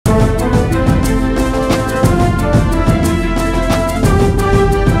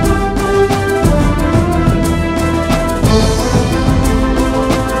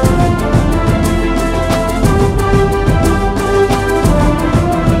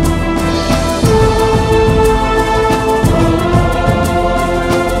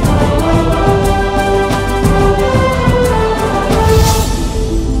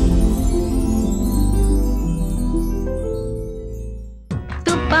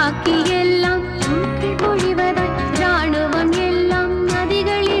பாக்கி எல்லாம் தூக்கி பொழிவதாய் ராணுவம் எல்லாம்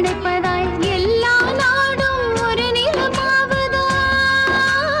நதிகள் இணைப்பதாய் எல்லா நாடும் ஒரு நிலமாவதா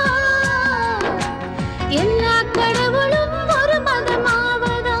எல்லா கடவுளும் ஒரு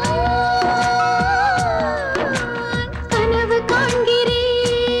மதமாவதா கனவு காண்கிறேன்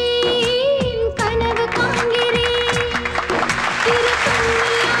கனவு காண்கிறேன்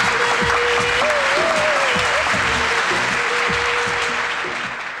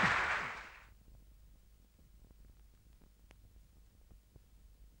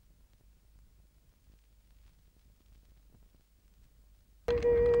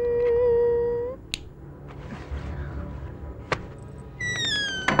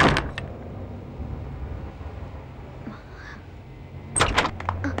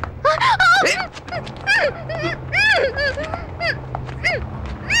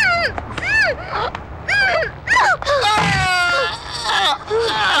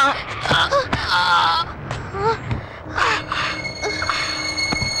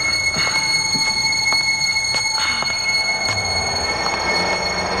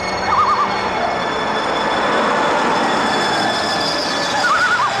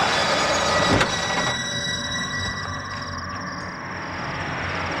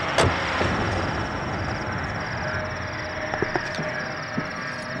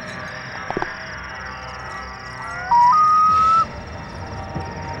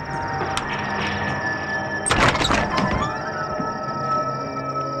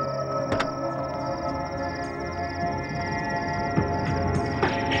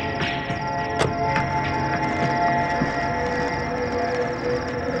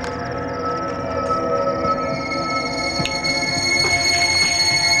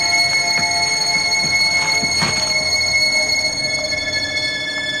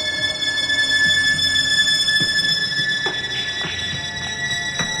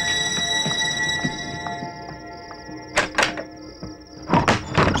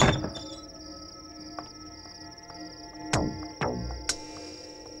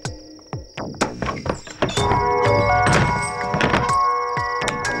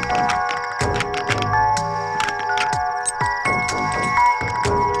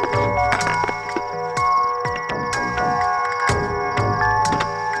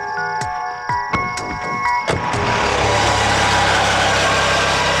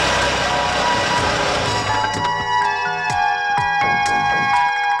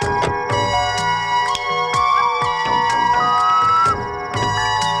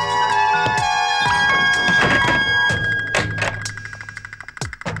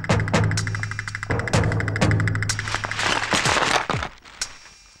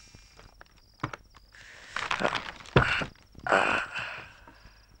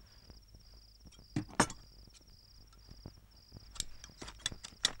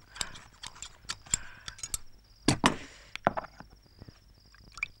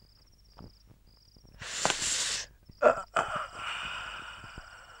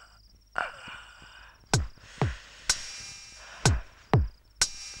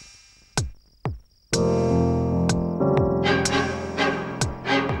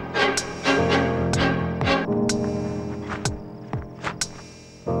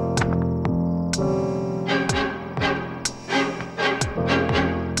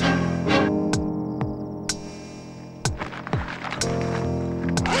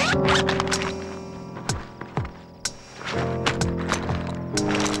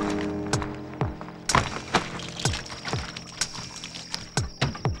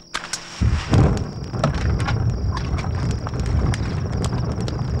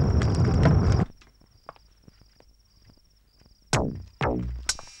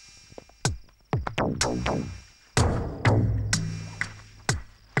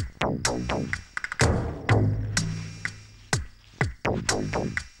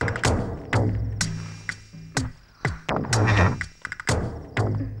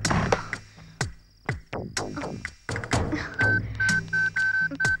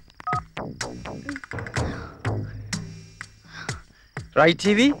Right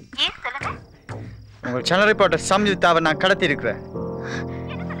TV? Yes, சொல்லுங்க. உங்க சேனல் ரிப்போர்ட்டர் சம்யுக்தாவை நான் கடத்தி இருக்கிறேன்.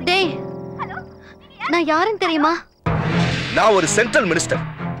 டேய். நான் யாருன்னு தெரியுமா? நான் ஒரு சென்ட்ரல் மினிஸ்டர்.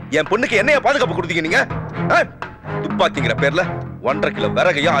 என் பொண்ணுக்கு என்னைய பாதுகாப்பு கொடுத்தீங்க நீங்க? துப்பாக்கிங்கிற பேர்ல 1.5 கிலோ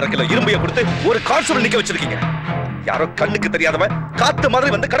விறகையும் 1/2 கிலோ இரும்பைய கொடுத்து ஒரு கான்ஸ்டபிள் நிக்க வச்சிருக்கீங்க. யாரோ கண்ணுக்கு தெரியாதவன் காத்து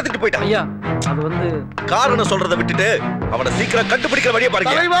மாதிரி வந்து கடத்திட்டு போயிட்டான். ஐயா, அது வந்து காரணம் சொல்றதை விட்டுட்டு அவனை சீக்கிரம் கண்டுபிடிக்கிற வழியை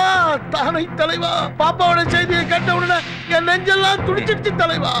பாருங்க. தலைவா, தானை தலைவா, பாப்பாவோட செய்தியை கேட்ட உடனே என் நெஞ்செல்லாம் துடிச்சிடுச்சு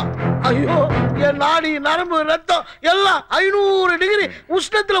தலைவா. ஐயோ என் நாடி நரம்பு ரத்தம் எல்லாம் 500 டிகிரி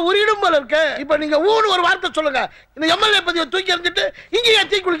உஷ்ணத்துல உருகிடும் போல இருக்கு. இப்ப நீங்க ஊன்னு ஒரு வார்த்தை சொல்லுங்க. இந்த எம்எல்ஏ பதவியை தூக்கி எறிஞ்சிட்டு இங்கேயே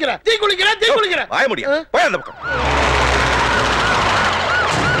தீ குளிக்கிறேன். வாய முடியும். போய் அந்த பக்கம்.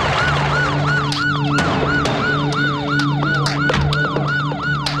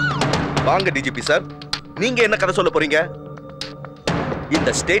 வாங்க டிஜிபி சார், நீங்க என்ன கதை சொல்ல போறீங்க? இந்த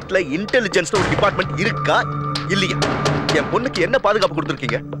ஸ்டேட்ல இன்டெலிஜென்ஸ் ஒரு டிபார்ட்மெண்ட் இருக்கா இல்லையா? என் பொண்ணுக்கு என்ன பாதுகாப்பு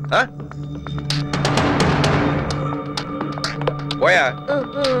கொடுத்திருக்கீங்க? போயா.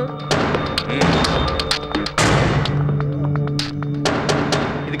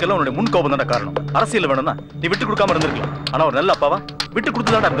 இதுக்கெல்லாம் உன்னுடைய முன் கோபம் தான காரணம். அரசியல் வேணும்னா நீ விட்டு கொடுக்காம இருந்திருக்கலாம். ஆனா ஒரு நல்ல அப்பாவா விட்டு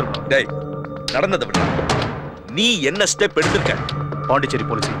கொடுத்து தான் இருந்திருக்கணும். டேய், நடந்ததை விட நீ என்ன ஸ்டெப் எடுத்திருக்க? பாண்டிச்சேரி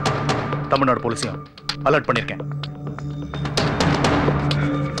போலீஸையும் தமிழ்நாடு போலீஸையும் அலர்ட் பண்ணிருக்கேன்.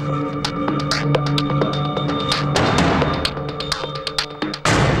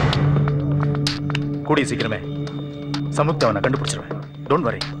 கூடிய சீக்கிரமே சமுத்தியாவை நான் கண்டுபிடிச்சிருவேன். Don't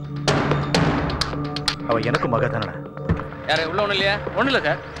worry. அவ எனக்கு மக தானே. யாரு உள்ள ஒண்ணு இல்லையா? ஒண்ணு இல்ல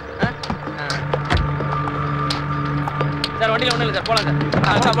சார். சார் வண்டியில ஒண்ணு இல்ல சார். போலாம்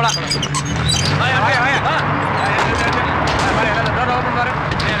சார். போலாம். ஓபன் பாரு.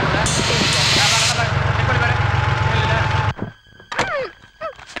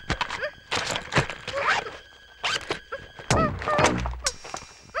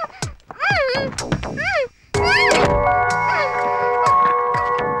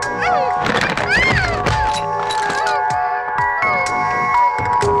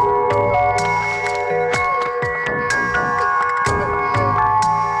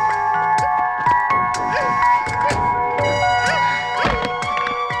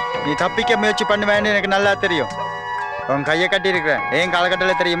 நீ தப்பிக்க முயற்சி பண்ணுவேன்னு எனக்கு நல்லா தெரியும். உன் கையை கட்டி இருக்கிறேன். ஏன்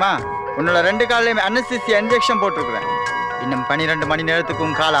காலகட்டத்தில் தெரியுமா? உன்னோட 2 காலையும் அனஸ்தீசியா இன்ஜெக்ஷன் போட்டிருக்கிறேன். இன்னும் 12 மணி நேரத்துக்கு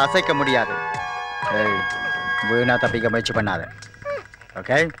உன் காலை அசைக்க முடியாது. வீணா தப்பிக்க முயற்சி பண்ணாத.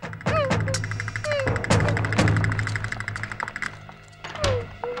 ஓகே?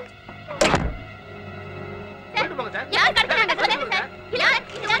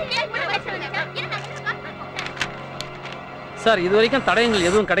 சார் இது வரைக்கும் தடயங்கள்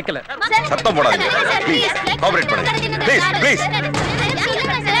எதுவும் கிடைக்கல. சத்தம் போடாதீங்க. ப்ளீஸ் கோஆபரேட் பண்ணுங்க. ப்ளீஸ்.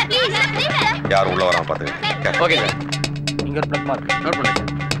 யார் உள்ள வராம பாத்துங்க. Okay sir. இங்க ஒரு பிளக் மார்க் நோட் பண்ணுங்க.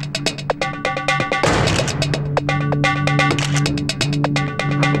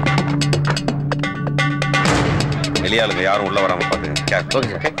 வெளியாளுங்க யாரும் உள்ள வராம பாத்துங்க. Okay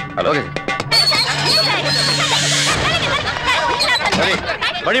sir. ஹலோ. ஓகே சரி,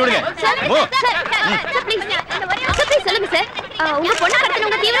 வழி விடுங்க. சொல்லுங்க சார். உங்க பொண்ணு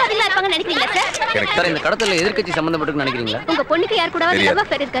கடத்தனவங்க தீவிரவாதிகளா இருப்பாங்கன்னு நினைக்கிறீங்களா சார்? சார் இந்த கடத்தல எதிர்க்கட்சி சம்பந்தப்பட்டு நினைக்கிறீங்களா? உங்க பொண்ணுக்கு யார் கூடவாது லவ்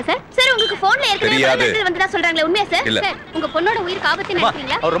அஃபேர் இருக்கா சார்? சார் உங்களுக்கு போன்ல ஏற்கனவே வந்ததா சொல்றாங்களே உண்மையா சார்? சார் உங்க பொண்ணோட உயிருக்கு ஆபத்து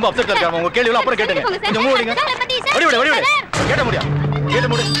நினைக்கிறீங்களா? அவர் ரொம்ப அப்செட்டா இருக்காங்க. உங்க கேள்வி எல்லாம் அப்புறம் கேளுங்க. கொஞ்சம் மூவ் பண்ணுங்க. வழி விடு. கேட்ட முடியா? கேட்ட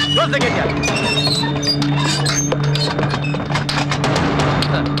முடி. Close the gate.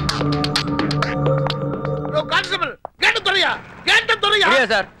 Yo constable, gate துறையா? இல்லையா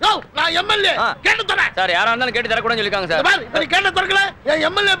சார்? நான் எம்எல்ஏ. கேட் துறை. சார் யாரா இருந்தாலும் கேட்டு தர கூடாதுன்னு சொல்லிருக்காங்க சார். பாரு, நீ கேட்ட துறக்கல. என்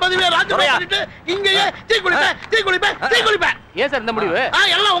எம்எல்ஏ பதவியை ராஜினாமா பண்ணிட்டு இங்கேயே தீ குளிப்பேன். ஏன் சார் இந்த முடிவு?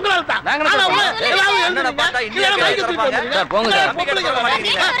 எல்லாம் உங்களால தான். என்னடா பார்த்தா இந்தியா சார் போங்க சார்.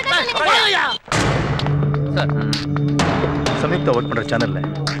 சார் சமீப்தா ஒர்க் பண்ற சேனல்ல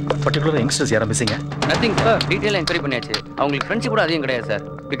பர்టిక్యులர் யங்ஸ்டர்ஸ் யாரா மிஸ்ஸிங்க? Nothing sir. டீடைலா என்கொயரி பண்ணியாச்சு. அவங்களுக்கு ஃப்ரெண்ட்ஷிப் கூட அதிகம் கிடையாது sir.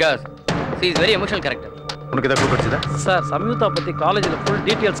 Because she is very emotional character. உனக்கு ஏதாவது க்ளூ கிடைச்சதா? சார் சம்யுக்தா பத்தி காலேஜ்ல ஃபுல்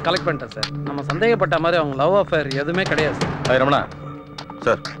டீடைல்ஸ் கலெக்ட் பண்ணிட்டேன் சார். நம்ம சந்தேகப்பட்ட மாதிரி அவங்க லவ் அஃபேர் எதுவுமே கிடையாது சார். ரமணா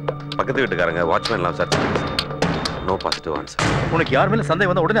சார், பக்கத்து வீட்டுக்காரங்க வாட்ச்மேன்லாம் சார். No positive answer. உனக்கு யார் மேல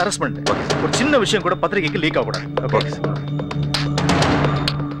சந்தேகம் வந்தா உடனே அரெஸ்ட் பண்ணு. ஒரு சின்ன விஷயம் கூட பத்திரிகைக்கு லீக் ஆக கூடாது. Okay sir.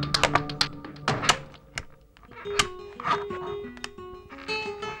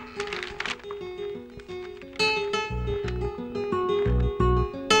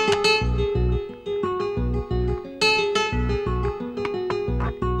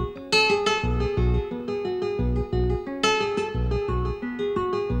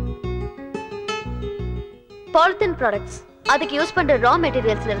 பாலித்தீன் ப்ராடக்ட்ஸ் அதுக்கு யூஸ் பண்ற ரா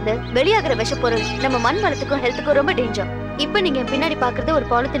மெட்டீரியல்ஸ்ல இருந்து வெளியாகிற விஷப்பொருள் நம்ம மண் வளத்துக்கும் ஹெல்த்துக்கும் ரொம்ப டேஞ்சர். இப்போ நீங்க பின்னாடி பாக்குறது ஒரு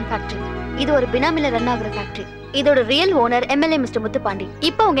பாலித்தீன் ஃபேக்டரி. இது ஒரு பினாமில ரன் ஆகுற ஃபேக்டரி. இதோட real owner MLA mister Muthupandi.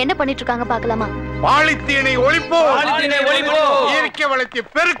 இப்போ அவங்க என்ன பண்ணிட்டு இருக்காங்க பார்க்கலாமா? பாலித்தீனை ஒழிப்போம். இயற்கை வளத்தை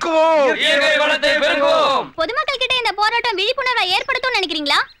பெருக்குவோம். பொதுமக்கள் கிட்ட இந்த போராட்டம் விழிப்புணர்வை ஏற்படுத்தும்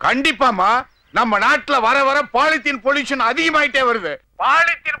நினைக்கிறீங்களா? கண்டிப்பாமா. நம்ம நாட்டுல வர வர பாலித்தீன் பொல்யூஷன் அதிகமாயிட்டே வருது.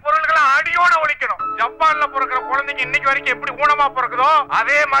 பாலித்தீன் பொருள்களை அடியோட ஒழிக்கணும். ஜப்பான்ல பிறக்கிற குழந்தைக்கு இன்னைக்கு வரைக்கும் எப்படி ஊனமா பிறக்குதோ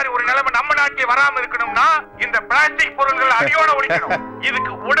அதே மாதிரி ஒரு நிலைமை நம்ம நாட்டில் வராம இருக்கணும்னா இந்த பிளாஸ்டிக் பொருள்களை அடியோட ஒழிக்கணும்.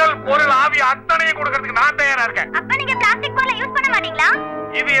 இதுக்கு உடல் பொருள் ஆவி அத்தனையும் கொடுக்கறதுக்கு நான் தயாரா இருக்கேன். அப்ப நீங்க பிளாஸ்டிக் பொருளை யூஸ் பண்ண மாட்டீங்களா?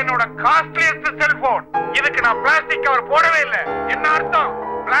 இது என்னோட காஸ்ட்லியஸ்ட் செல்போன். இதுக்கு நான் பிளாஸ்டிக் கவர் போடவே இல்லை. என்ன அர்த்தம்?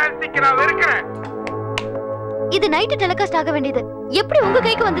 பிளாஸ்டிக் நான் வெறுக்கிறேன். இது நைட் டெலிகாஸ்ட் ஆக வேண்டியது எப்படி உங்க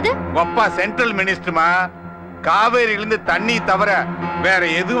கைக்கு வந்தது? அப்பா சென்ட்ரல் மினிஸ்டர்மா, காவேரியிலிருந்து தண்ணி தவிர வேற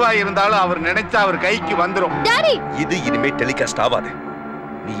எதுவா இருந்தாலும் அவர் நினைச்சா அவர் கைக்கு வந்துரும். டாடி, இது இனிமே டெலிகாஸ்ட் ஆகாது.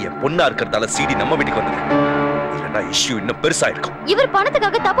 நீ என் பொண்ணா இருக்கிறதால சிடி நம்ம வீட்டுக்கு வந்தது. இல்லன்னா இஷ்யூ இன்னும் பெருசா இருக்கும். இவர்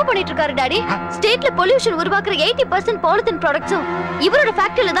பணத்துக்காக தப்பு பண்ணிட்டு இருக்காரு டாடி. ஸ்டேட்ல பொல்யூஷன் உருவாக்குற 80% பாலித்தீன் ப்ராடக்ட்ஸும் இவரோட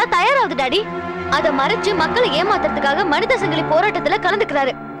ஃபேக்டரியில தான் தயாராகுது டாடி. அத மறைச்சு மக்களை ஏமாத்துறதுக்காக மனித சங்கிலி போராட்டத்துல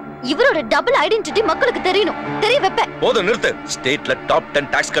கலந்துக்கிறாரு. இவரோட டபுள் ஐடென்டிட்டி மக்களுக்கு தெரியணும். தெரிய வைப்பேன். போதும் நிறுத்து. ஸ்டேட்ல டாப் 10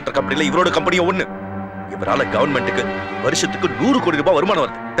 டாக்ஸ் கட்டுற கம்பெனில இவரோட கம்பெனியும் ஒண்ணு. இவரால கவர்மெண்ட்டுக்கு வருஷத்துக்கு 100 கோடி ரூபாய் வருமானம்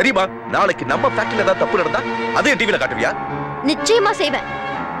வருது. தெரியுமா? நாளைக்கு நம்ம ஃபேக்டரியில ஏதாவது தப்பு நடந்தா அதே டிவில காட்டுவியா? நிச்சயமா செய்வேன்.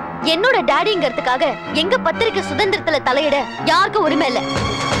 என்னோட டாடிங்கிறதுக்காக எங்க பத்திரிக்கை சுதந்திரத்துல தலையிட யாருக்கும் உரிமை இல்ல.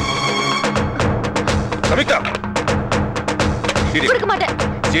 கவிதா, கொடுக்க மாட்டேன்.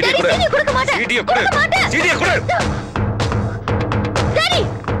 சீடியை கொடு. கொடுக்க மாட்டேன். சீடியை கொடு. சீடியை கொடு. டாடி,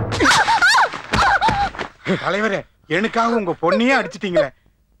 தலைவரே, எனக்காக உங்க பொண்ணையே அடிச்சிட்டீங்களே.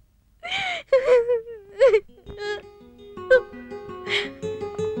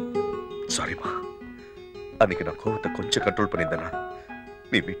 சாரிமா. அன்னைக்கு நான் கோவத்தை கொஞ்சம் கண்ட்ரோல் பண்ணியிருந்தேனா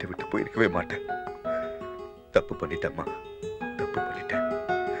நீ வீட்டை விட்டு போயிருக்கவே மாட்டேன். தப்பு பண்ணிட்டேம்மா, தப்பு பண்ணிட்டேன்.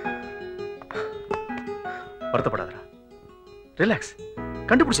 வருத்தப்படாதடா, ரிலாக்ஸ்,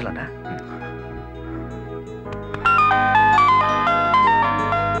 கண்டுபிடிச்சலாம்டா.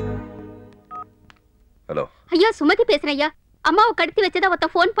 ஹலோ ஐயா, சுமதி பேசுறேன் ஐயா. அம்மாவை கடத்தி வச்சதா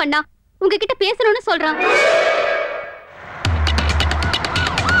ஒருத்தன் ஃபோன் பண்ணா, உங்ககிட்ட பேசணும்னு சொல்றான்.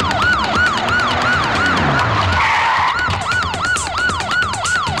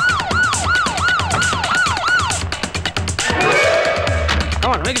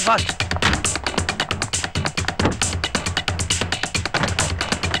 Come on, make it fast.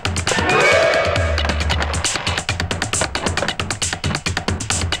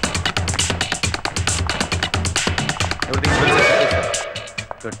 Everything is well set?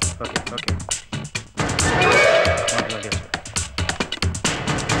 Good. Okay. Okay. Not like this.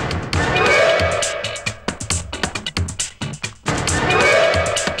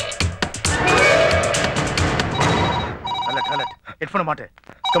 Alert. Headphone மாட்டு.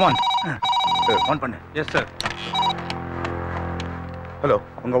 Come on. On பண்ணு. Yes sir. ஹலோ,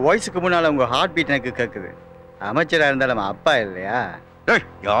 உங்க வாய்ஸுக்கு முன்னால உங்க ஹார்ட் பீட் எனக்கு கேட்குது. அமைச்சரா இருந்தாலும் அப்பா இல்லையா? டேய்,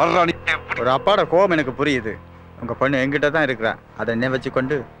 யாரா நீ? ஒரு அப்பாவோட கோபம் எனக்கு புரியுது. உங்க பொண்ணு என்கிட்ட தான் இருக்கிறா. அதை என்ன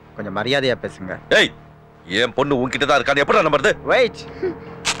வச்சுக்கொண்டு கொஞ்சம் மரியாதையா பேசுங்க. ஏய், என் பொண்ணு உன்கிட்ட தான் இருக்கான்னு எப்படா நம்புறது? வெயிட்.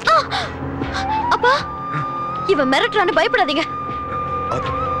 அப்பா, இவன் மிரட்டுறான்னு பயப்படாதீங்க.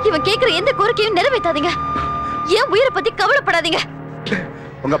 இவன் கேக்குற எந்த கோரிக்கையும் நிறைவேற்றாதீங்க. ஏன் உயிரை பத்தி கவலைப்படாதீங்க.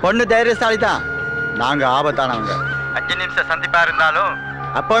 உங்க பொண்ணு தைரியசாலி தான். நாங்க ஆபத்தானவங்க. 5 நிமிஷம் சந்திப்பா இருந்தாலும்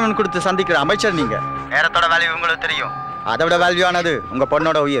அப்பாயின்மெண்ட் கொடுத்து சந்திக்கிற அமைச்சர் நீங்க. நேரத்தோட வேல்யூ உங்களுக்கு தெரியும். அதை விட வேல்யூ ஆனது உங்க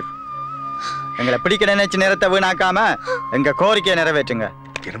பொண்ணோட உயிர். எங்களை பிடிக்க நினைச்சு நேரத்தை வீணாக்காம எங்க கோரிக்கையை நிறைவேற்றுங்க.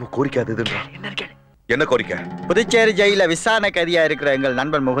 என்னமோ கோரிக்கை அது என்ன கோரிக்கை? புதுச்சேரி ஜெயில விசாரணை கைதியா இருக்கிற எங்கள்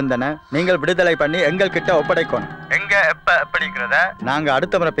நண்பன் முகுந்தனை நீங்கள் விடுதலை பண்ணி எங்கள் கிட்ட ஒப்படைக்கணும். எங்க எப்ப எப்படிங்கிறத நாங்க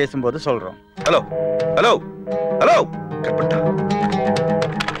அடுத்த முறை பேசும்போது சொல்றோம். ஹலோ ஹலோ ஹலோ, கட் பண்ணிட்டா.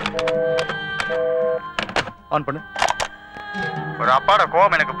 ஆன் பண்ணு. ஒரு அப்பாவோட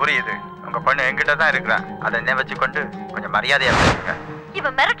கோபம் எனக்கு புரியுது. உங்க பொண்ணு என்கிட்ட தான் இருக்கிறா. அதை என்ன வச்சுக்கொண்டு கொஞ்சம் மரியாதையா பேசுங்க.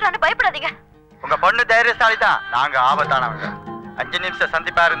 இவன் மிரட்டுறான்னு பயப்படாதீங்க. உங்க பொண்ணு தைரியசாலி தான். நாங்க ஆபத்தானவங்க. 5 நிமிஷம்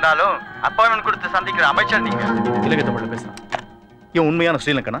சந்திப்பா இருந்தாலும் அப்பாயின்மெண்ட் கொடுத்து சந்திக்கிற அமைச்சர் நீங்க. இலங்கை தமிழ்ல பேசுறான். இவன் உண்மையான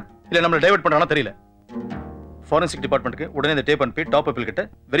ஸ்ரீலங்கனா இல்ல நம்மள டைவர்ட் பண்றானா தெரியல. ஃபாரன்சிக் டிபார்ட்மெண்ட்க்கு உடனே இந்த டேப் அனுப்பி டாப் அப்பிள் கிட்ட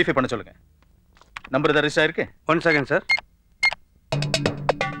வெரிஃபை பண்ண சொல்லுங்க. நம்பர் ஏதாவது ரிஜிஸ்டர் ஆயிருக்கு? 1 second சார்.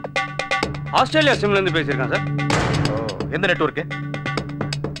 ஆஸ்திரேலியா சிம்ல இருந்து பேசியிருக்கேன் சார். எந்த நெட்வொர்க்கு?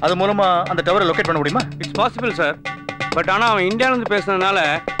 அது மூலமா அந்த டவரை லொகேட் பண்ண முடியுமா? It's possible sir. பட் ஆனா அவன் இந்தியால இருந்து பேசுனதுனால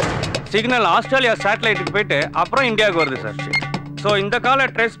சிக்னல் ஆஸ்திரேலியா சேட்டலைட்டுக்கு போயிட்டு அப்புறம் இந்தியாவுக்கு வருது சார். ஸோ இந்த காலை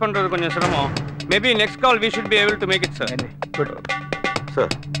ட்ரேஸ் பண்றது கொஞ்சம் சிரமம். Maybe next call we should be able to make it sir. Good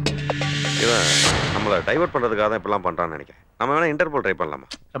sir, இவன் நம்மளை டைவர்ட் பண்றதுக்காக தான் இப்படிலாம் பண்றான்னு நினைக்கிறேன். நம்ம வேணா இன்டர்போல் ட்ரை பண்ணலாமா?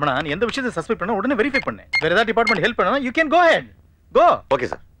 ரமணா, நீ எந்த விஷயத்தை சஸ்பெக்ட் பண்ணா உடனே வெரிஃபை பண்ணு. வேற ஏதாவது டிபார்ட்மெண்ட் ஹெல்ப் பண்ணா you can go head. Go. Okay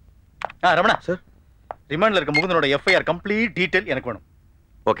sir. Ramana sir, ரிமாண்ட்ல இருக்க முகுந்தனோட எஃப்ஐஆர் கம்ப்ளீட் டீடைல் எனக்கு வேணும்.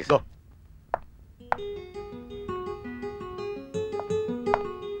 Okay sir.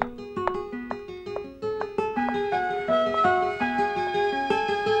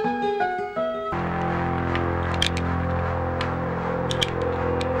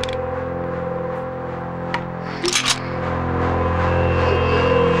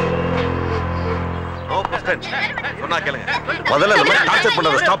 ஸ்டூடெண்ட்ஸ் சொன்னா கேளுங்க. முதல்ல இந்த மாதிரி டார்ச்சர்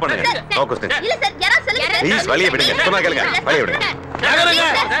பண்றத ஸ்டாப் பண்ணுங்க. No question. இல்ல சார் யாரா சொல்லுங்க. ப்ளீஸ் வெளிய விடுங்க. சொன்னா கேளுங்க. வெளிய விடுங்க.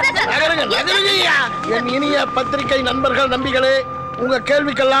 நகருங்கய்யா. என் இனிய பத்திரிகை நண்பர்கள் நம்பிகளே, உங்க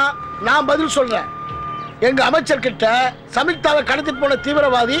கேள்விக்கெல்லாம் நான் பதில் சொல்றேன். எங்க அமைச்சர் கிட்ட சமிக்தாவை கடத்திட்டு போன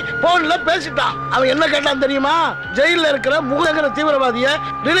தீவிரவாதி போன்ல பேசிட்டான். அவன் என்ன கேட்டான் தெரியுமா? ஜெயில இருக்கிற முகங்கிற தீவிரவாதிய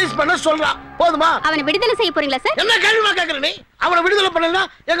ரிலீஸ் பண்ண சொல்றான். போதுமா? அவனை விடுதலை செய்ய போறீங்களா சார்? என்ன கேள்வி கேக்குற நீ? அவனை விடுதலை பண்ணலனா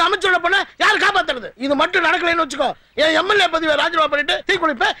எங்க அமைச்சரோட பண்ண யார் காப்பாத்துறது? இது மட்டும் நடக்கலைன்னு வச்சுக்கோ, என் எம்எல்ஏ பதவியை ராஜினாமா பண்ணிட்டு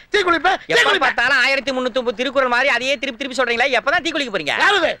தீக்குளிப்பேன். எப்ப பார்த்தாலும் 1330 திருக்குறள் மாதிரி அதையே திருப்பி சொல்றீங்களா? எப்பதான் தீ குளிக்க போறீங்க?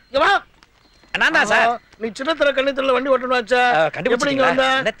 யாரு இங்க வா. நான் தான் சார். நீ சின்னத்திர கண்ணித்துல வண்டி ஓட்டணும் ஆச்சா? கண்டுபிடிச்சீங்க?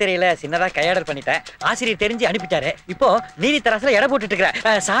 என்ன தெரியல, சின்னதா கையாடல் பண்ணிட்டேன். ஆசிரியர் தெரிஞ்சு அனுப்பிட்டாரு. இப்போ நீதி தராசுல எடை போட்டுட்டு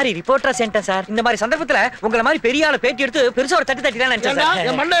இருக்கேன். Sorry, ரிப்போர்ட்டரா centre sir. இந்த மாதிரி சந்தர்ப்பத்துல உங்களை மாதிரி பெரிய ஆளு பேட்டி எடுத்து பெருசா ஒரு தட்டி தான் நினைச்சேன் சார்.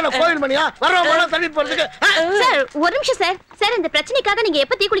 என் மண்டையில கோயில் மணியா வரவங்க தள்ளிட்டு போறதுக்கு. சார் ஒரு நிமிஷம் சார். சார் இந்த பிரச்சனைக்காக நீங்க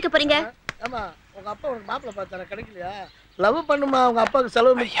எப்ப தீ குளிக்க போறீங்க? ஆமா, உங்க அப்பா ஒரு மாப்பிள்ளை பார்த்தாரு, கிடைக்கலையா? லவ் பண்ணுமா உங்க அப்பாவுக்கு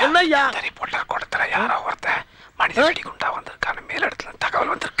செலவு என்னய்யா? ரிப்போர்ட்டர் கூட்டத்துல யாரோ ஒருத்தன் மனித வெடி குண்டா வந்திருக்கான்னு மேல் இடத்துல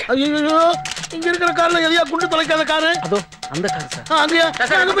தகவல் வந்திருக்கு. ஐயோ, இங்க இருக்கிற கார்ல எதையா குண்டு தொலைக்காத காரு? அதோ அந்த கார் சார். அங்கயா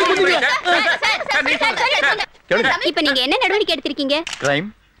அங்க போய் குடுங்க. இப்ப நீங்க என்ன நடவடிக்கை எடுத்திருக்கீங்க?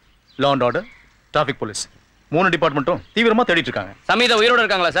 Crime, law and order, traffic police 3 டிபார்ட்மெண்ட்டும் தீவிரமா தேடிட்டு இருக்காங்க. சமீதா உயிரோட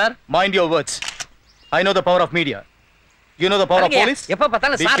இருக்காங்களா sir? Mind your words. I know the power of media. You know the power of police? எப்ப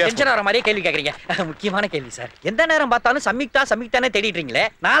பார்த்தாலும் சார் டென்ஷன் ஆற மாதிரியே கேள்வி கேக்குறீங்க. முக்கியமான கேள்வி சார். எந்த நேரம் பார்த்தாலும் சம்யுக்தானே தேடிட்டீங்களே.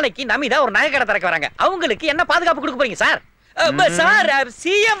 நாளைக்கு நமிதா ஒரு நகைக்கடை திறக்க வராங்க. அவங்களுக்கு என்ன பாதுகாப்பு கொடுக்க போறீங்க சார்? சார்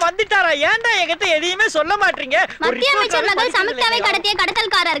சிஎம் வந்துட்டாரா? ஏன்டா என்கிட்ட எதையுமே சொல்ல மாட்டீங்க? மத்திய அமைச்சர் மகள் சம்யுக்தாவை கடத்திய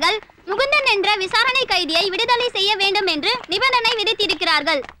கடத்தல்காரர்கள் முகுந்தன் என்ற விசாரணை கைதியை விடுதலை செய்ய வேண்டும் என்று நிபந்தனை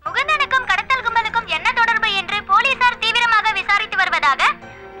விதித்திருக்கிறார்கள். முகுந்தனுக்கும் கடத்தல் கும்பலுக்கும் என்ன தொடர்பு என்று போலீசார் தீவிரமாக விசாரித்து வருவதாக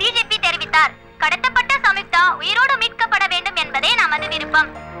டிஜிபி தெரிவித்தார். கடத்தப்பட்ட சம்யுக்தா உயிரோடு மீட்கப்பட வேண்டும் என்பதே நமது விருப்பம்.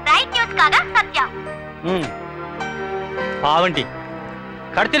 ரைட் நியூஸ்க்காக சத்யா. பாவண்டி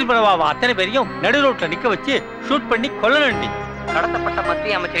கடத்தல் பரவாவா அத்தனை பேரையும் நடு ரோட்ல நிக்க வச்சு ஷூட் பண்ணி கொல்லணுண்டி. கடத்தப்பட்ட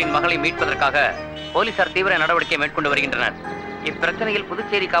மத்திய அமைச்சரின் மகளை மீட்பதற்காக போலீசார் தீவிர நடவடிக்கை மேற்கொண்டு வருகின்றனர். இப்பிரச்சனையில்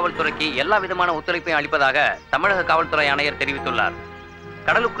புதுச்சேரி காவல்துறைக்கு எல்லா விதமான ஒத்துழைப்பையும் அளிப்பதாக தமிழக காவல்துறை ஆணையர் தெரிவித்துள்ளார்.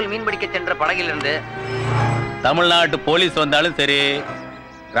 கடலுக்குள் மீன்பிடிக்க சென்ற படகிலிருந்து தமிழ்நாட்டு போலீஸ் வந்தாலும் சரி,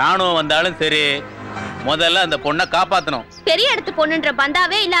 ராணுவம் வந்தாலும் சரி, முதல்ல அந்த பொண்ணை காப்பாத்தணும். பெரிய இடத்து பொண்ணுன்ற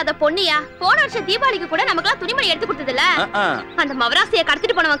பந்தாவே இல்லாத பொண்ணியா? போன வருஷம் தீபாவளிக்கு கூட நமக்கு துணிமணி எடுத்து கொடுத்ததுல அந்த மவராசியை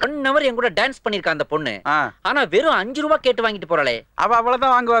கடத்திட்டு போனவங்க 1 hour என் கூட டான்ஸ் பண்ணிருக்கா அந்த பொண்ணு. ஆனா வெறும் 5 ரூபாய் கேட்டு வாங்கிட்டு போறாளே. அவ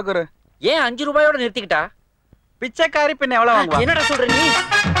அவ்வளவுதான் வாங்குவா குரு. ஏன் 5 ரூபாயோட நிறுத்திக்கிட்டா? பிச்சைக்காரி பின்ன எவ்வளவு வாங்குவா? என்னடா சொல்ற நீ?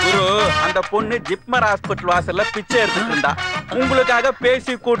 குரு, அந்த பொண்ணு ஜிப்மர் ஹாஸ்பிடல் வாசல்ல பிச்சை எடுத்துட்டு இருந்தா. உங்களுக்காக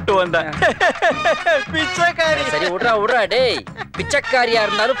பேசி கூட்டு வந்தேன். பிச்சைக்காரி. சரி விடுறா டேய். பிச்சைக்காரியா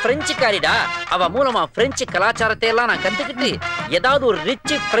இருந்தாலும் பிரெஞ்சுக்காரிடா. அவ மூலமா பிரெஞ்சு கலாச்சாரத்தை எல்லாம் நான் கத்துக்கிட்டு ஏதாவது ஒரு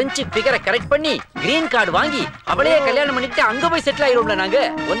ரிச் பிரெஞ்சு ஃபிகரை கரெக்ட் பண்ணி கிரீன் கார்டு வாங்கி அவளையே கல்யாணம் பண்ணிட்டு அங்க போய் செட்டில் ஆயிரும்ல நாங்க.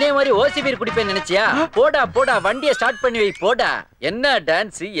 ஒன்னே மாதிரி ஓசி பீர் குடிப்பேன்னு நினைச்சியா? போடா வண்டியை ஸ்டார்ட் பண்ணி வை போடா. என்ன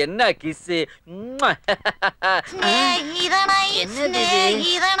டான்ஸ், என்ன கிஸ். ரொம்ப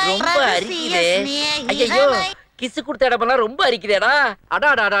அரிக்குதே. ஐயோ, கிஸ் கொடுத்த இடமெல்லாம் ரொம்ப அரிக்குதேடா.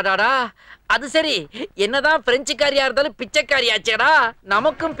 அடாடாடாடா. அது சரி, என்னதான் பிரெஞ்சுக்காரியா இருந்தாலும் பிச்சைக்காரியாச்சேடா.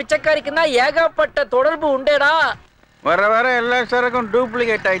 நமக்கும் பிச்சைக்காரிக்கும் தான் ஏகப்பட்ட தொடர்பு உண்டேடா. வர எல்லா சரக்கும்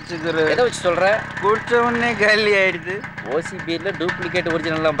டூப்ளிகேட் ஆயிடுச்சு குரு. எதை வச்சு சொல்ற? குடிச்ச உடனே காலி ஆயிடுது. ஓசி பீர்ல டூப்ளிகேட்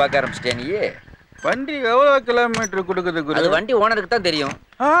ஒரிஜினல்லாம் பார்க்க ஆரம்பிச்சிட்டே நீ. வண்டி எவ்வளவு கிலோமீட்டர் கொடுக்குது குரு? அது வண்டி ஓனருக்கு தான் தெரியும்.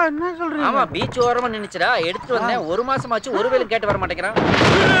 என்ன சொல்றீங்க? ஆமா, பீச் ஓரமா நின்னுச்சுடா. எடுத்துட்டு வந்தேன். 1 மாசமாச்சு ஒரு வேளை கேட்டு வர மாட்டேங்கிறான்.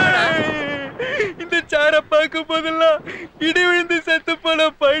 இந்த சார பார்க்கும் போதெல்லாம் இடி விழுந்து செத்து போன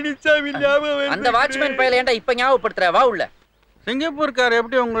பழனிசாமி ஞாபகம். அந்த வாட்ச்மேன் பையல ஏன்டா இப்ப ஞாபகப்படுத்துற? வா உள்ள. சிங்கப்பூர்கார்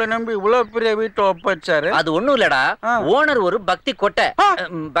எப்படி உங்களை நம்பி இவ்வளவு பெரிய வீட்டை ஒப்பச்சாரு? அது ஒண்ணும் இல்லடா. ஓனர் ஒரு பக்தி கொட்டை,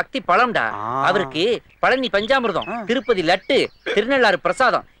 பக்தி பழம்டா. அவருக்கு பழனி பஞ்சாமிர்தம், திருப்பதி லட்டு, திருநள்ளாறு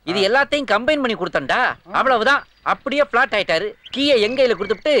பிரசாதம் இது எல்லாத்தையும் கம்பைன் பண்ணி கொடுத்தண்டா. அவ்வளவுதான். அப்படியே பிளாட் ஆயிட்டாரு. கீயை எங்கையில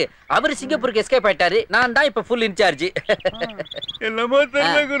கொடுத்துட்டு அவரு சிங்கப்பூருக்கு எஸ்கேப் ஆயிட்டாரு. நான் தான் இப்ப ஃபுல் இன்சார்ஜ். என்னமோ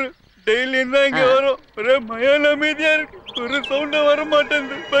தெரியல குரு. டெய்லி தான் இங்க வரும். ஒரே மயான அமைதியா இருக்கு. ஒரு சவுண்ட் வர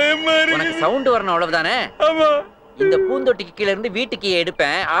மாட்டேங்குது. பயமா இருக்கு. சவுண்ட் வரணும் அவ்வளவுதானே? ஆமா. இந்த பூந்தொட்டிக்கு கீழ இருந்து வீட்டுக்கு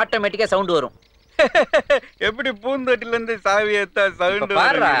எடுப்பேன். ஆட்டோமேட்டிக்கா சவுண்ட் வரும். எப்படி பூந்தொட்டில இருந்து சாவி ஏத்தா சவுண்ட்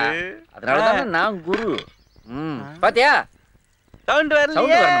பாருடா. அதனால தான் நான் குரு. பாத்தியா? சவுண்ட் வரல.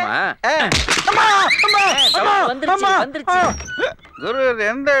 சவுண்ட் வரணுமா? அம்மா வந்துருச்சு. குரு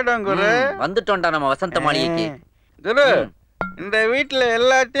எந்த இடம் குரு? வந்துட்டோம்டா நம்ம வசந்த மாளிகைக்கு. குரு, இந்த வீட்ல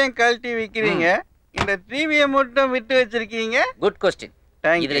எல்லாத்தையும் கழட்டி விக்கிறீங்க. இந்த டிவியை மட்டும் விட்டு வச்சிருக்கீங்க. Good question.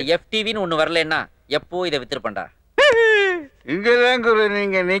 இதுல எஃப்டிவின்னு ஒன்னு வரலன்னா எப்போ இத வித்துறப்பண்டா. இங்கதான் குரு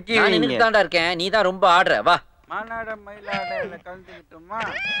நீங்க நிக்கிறீங்க. நான் நின்னுதான்டா இருக்கேன். நீ தான் ரொம்ப ஆடுற. வா. மாநாட மயிலாடையில கலந்துக்கிட்டோமா?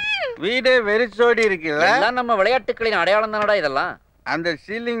 வீடே வெறிச்சோடி இருக்குல்ல? எல்லாம் நம்ம விளையாட்டுகளின் அடையாளம் தானடா இதெல்லாம். அந்த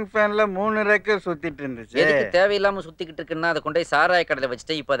சீலிங் ஃபேன்ல 3 ரெக்க சுத்திட்டு இருந்துச்சு. எதுக்கு தேவையில்லாம சுத்திக்கிட்டு இருக்குன்னா அதை கொண்டு போய் சாராய கடையில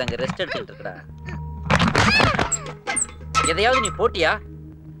வச்சுட்டு இப்போ அங்க ரெஸ்ட் எடுத்துக்கிட்டு இருக்கடா. எதையாவது நீ போட்டியா?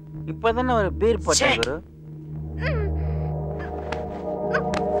 இப்பதானே ஒரு பீர் போட்டேன் குரு.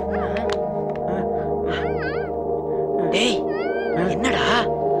 டேய் என்னடா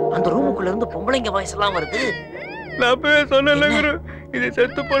அந்த ரூமுக்குள்ள இருந்து பொம்பளைங்க வாய்ஸ் எல்லாம் வருது. நான் போய் சொன்னல குரு, இது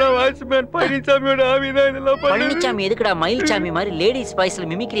செத்து போன வாட்ச்மேன் பழனிசாமியோட ஆவிதான் இதெல்லாம் பண்ணுது. பழனிசாமி எதுக்குடா மயில்சாமி மாதிரி லேடிஸ் வாய்ஸ்ல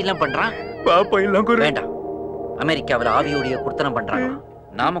மிமிக்ரி எல்லாம் பண்றான்? பாப்பா இல்ல குரு. வேண்டாம், அமெரிக்காவில் ஆவியோடைய குர்த்தனம் பண்றாங்க.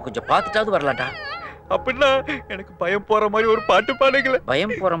 நாம கொஞ்சம் பார்த்துட்டாவது வரலாம்டா. அப்படின்னா எனக்கு பயம் போற மாதிரி ஒரு பாட்டு பாடுங்கள.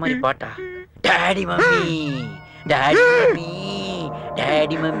 பயம் போற மாதிரி பாட்டா? Daddy mummy daddy mummy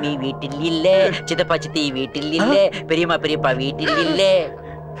daddy mummy வீட்டில் இல்ல, சித்தப்பா சித்தி வீட்டில் இல்ல, பெரியம்மா பெரியப்பா வீட்டில் இல்ல.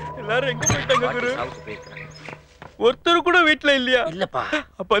 எல்லாரும் எங்க போயிட்டாங்க குரு? ஒருத்தர் கூட வீட்டுல இல்லையா? இல்லப்பா.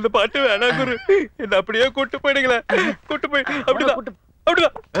 அப்ப அந்த பாட்டு வேணாம் குரு, என்ன அப்படியே கூட்டு போயிடுங்களே. கூட்டு போய் அப்படிதான்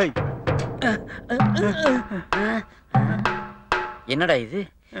அப்படிதான். என்னடா இது?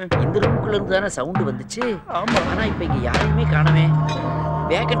 இந்த ரூமுக்குள்ள இருந்து தானே சவுண்ட் வந்துச்சு. ஆனா இப்ப இங்க யாரையுமே காணவே.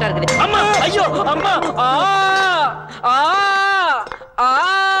 வேக்கண்டா இருக்குது. அம்மா ஐயோ அம்மா ஆ ஆ ஆ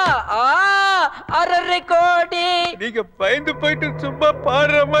ஆ அரரை கோடி. நீங்க பயந்து போயிட்டு சும்மா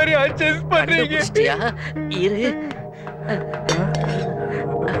பாடுற மாதிரி அட்ஜஸ்ட் பண்றீங்க. இரு.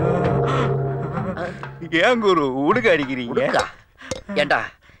 ஏன் குரு உடுக்க அடிக்கிறீங்க? ஏண்டா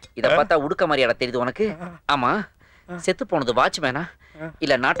இத பார்த்தா உடுக்க மாதிரியாடா தெரியுது உனக்கு? ஆமா, செத்து போனது வாட்ச்மேனா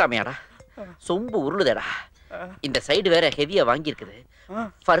இல்ல நாட்டாமையாடா? சொம்பு உருளுதேடா. இந்த சைடு வேற ஹெவியா வாங்கி இருக்குது.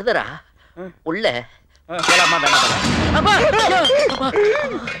 ஃபர்தரா உள்ள வேளாமா வேணாமா?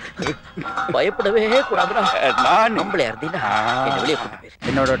 பயப்படவே கூடாதுடா. நான் நம்மளே இருந்தீனா என்ன வெளியே கொண்டு போயிரு.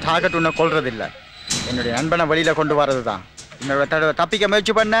 என்னோட டார்கெட் உன்னை கொல்றது இல்ல, என்னுடைய நண்பனை வெளியில கொண்டு வர்றதுதான். என்னோட தப்பிக்க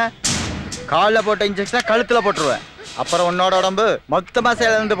முயற்சி பண்ண காலில் போட்ட இன்ஜெக்ஷனை கழுத்துல போட்டுருவேன். அப்புறம் உன்னோட உடம்பு மொத்தமா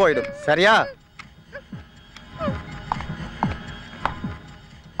சேர்ந்து போயிடும். சரியா?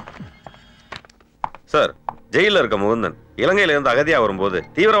 சார், ஜெயில இருக்க முகுந்தன் இலங்கையில இருந்து அகதியா வரும்போது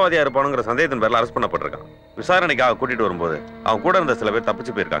தீவிரவாதியா இருப்பானுங்கிற சந்தேகத்தின் பேர்ல அரெஸ்ட் பண்ணப்பட்டிருக்கான். விசாரணைக்காக கூட்டிட்டு வரும்போது அவன் கூட இருந்த சில பேர்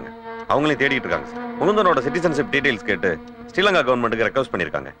தப்பிச்சு போயிருக்காங்க. அவங்களையும் தேடிட்டு இருக்காங்க சார். முகுந்தனோட சிட்டிசன்ஷிப் டீடைல்ஸ் கேட்டு ஸ்ரீலங்கா கவர்மெண்ட்டுக்கு ரெக்வஸ்ட்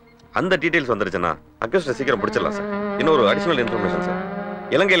பண்ணிருக்காங்க. அந்த டீடைல்ஸ் வந்துருச்சுன்னா அக்யூஸ்ட சீக்கிரம் பிடிச்சிடலாம் சார். இன்னொரு அடிஷனல் இன்ஃபர்மேஷன் சார்,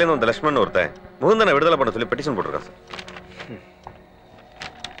 இலங்கையில இருந்து வந்த லட்சுமணன் ஒருத்தன் முகுந்தனை விடுதலை பண்ண சொல்லி பெட்டிஷன் போட்டிருக்கான் சார்.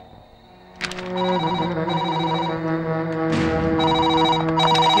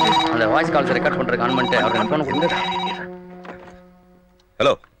 அந்த வாய்ஸ் கால்ஸ் ரெக்கார்ட் பண்ற கவர்மெண்ட் அவருக்கு ஃபோன் கொடுங்க.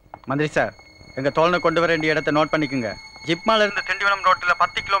 ஹலோ மந்திரி சார், எங்க தோழனை கொண்டு வர வேண்டிய இடத்தை நோட் பண்ணிக்கோங்க. ஜிப்மால இருந்து திண்டிவனம் ரோட்ல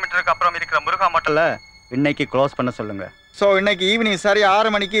 10 கிலோமீட்டருக்கு அப்புறம் இருக்கிற முருகா மட்டல இன்னைக்கு க்ளோஸ் பண்ண சொல்லுங்க. ஸோ இன்னைக்கு ஈவினிங் சரி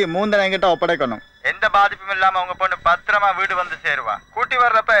 6 மணிக்கு மூந்தனை என்கிட்ட ஒப்படைக்கணும். எந்த பாதிப்பும் இல்லாம உங்க பொண்ணு பத்திரமா வீடு வந்து சேருவா. கூட்டி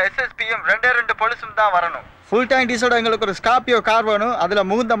வர்றப்ப எஸ்எஸ்பியும் 2 போலீஸும் தான் வரணும். ஃபுல் டேங்க் டீசோட எங்களுக்கு ஒரு ஸ்கார்பியோ கார் வேணும். அதுல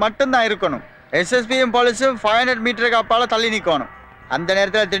முகுந்த மட்டும் தான் இருக்கணும். எஸ்எஸ்பியும் போலீஸும் 500 மீட்டருக்கு அப்பால தள்ளி நிற்கணும். அந்த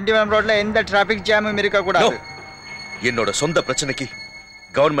நேரத்தில் திண்டிவனம் ரோட்ல எந்த டிராபிக் ஜாமும் இருக்கக்கூடாது. என்னோட சொந்த பிரச்சனைக்கு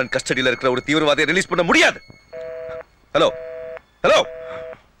கவர்மெண்ட் கஸ்டடியில் இருக்கிற ஒரு தீவிரவாதியை ரிலீஸ் பண்ண முடியாது. ஹலோ ஹலோ,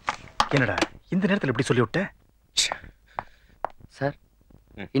 என்னடா இந்த நேரத்தில் எப்படி சொல்லி விட்ட? சார்,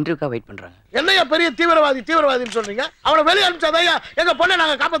 இன்டர்வியூக்கா வெயிட் பண்றாங்க. என்னையா பெரிய தீவிரவாதின்னு சொல்றீங்க? அவனை வெளியே அனுப்பிச்சாதையா எங்க பொண்ணை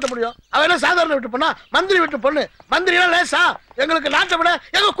நாங்க காப்பாற்ற முடியும். அவன் என்ன சாதாரண விட்டு பொண்ணா? மந்திரி விட்டு பொண்ணு. மந்திரி எல்லாம் லேசா? எங்களுக்கு நாட்டை விட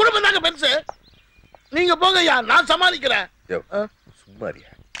எங்க குடும்பம் தாங்க பெருசு. நீங்க போங்க ஐயா, நான் சமாளிக்கிறேன். சும்மாரியா.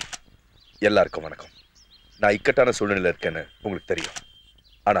 எல்லாருக்கும் வணக்கம். நான் இக்கட்டான சூழ்நிலையில் இருக்கேன்னு உங்களுக்கு தெரியும்.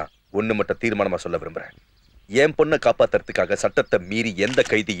 ஆனா ஒண்ணு மட்டும் தீர்மானமா சொல்ல விரும்புறேன். என் பொண்ணை காப்பாத்துறதுக்காக சட்டத்தை மீறி எந்த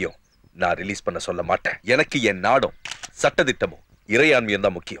கைதியும் நான் ரிலீஸ் பண்ண சொல்ல மாட்டேன். எனக்கு என் நாடும் சட்டதிட்டமும் இறையாண்மையும்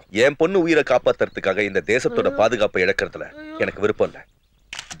தான் முக்கியம். என் பொண்ணு உயிரை காப்பாத்துறதுக்காக இந்த தேசத்தோட பாதுகாப்பை இழக்கிறதுல எனக்கு விருப்பம் இல்லை.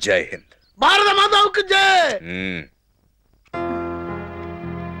 ஜெய் ஹிந்த். பாரத மாதாவுக்கு ஜெய்.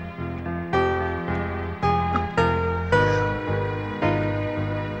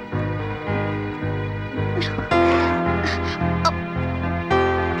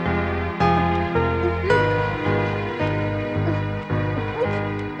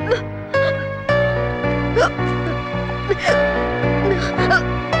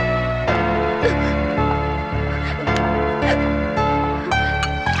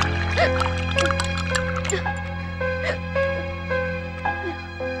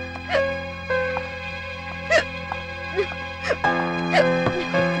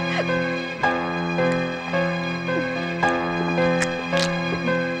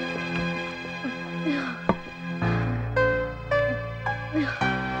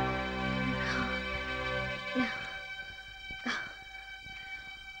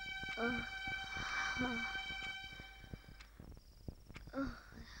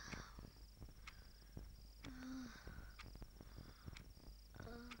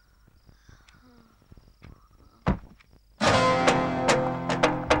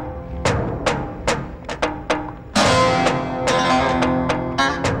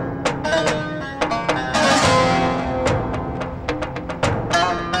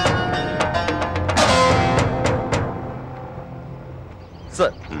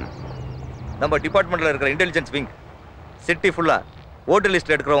 நம்ம டிபார்ட்மெண்ட்ல இருக்கிற இன்டெலிஜென்ஸ் விங் சிட்டி ஃபுல்லா ஓட்டர் லிஸ்ட்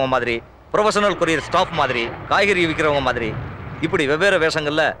எடுக்கிறவங்க மாதிரி, ப்ரொஃபஷனல் கொரியர் ஸ்டாஃப் மாதிரி, காய்கறி விற்கிறவங்க மாதிரி, இப்படி வெவ்வேறு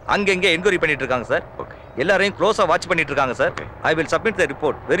வேஷங்கள்ல அங்கங்க என்கொயரி பண்ணிட்டு இருக்காங்க சார். எல்லாரையும் க்ளோஸா வாட்ச் பண்ணிட்டு இருக்காங்க sir. I will submit the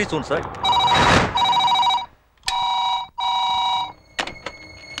report very soon sir.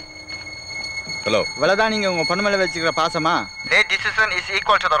 Hello, இவ்வளவுதான் நீங்க உங்க பொண்ணு மேல வச்சுக்கிற பாசமா? Their decision is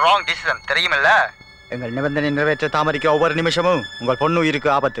equal to the wrong decision. தெரியுமில்ல? எங்கள் நிபந்தனை நிறைவேற்ற தாமதிக்க ஒவ்வொரு நிமிஷமும் உங்கள் பொண்ணு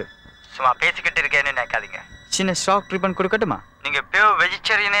உயிருக்கு ஆபத்து. சும்மா பேசிக்கிட்டு இருக்கேன்னு நினைக்காதீங்க. சின்ன ஷாக் ட்ரீட்மெண்ட் கொடுக்கட்டுமா? நீங்க பியூர்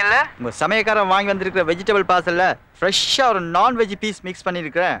வெஜிடேரியன் இல்ல? உங்க சமயக்காரன் வாங்கி வந்திருக்கிற வெஜிடபிள் பார்சல்ல ஃப்ரெஷ்ஷா ஒரு நான் வெஜ் பீஸ் மிக்ஸ்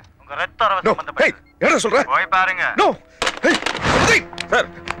பண்ணிருக்கேன். உங்க ரத்த அரவ சம்பந்தப்பட்ட. என்ன சொல்ற? போய் பாருங்க. நோ. சார்.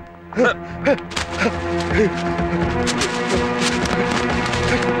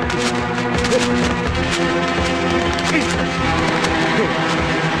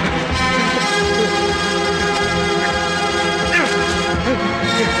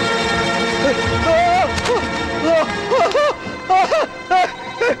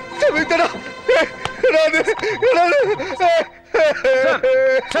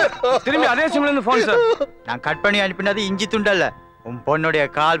 திரும்பி அதே சிம்ல இருந்து போன் சார். நான் கட் பண்ணி அனுப்பினது இஞ்சி துண்டல்ல, உன் பொண்ணுடைய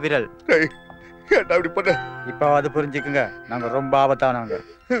கால் விரல். இப்ப அது புரிஞ்சுக்குங்க, நாங்க ரொம்ப ஆபத்தானவங்க.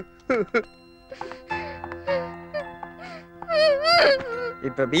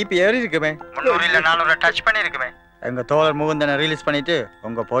 இப்ப பிபி ஏறி இருக்குமே, 300 இல்ல 400 டச் பண்ணி இருக்குமே. எங்க தோழர் முகுந்தனை ரிலீஸ் பண்ணிட்டு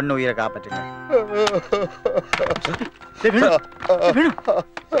உங்க பொண்ணு உயிரை காப்பாத்துங்க.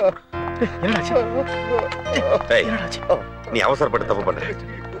 நீ அவசரப்பட்டு தப்பு பண்ற.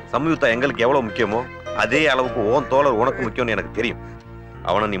 சம்யுக்தா எங்களுக்கு எவ்வளவு முக்கியமோ அதே அளவுக்கு ஓன் தோழர் உனக்கு முக்கியம்னு எனக்கு தெரியும்.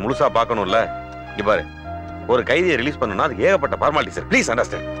 அவனை நீ முழுசா பார்க்கணும்ல. இங்க பாரு, ஒரு கைதியை ரிலீஸ் பண்ணனும்னா அது ஏகப்பட்ட ஃபார்மாலிட்டி சார். Please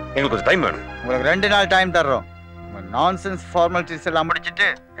understand. எங்களுக்கு கொஞ்சம் டைம் வேணும். உங்களுக்கு 2 நாள் டைம் தர்றோம். உங்க நான்சென்ஸ் ஃபார்மாலிட்டிஸ் எல்லாம் முடிச்சிட்டு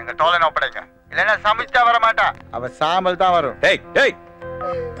எங்க தோழனை ஒப்படைங்க. இல்லைன்னா சமைச்சா வர மாட்டா, அவ சாம்பல் தான் வரும். டேய் டேய்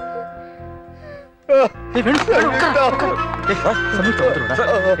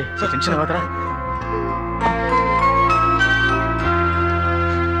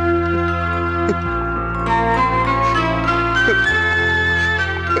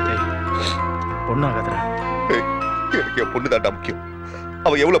பொண்ணாகாதரா. எனக்கு என் பொண்ணு தாண்டா முக்கியம்.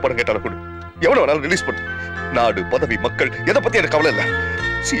 அவ எவ்வளவு பணம் கேட்டாலும் கொடு, எவ்வளவு வேணாலும் ரிலீஸ் பண்ணு. நாடு, பதவி, மக்கள் எதை பத்தி எனக்கு கவலை இல்ல.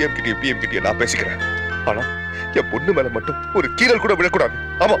 சிஎம் கிட்டயும் பிஎம் கிட்டயும் நான் பேசிக்கிறேன். ஆனா என் பொண்ணு மேல மட்டும் ஒரு கீரல் கூட விடக்கூடாது.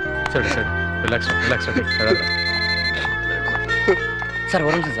 ஆமா. சரி சரி, ரிலாக்ஸ் ரிலாக்ஸ். சார்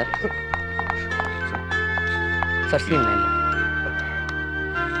ஒரு நிமிஷம் சார். சார் சீன் இல்லை.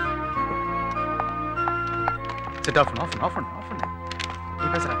 Set of of of of. நீ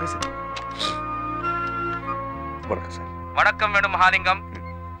பேசுற பேசு. வணக்கம் சார். வணக்கம் வேணும் மகாலிங்கம்.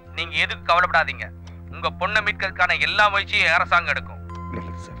 நீங்க எதுக்கு கவலைப்படாதீங்க. உங்க பொண்ணை மீட்கிறதுக்கான எல்லா முயற்சியும் அரசாங்கம் எடுக்கும்.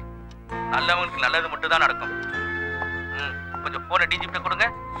 நல்லது சார். நல்லவங்களுக்கு நல்லது மட்டும் தான் நடக்கும். கொஞ்சம் போன டிஜிபி கொடுங்க.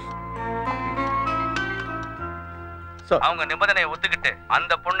 அவங்க நிபந்தனையை ஒத்துக்கிட்டு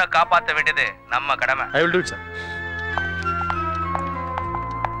அந்த பொண்ணை காப்பாற்ற வேண்டியது நம்ம கடமை. I will do it, sir.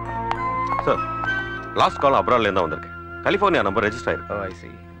 Sir, last call அப்ராட்ல இருந்து வந்திருக்கு. கலிஃபோர்னியா நம்பர் ரெஜிஸ்டர் ஆயிருக்கு. Oh, I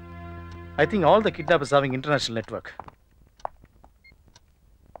see. I think all the kidnappers having international network.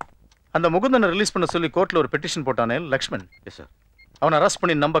 அந்த முகுந்தனை ரிலீஸ் பண்ண சொல்லி கோர்ட்ல ஒரு பெட்டிஷன் போட்டானே லக்ஷ்மன். Yes sir. அவனை அரெஸ்ட்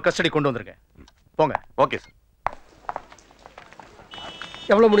பண்ணி நம்ம கஸ்டடி கொண்டு வந்திருக்கேன். போங்க. Okay sir.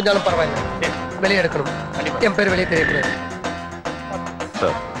 எவ்வளவு முடிஞ்சாலும் பரவாயில்லை, வெளியே எடுக்கணும். என் பேர் வெளியே தெரியக்கூடாது.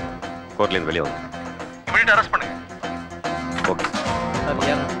 சார், கோர்ட்ல இருந்து வெளியே வந்து இமிடியேட் அரெஸ்ட் பண்ணுங்க. ஓகே.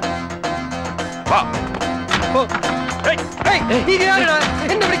 வா. நீங்க யாருடா?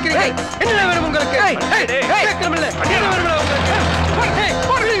 என்ன பிடிக்கிறீங்க? என்ன வேணும் உங்களுக்கு? கேட்கணும்ல. என்ன வேணும் உங்களுக்கு?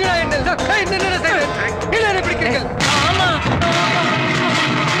 போடுறீங்களா என்ன? என்ன செய்றீங்க? என்ன பிடிக்கிறீங்க? ஆமா.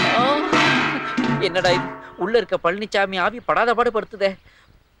 என்னடா இது? உள்ள இருக்க பழனிசாமி ஆவி படாத பாடு படுத்துதே.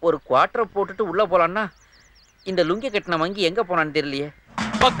 ஒரு குவார்டரை போட்டுட்டு உள்ள போலான்னா இந்த லுங்கி கட்டின மங்கி எங்க போனான்னு தெரியலையே.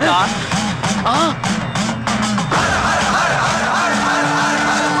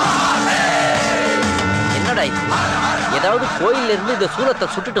 என்னடா இது? ஏதாவது கோயில்ல இருந்து இந்த சூரத்தை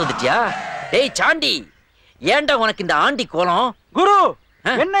சுட்டுட்டு வந்துட்டியா? டேய் சாண்டி, ஏன்டா உனக்கு இந்த ஆண்டி கோலம்? குரு,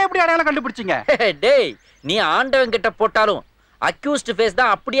 என்ன எப்படி அடையாளம் கண்டுபிடிச்சீங்க? டேய், நீ ஆண்டவன் கிட்ட போட்டாலும் அக்யூஸ்ட் ஃபேஸ்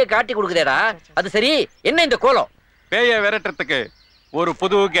தான் அப்படியே காட்டி கொடுக்குதேடா. அது சரி, என்ன இந்த கோலம்? பேயை விரட்டுறதுக்கு ஒரு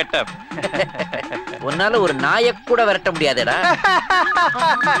புது கெட்டப். உன்னால ஒரு நாயை கூட விரட்ட முடியாதேடா.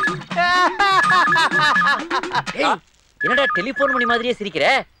 என்னடா டெலிபோன் மணி மாதிரியே சிரிக்கிற?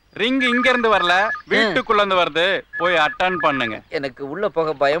 ரிங் இங்க இருந்து வரல, வீட்டுக்குள்ள இருந்து வருது. போய் அட்டன் பண்ணுங்க. எனக்கு உள்ள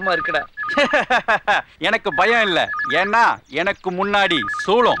போக பயமா இருக்குடா. எனக்கு பயம் இல்ல, ஏன்னா எனக்கு முன்னாடி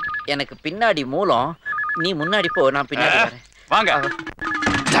சூளம், எனக்கு பின்னாடி மூலம். நீ முன்னாடி போ, நான் பின்னாடி வரேன். வாங்க.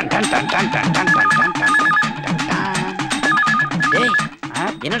 ஏய்,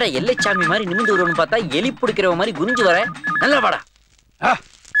 என்னடா எல்லைச்சாமி மாதிரி நிமிந்து வருவன்னு பார்த்தா எலி பிடிக்கிறவ மாதிரி குனிஞ்சு வர. நல்லா வாடா.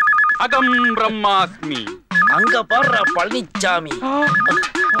 அகம் பிரம்மாஸ்மி. அங்க பாடுற பழனிச்சாமி.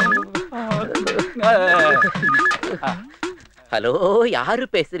 ஹலோ, யாரு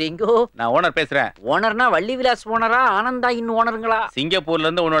பேசுறீங்கோ? நான் ஓனர் பேசுறேன். ஓனர்னா வள்ளி விலாஸ் ஓனரா, ஆனந்தா இன்னும் ஓனருங்களா? சிங்கப்பூர்ல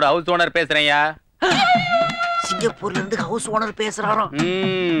இருந்து உன்னோட ஹவுஸ் ஓனர் பேசுறேன்யா. சிங்கப்பூர்ல இருந்து ஹவுஸ் ஓனர் பேசுறாராம்.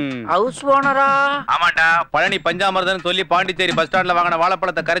 ஹவுஸ் ஓனரா? ஆமாண்டா, பழனி பஞ்சாமிர்தம் சொல்லி பாண்டிச்சேரி பஸ் ஸ்டாண்ட்ல வாங்கின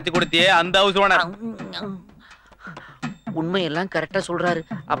வாழைப்பழத்தை கரைச்சு கொடுத்தியே அந்த ஹவுஸ் ஓனர். உண்மையெல்லாம் கரெக்டா சொல்றாரு.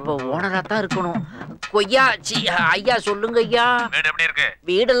 அப்ப ஓனரா தான் இருக்கணும். கொய்யா ஐயா சொல்லுங்க ஐயா. வீடு எப்படி இருக்கு?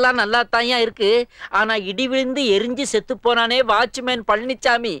 வீடெல்லாம் நல்லா தாயா இருக்கு. ஆனா இடி விழுந்து எரிஞ்சு செத்து போனானே வாட்ச்மேன்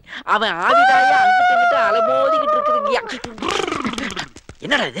பழனிச்சாமி, அவன் ஆவிதாயா அங்கிட்டு இங்கிட்டு அலமோதிக்கிட்டு இருக்குதுங்கய்யா.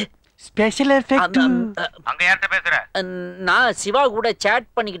 என்னடா இது? Special effect. அங்க யார்ட்ட பேசுற? நான் சிவா கூட சேட்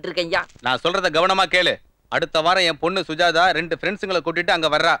பண்ணிக்கிட்டு இருக்கேன் ஐயா. நான் சொல்றத கவனமா கேளு. அடுத்த வாரம் என் பொண்ணு சுஜாதா 2 ஃப்ரெண்ட்ஸுங்களை கூட்டிட்டு அங்க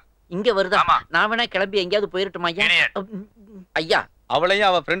வர்றா. இங்க வருதா? நான் வேணா கிளம்பி எங்கேயாவது போயிருட்டுமா ஐயா? ஐயா, அவளையும்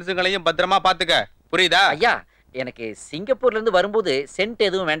அவ ஃப்ரெண்ட்ஸுங்களையும் பத்திரமா பாத்துக்க, புரியுதா? ஐயா, எனக்கு சிங்கப்பூர்ல இருந்து வரும்போது சென்ட்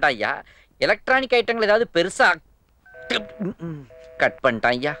எதுவும் வேண்டாம் ஐயா. எலக்ட்ரானிக் ஐட்டங்கள் ஏதாவது பெருசா கட்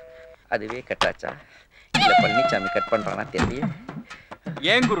பண்ணிட்டான் ஐயா. அதுவே கட்டாச்சா இல்ல பழனிச்சாமி கட் பண்றானா தெரியல.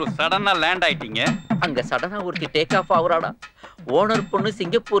 ஏன் குரு சடனா லேண்ட் ஆயிட்டீங்க? அங்க சடனா ஒருத்தி டேக் ஆஃப் ஆகுறாடா. ஓனர் பொண்ணு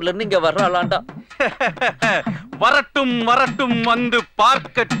சிங்கப்பூர்ல இருந்து இங்க வர்றாளாண்டா. வரட்டும் வரட்டும் வந்து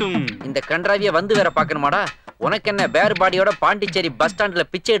பார்க்கட்டும். இந்த கன்றாவிய வந்து வேற பாக்கணுமாடா? உனக்கு என்ன பேர் பாடியோட பாண்டிச்சேரி பஸ் ஸ்டாண்ட்ல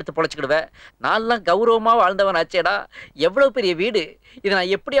பிச்சை எடுத்து பொழைச்சுக்கிடுவேன். நான்லாம் கௌரவமா வாழ்ந்தவன் ஆச்சேடா. எவ்வளவு பெரிய வீடு, இதை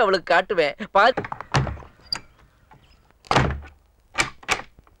நான் எப்படி அவளுக்கு காட்டுவேன்?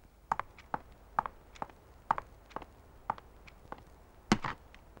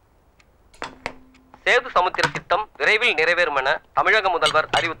 சேது சமுத்திர திட்டம் விரைவில் நிறைவேறும் என தமிழக முதல்வர்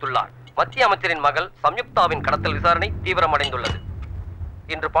அறிவித்துள்ளார். மத்திய அமைச்சரின் மகள் சம்யுக்தாவின் கடத்தல் விசாரணை தீவிரமடைந்துள்ளது.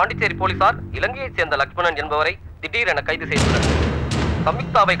 இன்று பாண்டிச்சேரி போலீசார் இலங்கையைச் சேர்ந்த லக்ஷ்மணன் என்பவரை திடீரென கைது செய்துள்ளனர்.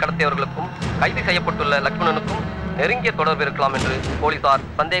 சம்யுக்தாவை கடத்தியவர்களுக்கும் கைது செய்யப்பட்டுள்ள லக்ஷ்மணனுக்கும் நெருங்கிய தொடர்பு இருக்கலாம் என்று போலீசார்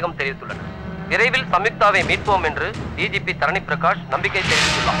சந்தேகம் தெரிவித்துள்ளனர். விரைவில் சம்யுக்தாவை மீட்போம் என்று டிஜிபி தரணி பிரகாஷ் நம்பிக்கை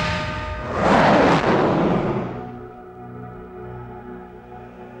தெரிவித்துள்ளார்.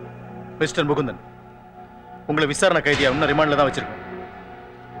 மிஸ்டர் முகுந்தன், உங்களை விசாரணை கைதியா இன்னும் ரிமாண்ட்ல தான் வச்சிருக்கோம்.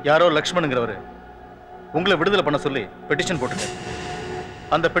 யாரோ லக்ஷ்மணுங்கிறவர் உங்களை விடுதலை பண்ண சொல்லி பெட்டிஷன் போட்டுருக்காரு.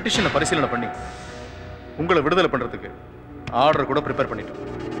 அந்த பெட்டிஷனை பரிசீலனை பண்ணி உங்களை விடுதலை பண்றதுக்கு ஆர்டர் கூட ப்ரிப்பேர் பண்ணிட்டோம்.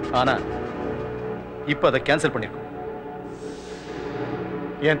 ஆனா இப்போ அதை கேன்சல் பண்ணிருக்கோம்.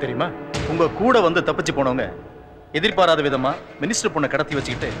 ஏன் தெரியுமா? உங்க கூட வந்து தப்பிச்சு போனவங்க எதிர்பாராத விதமா மினிஸ்டர் பொண்ணை கடத்தி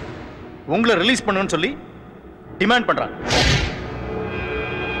வச்சுக்கிட்டு உங்களை ரிலீஸ் பண்ணணும்னு சொல்லி டிமாண்ட் பண்றாங்க.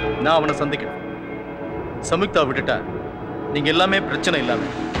 நான் அவனை சந்திக்கணும். சம்யுக்தா விட்டுட்டா நீங்க எல்லாமே பிரச்சனை இல்லாம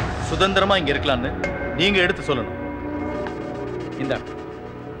சுதந்திரமா இங்க இருக்கலாம்னு நீங்க எடுத்து சொல்லணும்.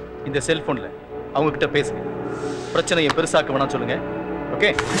 இந்த செல்போன்ல அவங்க கிட்ட பேசுங்க. பிரச்சனையை பெருசாக்க வேணாம் சொல்லுங்க.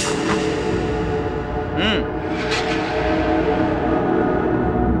 ஓகே?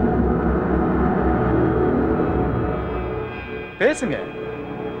 பேசுங்க.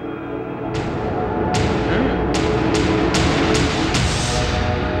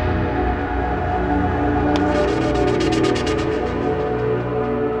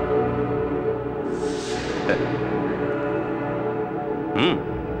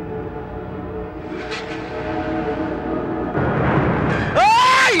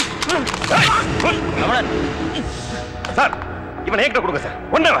 சார், இவனை ஏகிட்ட கொடுங்க சார்.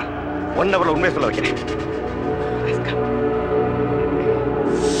 1 ஹவர்ல உண்மையை சொல்ல வைக்கிறேன்.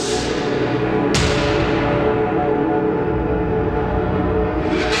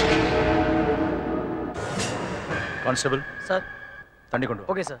 கான்ஸ்டபிள் சார், தண்ணி கொண்டு வா.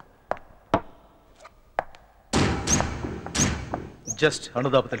 Okay sir. ஜஸ்ட்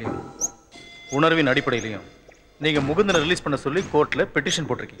அனுதாபத்திலையும் உணர்வின் அடிப்படையிலையும் நீங்க முகுந்தனை ரிலீஸ் பண்ண சொல்லி கோர்ட்ல பெட்டிஷன்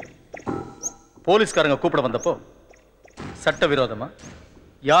போட்டிருக்கீங்க. போலீஸ்காரங்க கூப்பிட வந்தப்போ சட்டவிரோதமா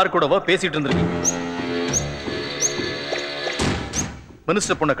யார் கூடவோ பேசிட்டு இருந்திருக்கீங்க.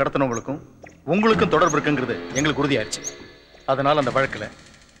 மினிஸ்டர் பொண்ணை கடத்தினவங்களுக்கும் உங்களுக்கும் தொடர்பு இருக்குங்கிறது எங்களுக்கு உறுதியாயிருச்சு. அதனால அந்த வழக்கில்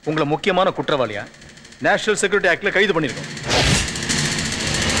உங்களை முக்கியமான குற்றவாளியா நேஷனல் செக்யூரிட்டி ஆக்ட்ல கைது பண்ணியிருக்கோம்.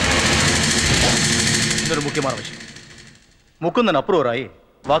 இன்னொரு முக்கியமான விஷயம், முகுந்தன் அப்ரூவர் ஆகி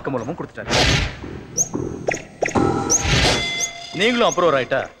வாக்குமூலமும் கொடுத்துட்டாரு. நீங்களும் அப்ரூவர்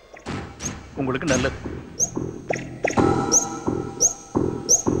ஆயிட்டா உங்களுக்கு நல்லது.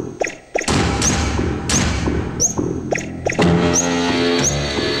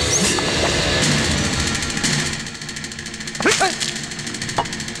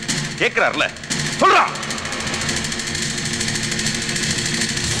 கேட்கிறார்ல, சொல்றா.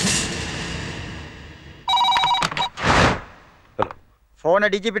 போனை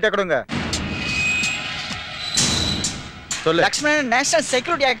டிஜிபிட்ட கொடுங்க. சொல்லு. லக்ஷ்மணன் நேஷனல்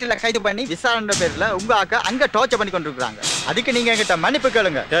செக்யூரிட்டி ஆக்ட்ல கைது பண்ணி விசாரணை பேர்ல உங்க ஆக்க அங்க டார்ச்சர் பண்ணி கொண்டிருக்காங்க. அதுக்கு நீங்க என்கிட்ட மன்னிப்பு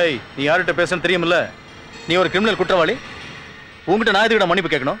கேளுங்க. ஏய், நீ யார்கிட்ட பேசணும் தெரியுமில்ல? நீ ஒரு கிரிமினல் குற்றவாளி. உங்ககிட்ட நான் எதுக்கிட்ட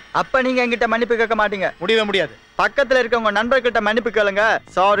மன்னிப்பு கேட்கணும்? அப்ப நீங்க என்கிட்ட மன்னிப்பு கேட்க மாட்டீங்க. முடியவே முடியாது. பக்கத்துல இருக்க உங்க நண்பர்கிட்ட மன்னிப்பு கேளுங்க.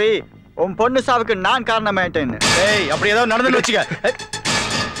 சாரி, உன் பொண்ணு சாவுக்கு நான் காரணமாயிட்டேன்னு. ஏய், அப்படி ஏதாவது நடந்துன்னு வச்சுக்க.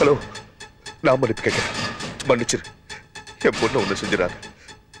 ஹலோ, நான் மன்னிப்பு கேட்கிறேன். மன்னிச்சிரு. என் பொண்ணு ஒண்ணு செஞ்சிடாத.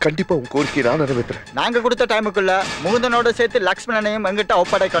 கண்டிப்பா உன் கோரிக்கையை நான் நிறைவேற்றுறேன். நாங்க கொடுத்த டைமுக்குள்ள முகுந்தனோட சேர்த்து லக்ஷ்மணனையும் எங்கிட்ட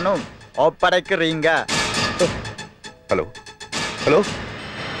ஒப்படைக்கணும். ஒப்படைக்கிறீங்க. ஹலோ ஹலோ,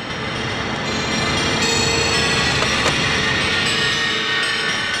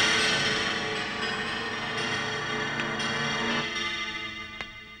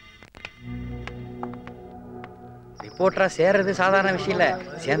 ரிப்போர்ட்டரா சேர்றது சாதாரண விஷயம் இல்ல.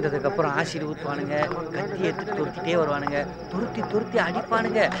 சேர்ந்ததுக்கு அப்புறம் ஆசிரியர் ஊத்துவானுங்க, கத்தி எடுத்து துருத்திட்டே வருவானுங்க, துருத்தி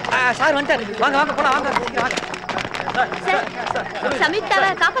அடிப்பானுங்க. சார் வந்துட்டாரு, வாங்க வாங்க போலாம், வாங்க சீக்கிரம் வாங்க. சம்யுக்தாவை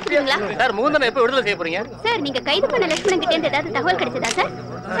காப்பாத்துறீங்களா சார்? முகுந்தனை எப்போ விடுதலை செய்ய போறீங்க சார்? நீங்க கைது பண்ண லட்சுமணன் கிட்ட இருந்து ஏதாவது தகவல் கிடைச்சதா சார்?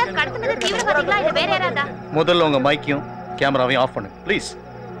 சார், கடத்தினது தீவிரவாதிகளா இல்ல வேற யாராதா? முதல்ல உங்க மைக்கையும் கேமராவையும் ஆஃப் பண்ணுங்க please.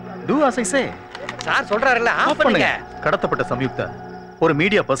 Two as I say. Sir சொல்றாருல்ல, of பண்ணுங்க. கடத்தப்பட்ட சம்யுக்தா ஒரு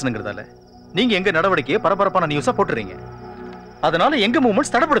மீடியா பர்சனுங்கிறதால நீங்க எங்க நடவடிக்கையை பரபரப்பான நியூஸா போட்டுறீங்க. அதனால எங்க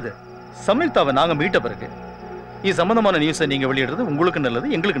மூவ்மெண்ட்ஸ் தடப்படுது. சம்யுக்தாவை நாங்க மீட்ட பிறகு இது சம்பந்தமான நியூஸை நீங்க வெளியிடுறது உங்களுக்கு நல்லது,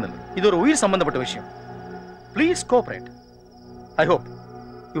 எங்களுக்கு நல்லது. இது ஒரு உயிர் சம்பந்தப்பட்ட விஷயம். Please cooperate. I hope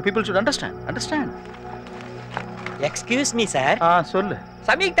you people should understand. Excuse me sir. சொல்லு.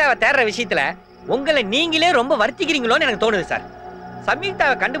 சம்யுக்தாவை தேடுற விஷயத்துல உங்களை நீங்களே ரொம்ப வருத்திக்கிறீங்களோன்னு எனக்கு தோணுது சார்.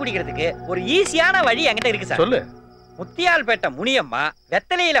 சம்யுக்தாவை கண்டுபிடிக்கிறதுக்கு ஒரு ஈஸியான வழி என்கிட்ட இருக்கு சார். சொல்லு. முத்தியால்பேட்டை முனியம்மா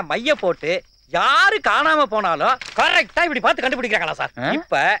வெத்தலையில மைய போட்டு யாரு காணாம போனாலும் கரெக்டா இப்படி பார்த்து கண்டுபிடிக்கிறாங்களா சார்?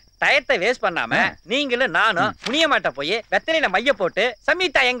 இப்ப டயத்தை வேஸ்ட் பண்ணாம நீங்களும் நானும் முனியம்மாட்ட போய் வெத்தலையில மைய போட்டு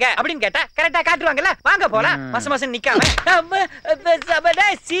சம்யுக்தா எங்க அப்படின்னு கேட்டா கரெக்டா காட்டுவாங்கல்ல. வாங்க போலாம். மசம் நிக்காம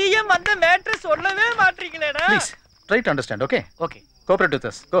சிஎம் வந்து மேட்டர் சொல்லவே மாட்டீங்களேடா. Please try to understand. Okay okay, cooperate with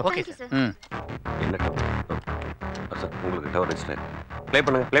us. Go. Okay sir. என்ன டவர்? சார், உங்களுக்கு டவர் ரெஜிஸ்டர் ப்ளே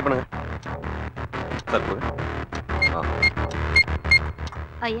பண்ணுங்க சார். போங்க.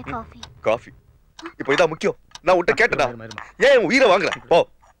 ஐயா காஃபி. காஃபி இப்போ இதான் முக்கியம். நான் உன்கிட்ட கேட்டடா, ஏன் உயிரை வாங்குற? போ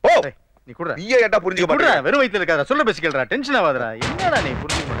போ. நீ கூட நீயே ஏன்டா புரிஞ்சுக்க மாட்டேற? வெறும் வயித்துல இருக்காத, சொல்ல பேசி கேளுடா. டென்ஷன் ஆகாதடா. என்னடா நீ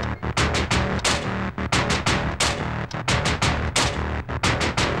புரிஞ்சுக்க மாட்டே?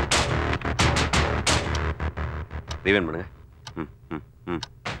 ரீவைண்ட் பண்ணுங்க.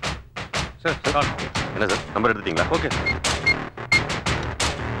 சார், என்ன சார் நம்பர் எடுத்துட்டீங்களா? Okay sir.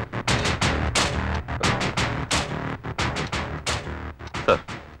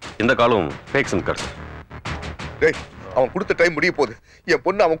 இந்த காலும் ஃபேக் சிம் கார்டு சார். டேய், அவன் கொடுத்த டைம் முடிய போகுது. என்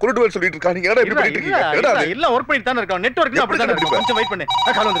பொண்ணு அவன் குருடுவேல் சொல்லிட்டு இருக்கான். நீங்க என்னடா இப்படி பண்ணிட்டு இருக்கீங்க? என்னடா அது? எல்லாம் வர்க் பண்ணிட்டு தான இருக்கான். நெட்வொர்க் அப்படி தான இருக்கு. கொஞ்சம் வெயிட் பண்ணு.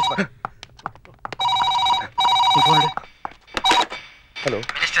 கால் வந்துருச்சு பாரு. நீ போன் எடு. ஹலோ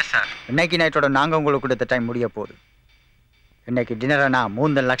மினிஸ்டர் சார், இன்னைக்கு நைட்டோட நாங்க உங்களுக்கு கொடுத்த டைம் முடிய போகுது. இன்னைக்கு டின்னரை நான்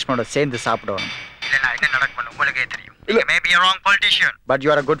மூந்தன் லக்ஷ்மணோட சேர்ந்து சாப்பிடணும். இல்லைன்னா என்ன நடக்கும்னு உங்களுக்கே தெரியும். You may be a wrong politician, but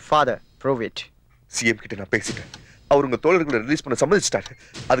you are a good father. Prove it. CM கிட்ட நான் பேசிட்டேன். அவர் உங்க தோழர்களை ரிலீஸ் பண்ண சம்மதிச்சிட்டாரு.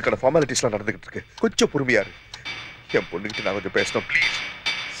 அதுக்கான ஃபார்மாலிட்டிஸ்லாம் நடந்துகிட்டு இருக்கு. கொஞ்சம் பொறுமையா இரு. என் பொண்ணுகிட்ட நான் கொஞ்சம் பேசணும் ப்ளீஸ்.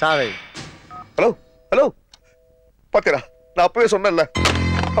 சாரி. ஹலோ பாத்தீரா, நான் அப்பவே சொன்னேன்ல,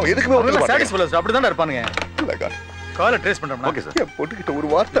 அவன் எதுக்குமே வந்து சாட்டிஸ்ஃபைட் அப்படி தான இருப்பானுங்க. காலை ட்ரேஸ் பண்றோம். Okay sir. என் பொண்ணுகிட்ட ஒரு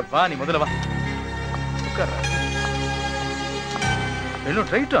வார்த்தை. வா, நீ முதல்ல வா. உட்கார். இன்னும்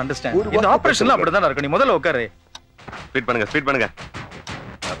ட்ரை டு அண்டர்ஸ்டாண்ட். இந்த ஆபரேஷன்ல அப்படி தான இருக்கு. நீ முதல்ல உட்காரு. ஸ்பீட் பண்ணுங்க.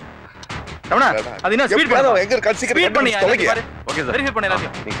 ரமணா, அது என்ன ஸ்பீட் பண்ணு. எங்க இருக்க சீக்கிரம் ஸ்பீட் பண்ணி. Okay sir. வெரிஃபை பண்ணு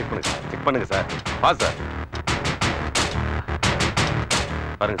எல்லாத்தையும். நீங்க செக் பண்ணுங்க சார். Pass sir.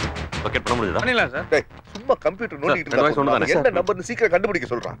 பாருங்க சார். லொகேட் பண்ண முடியுதா? பண்ணிடலாம் சார். டேய், சும்மா கம்ப்யூட்டர் நோண்டிட்டு இருந்தா என்ன நம்பர்னு சீக்கிரம் கண்டுபிடிக்க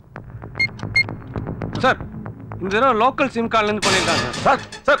சொல்றான். சார், இந்த தடவை லோக்கல் சிம் கார்டுல இருந்து பண்ணிருக்காங்க sir.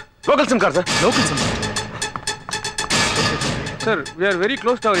 Local sim card sir. Local sim sir. we are very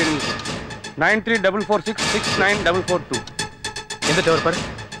close to our enemy sir. 9344669442. எந்த டவர் பாரு?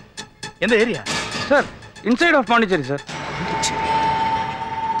 எந்த area? Sir, inside of Pondicherry sir.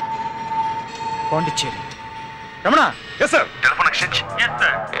 Pondicherry. Ramana. Yes sir. Telephone exchange. Yes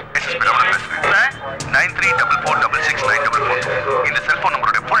sir. SSP Ramana பேசுறேன் sir. 9344669442. இந்த cellphone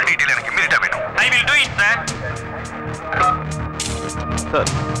நம்பரோட full detail எனக்கு இமிடியேட்டா வேணும். I will do it sir. Sir,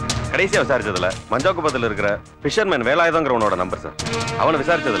 கடைசியா விசாரிச்சதுல மஞ்சாக்குப்பத்தில் இருக்கிற ஃபிஷர்மேன் வேலாயுதங்கிறவனோட நம்பர் சார். அவனை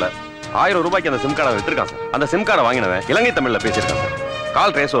விசாரிச்சதுல 1000 ரூபாய்க்கு அந்த சிம் கார்டை வித்திருக்கான் சார். அந்த சிம் கார்டை வாங்கினவன் இலங்கை தமிழ்ல பேசியிருக்கான் சார்.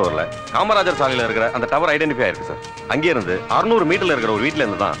 கால் ட்ரேஸ் ஓவர்ல காமராஜர் சாலையில இருக்கிற அந்த டவர் ஐடென்டிஃபை ஆயிருக்கு சார். அங்கே இருந்து 600 மீட்டர்ல இருக்கிற ஒரு வீட்டுல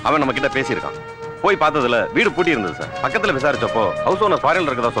இருந்து தான் அவன் நம்ம கிட்ட பேசியிருக்கான். போய் பார்த்ததுல வீடு பூட்டி இருந்தது சார். பக்கத்துல விசாரிச்சப்போ ஹவுஸ் ஓனர் ஃபாரின்ல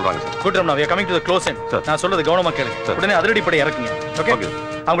இருக்கதா சொல்றாங்க sir. Good Ramana, we are coming to the close end. நான் சொல்றது கவனமா கேளுங்க. உடனே அதிரடி படை இறக்குங்க. ஓகே?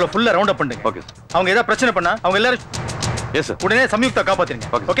 அவங்கள ஃபுல்லா ரவுண்ட் அப் பண்ணுங்க. ஓகே. அவங்க ஏதாவது பிரச்சனை பண்ணா அவங்க எல்லாரும் எஸ் சார். உடனே சம்யுக்தா காப்பாத்துங்க.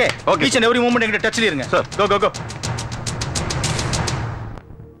 Okay? Each and every movement எங்க டச்ல இருங்க. சார். கோ கோ கோ.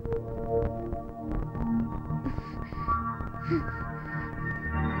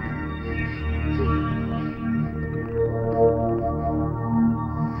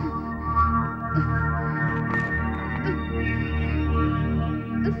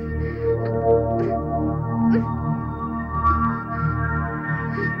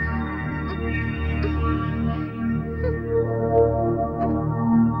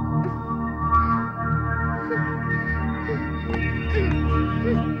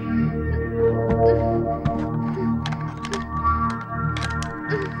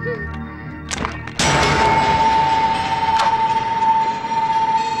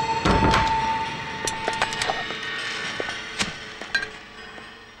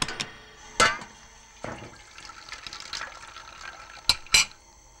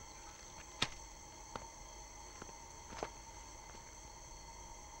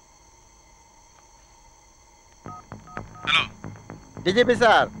 டிஜிபி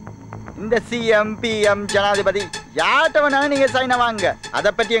சார், இந்த சிஎம் பிஎம் ஜனாதிபதி யார்கிட்ட வேணாலும் நீங்க சைனை வாங்க, அதை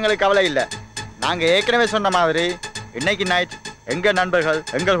பற்றி எங்களுக்கு கவலை இல்லை. நாங்க ஏற்கனவே சொன்ன மாதிரி இன்னைக்கு நைட் எங்க நண்பர்கள்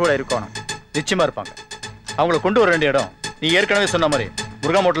எங்கள் கூட இருக்கணும். நிச்சயமா இருப்பாங்க. அவங்கள கொண்டு வர வேண்டிய இடம் நீ ஏற்கனவே சொன்ன மாதிரி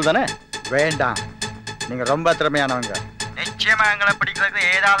முருகா ஹோட்டல் தானே? வேண்டாம், நீங்க ரொம்ப திறமையானவங்க. நிச்சயமா எங்களை பிடிக்கிறதுக்கு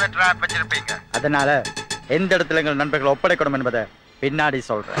ஏதாவது ட்ராப் வச்சிருப்பீங்க. அதனால எந்த இடத்துல எங்கள் நண்பர்களை ஒப்படைக்கணும் என்பதை பின்னாடி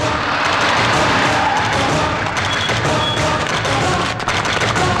சொல்றேன்.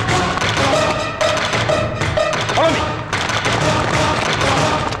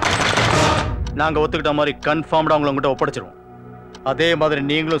 நாங்க ஒத்துக்கிட்ட மாதிரி கன்ஃபார்ம்டா உங்களை உங்ககிட்ட ஒப்படைச்சிருவோம். அதே மாதிரி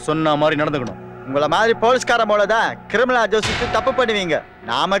நீங்களும் சொன்ன மாதிரி நடந்துக்கணும். உங்களை மாதிரி போலீஸ்கார போலதான் கிரிமினல் யோசிச்சு தப்பு பண்ணுவீங்க.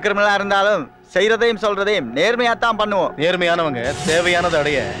 நாம கிரிமினலா இருந்தாலும் செய்யறதையும் சொல்றதையும் நேர்மையா தான் பண்ணுவோம். நேர்மையானவங்க தேவையானதை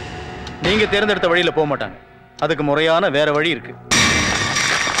அடைய நீங்க தேர்ந்தெடுத்த வழியில போக மாட்டாங்க. அதுக்கு முறையான வேற வழி இருக்கு.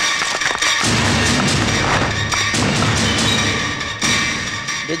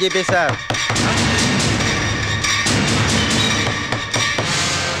 DGP sir,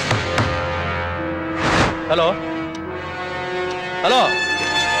 hello hello,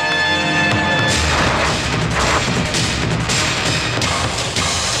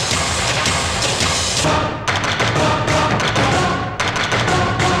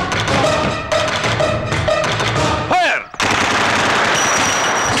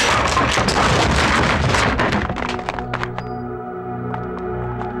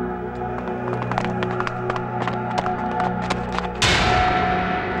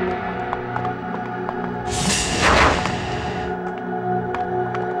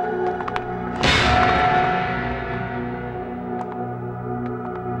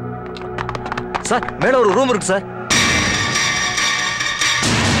 sir மேல ஒரு ரூம் இருக்கு sir.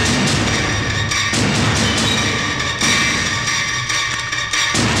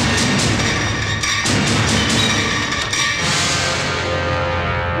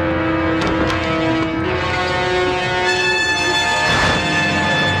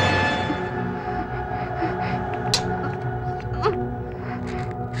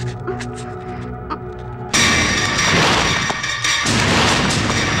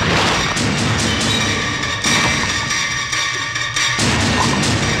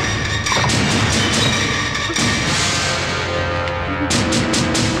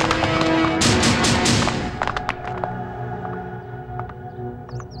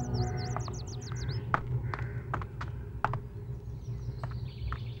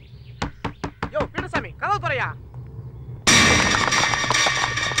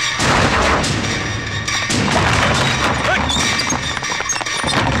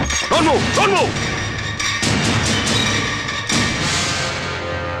 Don't move! Don't move!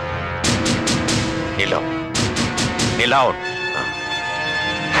 Kneel down. Kneel down.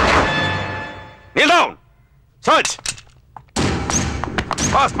 Kneel down! Search!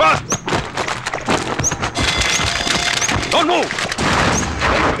 Fast, fast! Don't move!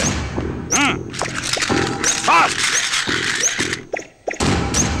 Fast!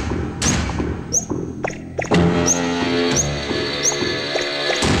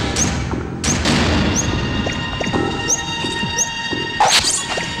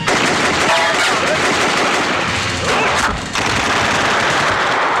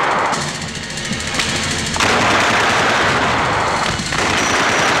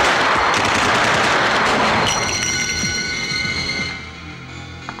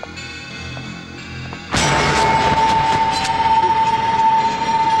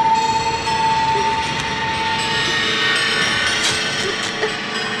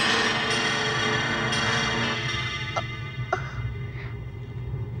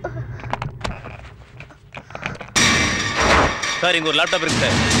 Sir இங்க ஒரு லேப்டாப் இருக்கு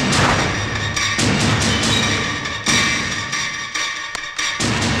சார்.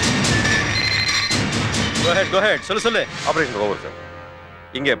 Go ahead. சொல்லு. Operation over sir.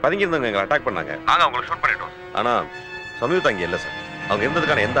 இங்க பதுங்கி இருந்தவங்க எங்களை அட்டாக் பண்ணாங்க. நாங்க அவங்களை ஷூட் பண்ணிட்டோம். ஆனா சமீபத்து அங்க இல்ல சார். அவங்க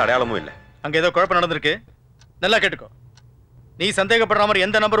இருந்ததுக்கான எந்த அடையாளமும் இல்ல. அங்க ஏதோ குழப்பம் நடந்திருக்கு. நல்லா கேட்டுக்கோ. நீ சந்தேகப்படுற மாதிரி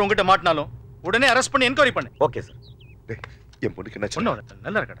எந்த நம்பர் உங்ககிட்ட மாட்டினாலும் உடனே அரெஸ்ட் பண்ணி என்கொயரி பண்ணு. Okay sir. என் பொண்ணுக்கு என்ன ஒண்ணு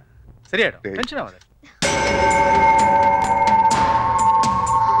நல்லா இருக்கடா. சரியாயிடும். டென்ஷன் ஆகாத.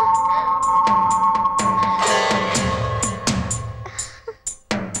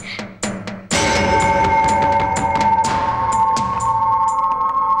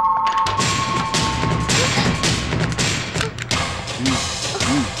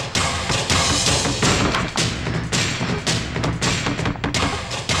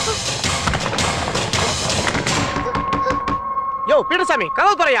 யோ பீடசாமி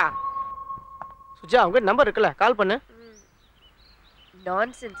கதவு தரையா. சுஜா உங்க நம்பர் இருக்குல்ல, கால் பண்ணு.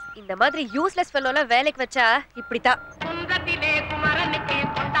 நான்சென்ஸ். இந்த மாதிரி யூஸ்லெஸ் ஃபெல்லோல வேலைக்கு வச்சா இப்படிதான்.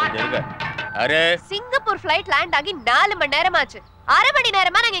 அரே சிங்கப்பூர் ஃளைட் லேண்ட் ஆகி 4 மணி நேரம் ஆச்சு. அரை மணி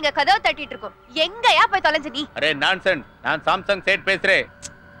நேரமா நாங்க இங்க கதவு தட்டிட்டு இருக்கோம். எங்கயா போய் தொலைஞ்ச நீ? Array nonsense. நான் சாம்சங் சேட் பேசுறேன்.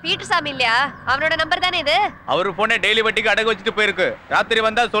 பீட்டர்சாமி இல்லையா? அவனோட நம்பர் தானே இது? அவர் போனே டெய்லி வட்டிக்கு அடகு வச்சிட்டு போயிருக்கு. ராத்திரி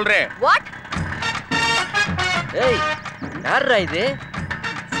வந்தா சொல்றேன். வாட்? ஏய் யாரா இது?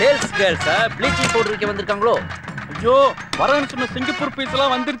 சேல்ஸ் கேர்ள்ஸா ப்ளீச்சிங் பவுடர் விக்க வந்திருக்காங்களோ? ஐயோ வரேன்னு சொன்ன சிங்கப்பூர் பீஸ்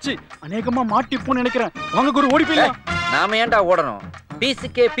எல்லாம் வந்துருச்சு. அநேகமா மாட்டிப்போன்னு நினைக்கிறேன். வாங்க குரு ஓடி போயிடலாம். நாம ஏன்டா ஓடணும்?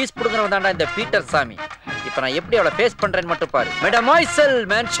 பீஸுக்கே பீஸ் புடுங்கறவன் தான்டா இந்த பீட்டர் சாமி. இப்போ நான் எப்படி அவளை ஃபேஸ் பண்றேன்னு மட்டும் பாரு. Madam மாய்செல்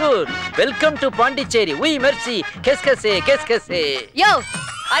மேன்சூர் welcome to Pondicherry. உய் மெர்சி கேஸ். யோ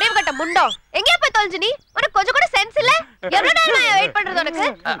அறிவு கட்ட முண்டோ, எங்க போய் தொலைஞ்ச நீ? உனக்கு கொஞ்சம் கூட சென்ஸ் இல்ல? எவ்வளவு நேரம் நான் வெயிட் பண்றது உனக்கு?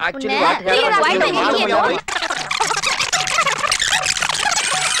 ஆக்சுவலி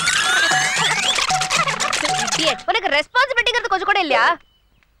உனக்கு ரெஸ்பான்சிபிலிட்டிங்கிறது கொஞ்சம் கூட இல்லையா?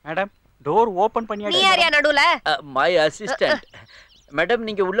 மேடம் டோர் ஓபன் பண்ணியாச்சு. நீ யாரையா நடுவுல? My assistant. மேடம்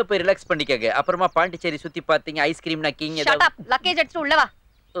நீங்க உள்ள போய் ரிலாக்ஸ் பண்ணிக்கங்க. அப்புறமா பாண்டிச்சேரி சுத்தி பாத்தீங்க, ஐஸ்கிரீம் நக்கிங் ஷட் அப். லக்கேஜ் எடுத்து உள்ள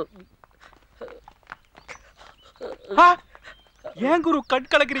வா. ஏன் குரு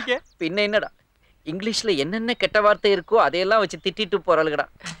கட் கலக்குறீங்க? பின்ன என்னடா இங்கிலீஷ்ல என்னென்ன கெட்ட வார்த்தை இருக்கோ அதையெல்லாம் வச்சு திட்டிட்டு போறாளுங்கடா.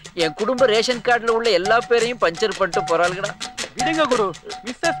 என் குடும்ப ரேஷன் கார்டுல உள்ள எல்லா பேரையும் பஞ்சர் பண்ணிட்டு போறாளுங்கடா. விடுங்க குரு.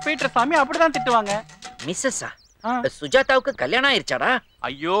 மிஸ்ஸஸ் பீட்டர் சாமி அப்படிதான் திட்டுவாங்க. மிஸ்ஸஸா? சுஜாதாவுக்கு கல்யாணம் ஆயிருச்சாடா?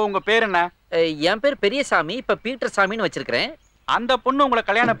 ஐயோ உங்க பேர் என்ன? என் பேர் பெரியசாமி. இப்ப பீட்டர் சாமின்னு வச்சிருக்கிறேன். அந்த பொண்ணு உங்களை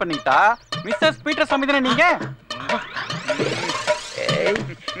கல்யாணம் பண்ணிட்டா மிஸ்ஸஸ் பீட்டர் சாமி தானே நீங்க?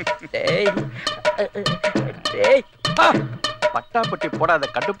 பட்டாப்பட்டி போடாத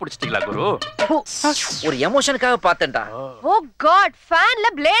கண்டுபிடிச்சிட்டீங்களா குரு? ஒரு எமோஷனுக்காக பார்த்தேன்டா. ஓ காட், ஃபேன்ல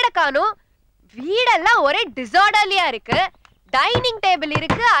பிளேட காணோம். வீடெல்லாம் ஒரே டிசார்டர்லியா இருக்கு. டைனிங் டேபிள்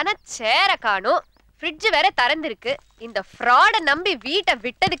இருக்கு ஆனா சேர காணோம். ஃப்ரிட்ஜ் வேற திறந்திருக்கு. இந்த ஃப்ராட நம்பி வீட்டை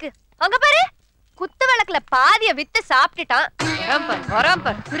விட்டதுக்கு அங்க பாரு, குத்து விளக்குல பாதிய வித்து சாப்பிட்டுட்டான்.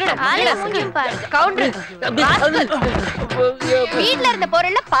 வீட்ல இருந்த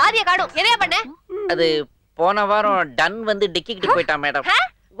பொருள்ல பாதிய காணும். என்ன பண்ண? அது போன வாரம் டன் வந்து டிக்கிட்டு போயிட்டான் மேடம்.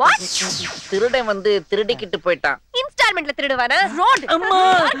 திருடன் வந்து திருடிக்கிட்டு போயிட்டான். இன்ஸ்டால்மென்ட்ல திருடுவானா? ரோட் அம்மா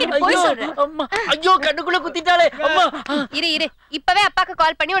அம்மா ஐயோ கண்ணுக்குள்ள குத்திட்டாளே அம்மா. இரு இப்பவே அப்பாக்கு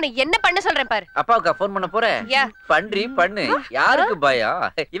கால் பண்ணி உன்னை என்ன பண்ண சொல்றேன் பாரு. அப்பாவுக்கு ஃபோன் பண்ண போறேன். பண்ணு. யாருக்கு பயா?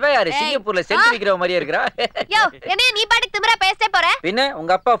 இவ யாரு? சிங்கப்பூர்ல சென்ட் விக்கிற மாதிரியே இருக்கறா. யோ என்ன நீ பாட்டுக்கு திமிரா பேசிட்டே போற? பின்ன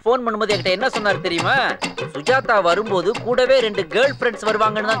உங்க அப்பா ஃபோன் பண்ணும்போது என்கிட்ட என்ன சொன்னாரு தெரியுமா? சுஜாதா வரும்போது கூடவே 2 கேர்ள் ஃப்ரெண்ட்ஸ்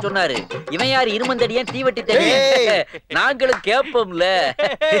வருவாங்கன்னு தான் சொன்னாரு. இவன் யாரு? இருமந்தடியன் தீவட்டி தெரியும். நாங்களும் கேப்போம்ல.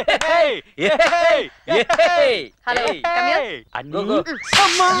 ஹலோ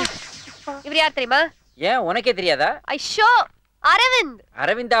இவர் யார் தெரியுமா? ஏன் உனக்கே தெரியாதா? ஐயோ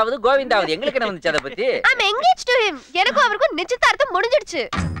அரவிந்தாவது கோவிந்தாவது எங்களுக்கு என்ன வந்துச்சு அதை பத்தி? I'm engaged to him. எனக்கும் அவருக்கும் நிச்சயதார்த்தம் முடிஞ்சிடுச்சு.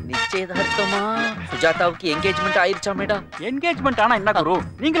 நிச்சயதார்த்தமா? சுஜாதாவுக்கு என்கேஜ்மென்ட் ஆயிருச்சா மேடம்? என்கேஜ்மென்ட் ஆனா என்ன குரு?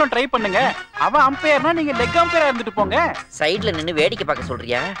 நீங்களும் ட்ரை பண்ணுங்க. அவ அம்பையர்னா நீங்க லெக் அம்பையரா இருந்துட்டு போங்க. சைடுல நின்னு வேடிக்கை பார்க்க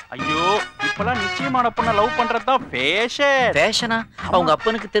சொல்றியா? ஐயோ இப்பலாம் நிச்சயமான பொண்ண லவ் பண்றதா ஃபேஷனா? அவங்க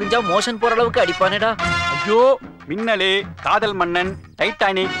அப்பனுக்கு தெரிஞ்சா மோஷன் போற அளவுக்கு அடிப்பானேடா. ஐயோ மின்னலே, காதல் மன்னன்,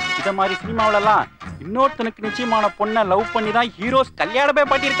 டைட்டானிக் இத மாதிரி சினிமாவுல எல்லாம் இன்னொருத்தனுக்கு நிச்சயமான பொண்ண லவ் பண்ணி தான் ஹீரோஸ் கல்யாணமே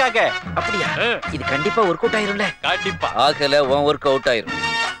பண்ணிருக்காங்க. அப்படியா? இது கண்டிப்பா ஒர்க் அவுட் ஆயிரும்ல? கண்டிப்பா. ஆகல உன் ஒர்க் அவுட் ஆயிரும்.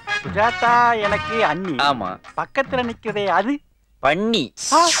 சுஜாதா எனக்கு அண்ணி. ஆமா. பக்கத்துல நிக்கிறதே அது பண்ணி.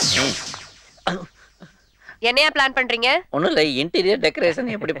 என்னையா பிளான் பண்றீங்க? ஒண்ணும் இல்ல, இன்டீரியர்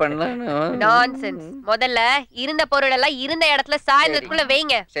டெக்கரேஷன் எப்படி பண்ணலாம்? நான்சென்ஸ். முதல்ல இருந்த பொருள் எல்லாம் இருந்த இடத்துல சாயந்தரத்துக்குள்ள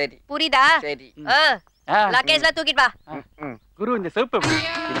வைங்க. சரி. புரியுதா? சரி. லக்கேஜ்ல தூக்கிட்டு வா. குரு இந்த செருப்பு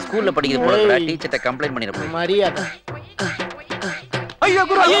இது ஸ்கூல்ல படிக்கிறது போல. டீச்சர்ட்ட கம்ப்ளைன்ட் பண்ணிர போய். மரியாதை. ஐயோ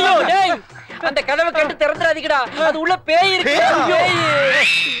குரு ஐயோ. டேய் அந்த கதவை கண்டு திறந்துடாதீங்கடா, அது உள்ள பேய் இருக்கு.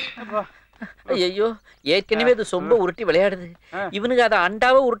 ஐயோ, ஏற்கனவே அது சொம்ப உருட்டி விளையாடுது. இவனுக்கு அதை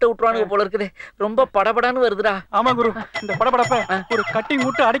அண்டாவை உருட்ட விட்டுருவானுங்க போல இருக்குது. ரொம்ப படபடான்னு வருதுடா. ஆமா குரு, இந்த படபடப்ப ஒரு கட்டிங்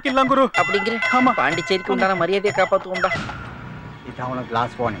விட்டு அடைக்கலாம் குரு. அப்படிங்கிற ஆமா, பாண்டிச்சேரிக்கு உண்டான மரியாதையை காப்பாத்துவோம்டா. இதான் உனக்கு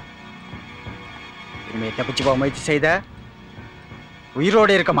லாஸ்ட் வார்னிங். இனிமே தப்பிச்சு போக முயற்சி செய்த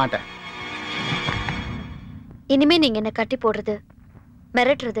உயிரோடு இருக்க மாட்டேன். இனிமே நீங்க என்ன கட்டி போடுறது,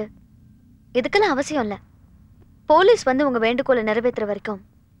 மிரட்டுறது இதுக்கெல்லாம் அவசியம் இல்ல. போலீஸ் வந்து உங்க வேண்டுகோளை நிறைவேற்றுற வரைக்கும்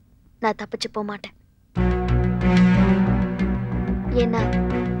நான் தப்பிச்சு போக மாட்டேன். ஏன்னா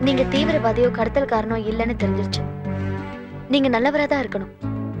நீங்க தீவிரவாதியோ கடத்தல்காரனோ இல்லைன்னு தெரிஞ்சிருச்சு. நீங்க நல்லவரா தான் இருக்கணும்.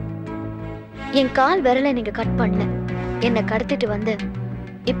 என் கால் விரலை நீங்க கட் பண்ணல, என்னை கடத்திட்டு வந்து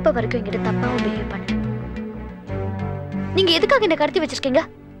இப்ப வரைக்கும் என்கிட்ட தப்பாவும் பிஹேவ் பண்ண. நீங்க எதுக்காக என்ன கடத்தி வச்சிருக்கீங்க?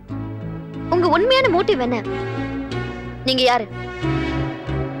 உங்க உண்மையான மோட்டிவ் என்ன? நீங்க யாரு?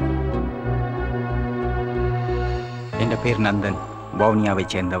 என் பேர் நந்தன், வவுனியாவை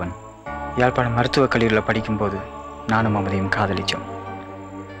சேர்ந்தவன். யாழ்ப்பாணம் மருத்துவக் கல்லூரியில் படிக்கும்போது நானும் அமதையும் காதலிச்சோம்.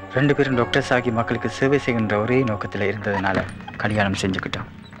 2 பேரும் டாக்டர்ஸ் ஆகி மக்களுக்கு சேவை செய்கின்ற ஒரே நோக்கத்தில் இருந்ததுனால கல்யாணம் செஞ்சுக்கிட்டோம்.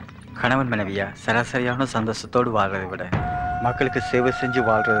 கணவன் மனைவியா சராசரியான சந்தோஷத்தோடு வாழ்றதை விட மக்களுக்கு சேவை செஞ்சு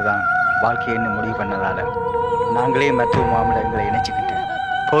வாழ்றது தான் வாழ்க்கைன்னு முடிவு பண்ணதால நாங்களே மருத்துவ மாமலங்களை இணைச்சிக்கிட்டு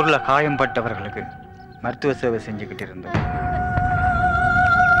பொருளை காயம்பட்டவர்களுக்கு மருத்துவ சேவை செஞ்சுக்கிட்டு இருந்தோம்.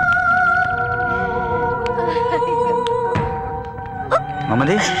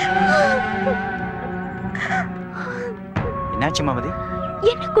 மமதி, என்னாச்சு மமதி?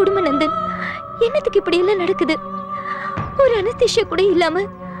 என்ன கொடுமை நந்தன், என்னத்துக்கு இப்படி எல்லாம் நடக்குது? ஒரு அனஸ்தீசியா கூட இல்லாம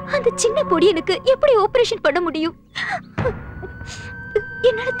அந்த சின்ன பொடியனுக்கு எப்படி ஆபரேஷன் பண்ண முடியும்?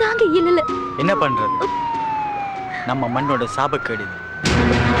 என்னால தாங்க இயலல. என்ன பண்றது? நம்ம மண்ணோட சாபக்கேடு.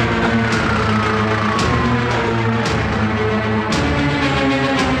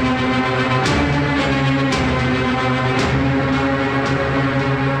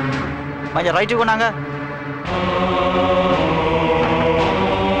 கொஞ்சம் ரைட்டுக்கு போனாங்க.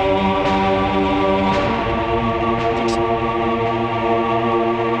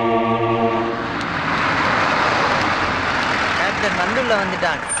 நந்துள்ள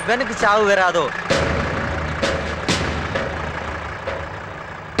வந்துட்டான். இவனுக்கு சாவு வராதோ?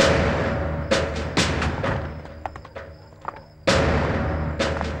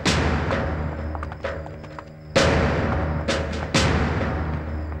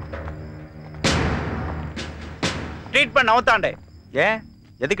 ட்ரீட்மெண்ட் அவத்தாண்டே. ஏன்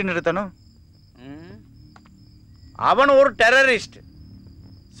எதுக்கு நிறுத்தணும்? அவன் ஒரு டெரரிஸ்ட்.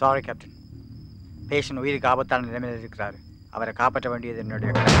 சாரி கேப்டன், பேஷண்ட் உயிருக்கு ஆபத்தான நிலைமையில் இருக்கிறாரு. அவரை காப்பாற்ற வேண்டியது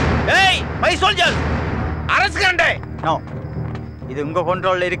என்னுடைய. ஏய் மை சோல்ஜர், அரசு கண்டே. நோ, இது உங்க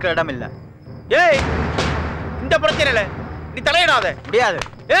கண்ட்ரோல்ல இருக்கிற இடம் இல்ல. ஏய், இந்த பிரச்சனையில நீ தலையிடாத. முடியாது.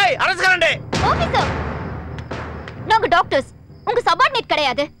 ஏய் அரசு கண்டே. ஆபீசர், நாங்க டாக்டர்ஸ், உங்க சபார்டினேட்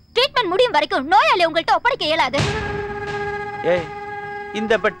கிடையாது. ட்ரீட்மெண்ட் முடியும் வரைக்கும் நோயாளி உங்கள்ட்ட ஒப்படைக்க இயலாது. ஏய்,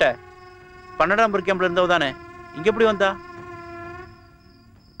 இந்த பெட்ட 12ஆம் நம்பர் கேம்ப்ல இருந்தவ தானே, இங்க எப்படி வந்தா?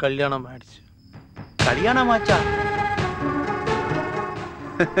 கல்யாணம் ஆயிடுச்சு. கல்யாணம் ஆச்சா?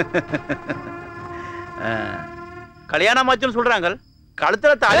 கல்யாணம் ஆச்சுன்னு சொல்றாங்க.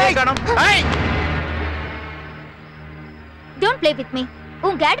 கழுத்துல தாலியை காணோம். ஏய், டோன்ட் ப்ளே வித் மீ.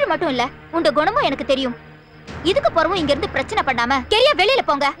 உன் கேடர் மட்டும் இல்ல, உங்க குணமும் எனக்கு தெரியும். இதுக்கு போறவும் இங்க இருந்து பிரச்சனை பண்ணாம கெரியா வெளியில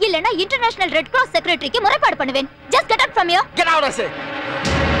போங்க, இல்லனா இன்டர்நேஷனல் ரெட் கிராஸ் செக்ரட்டரிக்கு முறைப்பாடு பண்ணுவேன். Just get out from here. Get out I say.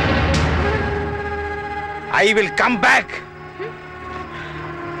 I will come back.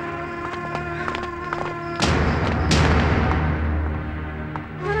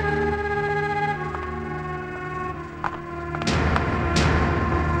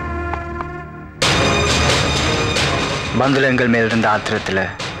 பந்துல எங்கள் மேல் இருந்த ஆத்திரத்தில்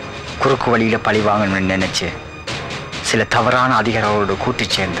குறுக்கு வழியில பழி வாங்கணும்னு நினைச்சு சில தவறான அதிகாரிகளோடு கூட்டி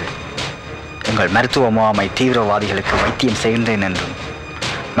சேர்ந்து எங்கள் மருத்துவ முகாமை தீவிரவாதிகளுக்கு வைத்தியம் செய்கின்றேன் என்றும்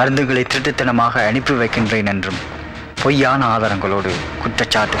மருந்துகளை திருட்டுத்தனமாக அனுப்பி வைக்கின்றேன் என்றும் பொய்யான ஆதாரங்களோடு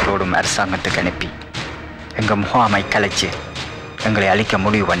குற்றச்சாட்டுகளோடும் அரசாங்கத்துக்கு அனுப்பி எங்கள் முகாமை கலைச்சு எங்களை அழிக்க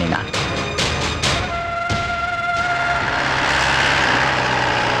முடிவு பண்ணினான்.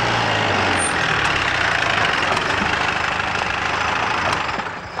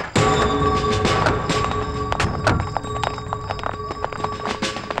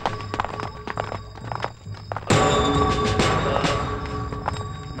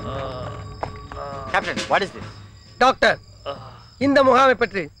 Captain, what is this? Doctor, இந்த முகாமை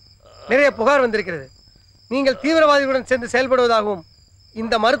பற்றி நிறைய புகார் வந்திருக்கிறது. நீங்கள் தீவிரவாதிகளுடன் சேர்ந்து செயல்படுவதாகவும்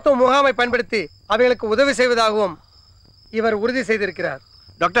இந்த மருத்துவ முகாமை பயன்படுத்தி அவைகளுக்கு உதவி செய்வதாகவும் இவர் உறுதி செய்திருக்கிறார்.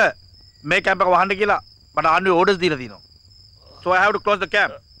 டாக்டர், मैं कैंप को वहां निकला बट आर्मी ऑर्डर्स दी रही no, so I have to close the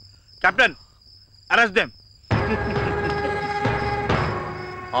camp. Captain, arrest them.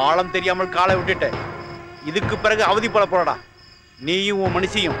 ஆழம் தெரியாமல் காலை விட்டுட்ட. இதுக்கு பிறகு அவதி போல போறடா. நீயும் உன்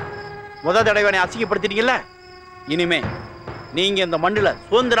மனுஷியும் முத தடவை அசிங்கப்படுத்திட்டீங்கல்ல, இனிமே நீங்க இந்த மண்ணுல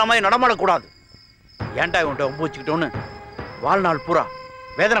சுதந்திரமாய் நடமாடக்கூடாது. ஏன்டா இவன்ட்ட ஒப்பு வச்சுக்கிட்டோன்னு வாழ்நாள் பூரா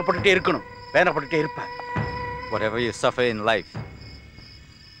வேதனைப்பட்டுட்டே இருக்கணும். வேதனைப்பட்டுட்டே இருப்ப. Whatever you suffer in life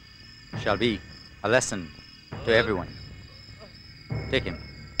shall be a lesson to everyone. Take him.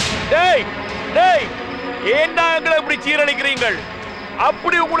 டேய் டேய், ஏன்டா எங்களை இப்படி சீரழிக்கிறீங்கள்?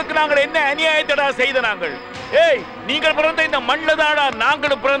 அப்படி உங்களுக்கு நாங்கள் என்ன அநியாயத்தடா செய்த நாங்கள்? ஏய், நீங்கள் பிறந்த இந்த மண்ணில் தாடா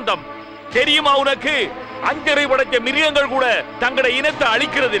நாங்களும் பிறந்தோம். தெரியுமா உனக்கு? 5 உடைச்ச மிருகங்கள் கூட தங்களை இனத்தை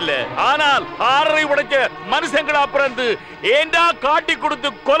அழிக்கிறது இல்ல. ஆனால் 6 உடைச்ச மனுஷங்களா பிறந்து ஏண்டா காட்டி கொடுத்து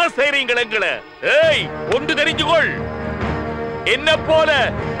கொலை செய்றீங்கள் எங்களை? ஏய், ஒன்று தெரிஞ்சுக்கொள், என்ன போல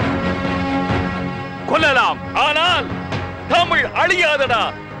கொல்லலாம், ஆனால் தமிழ் அழியாதடா.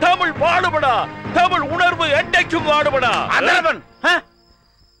 தமிழ் வாடுபடா. தமிழ் உணர்வு என்றைக்கும் வாடுபடா. அதர்வன்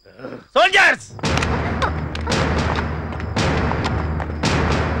சோல்ஜர்ஸ்,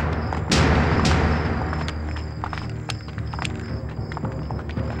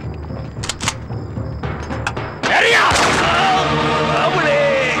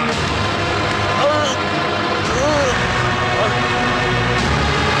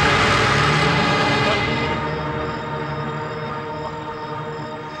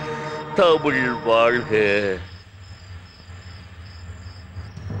 தமிழ் வாழ்க.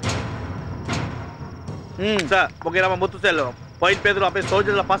 Sir, mungkin nama mutu selo. Poin Pedro apa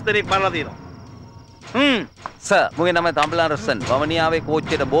soldier la pas dari parla dino. Sir, mungkin nama Tampilan Rasan. Bawaniyawe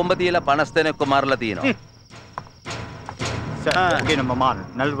coach ida bomba diyala 50 දෙනෙක්ව මරලා තියෙනවා. Sir, mungkin nama man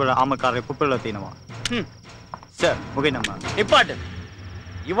nalwala amakare puppala තියෙනවා. Sir, mungkin nama. நிப்பாட்டு.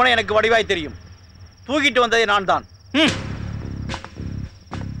 இவனை எனக்கு வடிவாய் தெரியும். தூக்கிட்டு வந்ததே நான் தான்.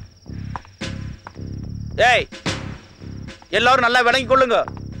 ஏய், எல்லாரும் நல்லா விளங்கி கொள்ளுங்க.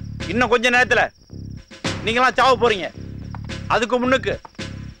 இன்னும் கொஞ்ச நேரத்துல நீங்களாம் சாவ போறீங்க. அதுக்கு முன்னுக்கு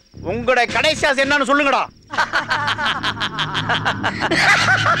உங்களுடைய கடைசி ஆசை என்னன்னு சொல்லுங்கடா.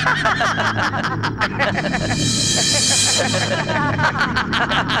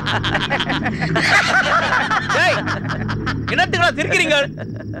 ஏய், என்னத்துக்குடா சிரிக்கிறீங்க?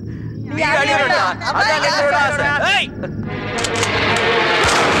 நீ அடிடா. அதான் என்னோட ஆசை. ஏய்,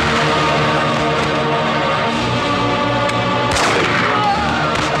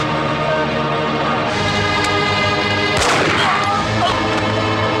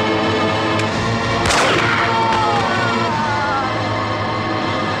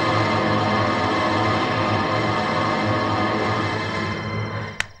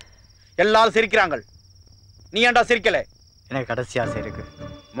 எல்லாரும் சிரிக்கிறாங்க. நீ ஏன்டா சிரிக்கல? எனக்கு கடைசி ஆசை இருக்கு.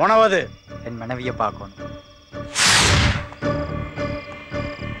 மனவது என் மனைவியை பார்க்கணும்.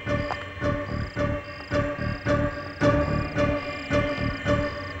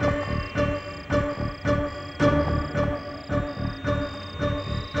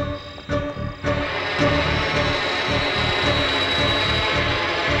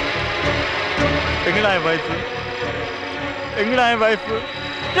 எங்கடா என் வைஃப்? எங்கடா என் வைஃப்?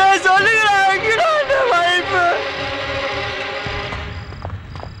 சொல்லுங்கடா, எங்கடா என் வைஃப்?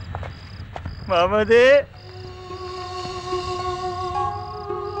 மாமதே,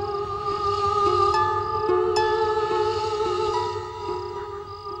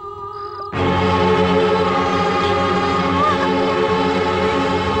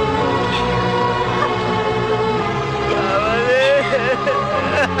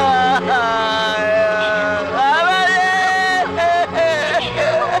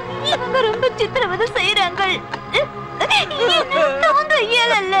 ரொம்ப சித்திரவதை செய்யறாங்க. தாங்க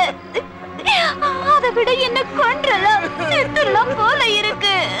இயலல்ல. அதை விட என்ன கொன்றலாம் செத்துலாம் போல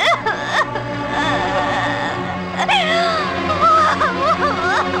இருக்கு.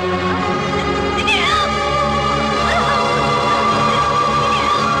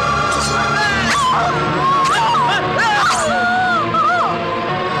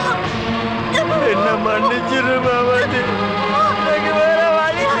 என்ன மன்னிச்சிரு மாமதி, எனக்கு வேற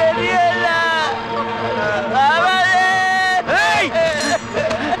வழி தெரியல.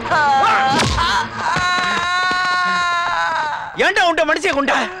 ஏன்டா உண்ட மனுஷன்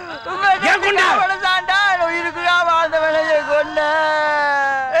கொண்டா? ஏன் கொண்டா? உயிருக்குடா வாழ்ந்த மனுஷ கொண்ட.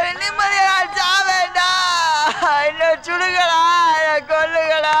 நிம்மதியா சாவேண்டா. என்ன சுடுங்களா,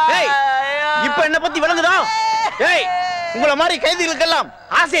 கொல்லுங்களா. இப்ப என்ன பத்தி விளங்குதா? ஏய், உங்கள மாதிரி கைதிகளுக்கெல்லாம்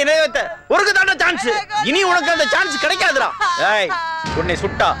ஆசையை நிறைவேற்ற ஒரு தாண்ட சான்ஸ். இனி உனக்கு அந்த சான்ஸ் கிடைக்காதுடா. ஏய், உன்னை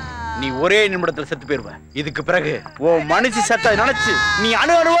சுட்டா நீ ஒரே நிமிடத்துல செத்து போயிருவ. இதுக்கு பிறகு உன் மனுஷி செத்த நினைச்சு நீ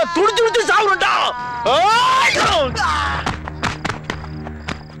அணு அணுவா துடிச்சு துடிச்சு சாவுடா.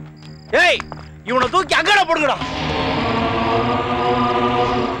 ஏய், இவனை தூக்கி அங்கடா போடுங்கடா.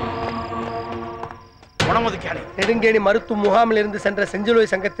 நெடுங்கேணி மருத்துவ முகாமில் இருந்து சென்ற செஞ்சிலுவை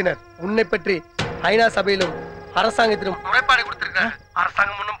சங்கத்தினர் உன்னை பற்றி ஐநா சபையிலும் அரசாங்கத்திலும் முறைப்பாடு கொடுத்திருக்கிறார்கள்.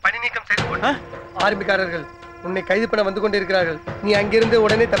 அரசாங்கம் இன்னும் பணி நீக்கம் செய்து கொண்டு ஆர்மிக்காரர்கள் உன்னை கைது பண்ண வந்து கொண்டிருக்கிறார்கள். நீ அங்கிருந்து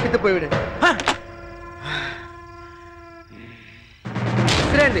உடனே தப்பித்து போய்விடு.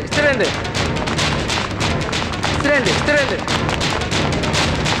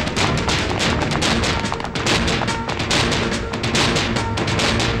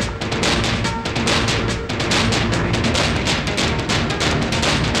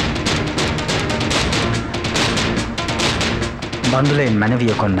 பந்துல என்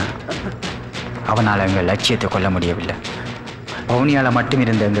மனைவியை கொன்னா அவனால் எங்கள் லட்சியத்தை கொல்ல முடியவில்லை. பவுனியால் மட்டும்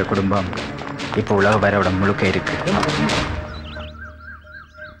இருந்த எங்கள் குடும்பம் இப்போ உலக வரைபடம் முழுக்க இருக்கு.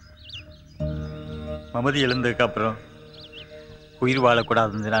 மமதி எழுந்ததுக்கு அப்புறம் உயிர்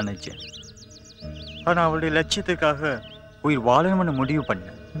வாழக்கூடாதுன்னு நான் நினைச்சேன். ஆனால் அவளுடைய லட்சியத்துக்காக உயிர் வாழணும்னு முடிவு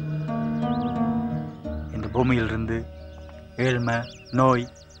பண்ணேன். இந்த பூமியிலிருந்து ஏழ்மை,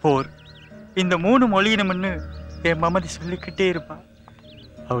 நோய், போர் இந்த 3 மொழியினம்னு என் மமதி சொல்லிக்கிட்டே இருப்பான்.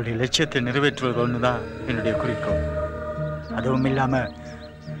 அவருடைய லட்சியத்தை நிறைவேற்றுவது ஒன்று தான் என்னுடைய குறிக்கோள். அதுவும் இல்லாமல்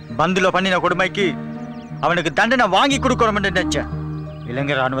பந்துல பண்ணின கொடுமைக்கு அவனுக்கு தண்டனை வாங்கி கொடுக்கணும்னு நினைச்சேன்.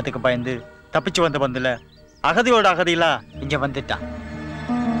 இலங்கை ராணுவத்துக்கு பயந்து தப்பிச்சு வந்த பந்துல அகதியோட அகதியெல்லாம் இங்கே வந்துட்டான்.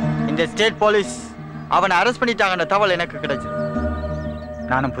 இந்த ஸ்டேட் போலீஸ் அவனை அரெஸ்ட் பண்ணிட்டாங்கன்ற தகவல் எனக்கு கிடைச்சது.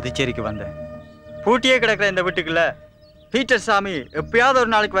 நானும் புதுச்சேரிக்கு வந்தேன். பூட்டியே கிடக்கிற இந்த வீட்டுக்குள்ள பீட்டர் சாமி எப்பயாவது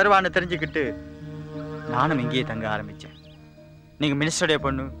ஒரு நாளைக்கு வருவான்னு தெரிஞ்சுக்கிட்டு நானும் இங்கேயே தங்க ஆரம்பித்தேன். நீங்கள் மினிஸ்டருடைய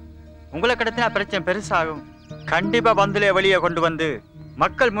பொண்ணு, உங்களை கடத்தினா பிரச்சனை பெருசாகும். கண்டிப்பாக பந்துலே வெளியே கொண்டு வந்து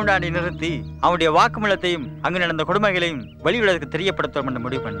மக்கள் முன்னாடி நிறுத்தி அவனுடைய வாக்குமூலத்தையும் அங்கு நடந்த கொடுமைகளையும் வெளியுலகத்துக்கு தெரியப்படுத்தணும்னு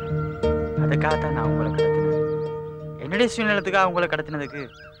முடிவு பண்ணேன். அதுக்காக தான் நான் உங்களை கடத்தினேன். என்னுடைய சுயநலத்துக்காக உங்களை கடத்தினதுக்கு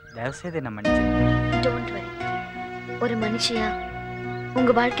தயவுசெய்து நான் மன்னிச்சேன். ஒரு மனுஷியா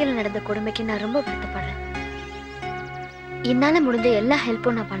உங்க வாழ்க்கையில நடந்த கொடுமைக்கு நான் ரொம்ப வருத்தப்படுறேன். என்னால முடிஞ்ச எல்லா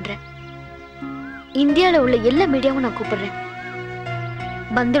ஹெல்ப்பும் நான் பண்றேன். இந்தியாவில் உள்ள எல்லா மீடியாவும் நான் கூப்பிடுறேன்.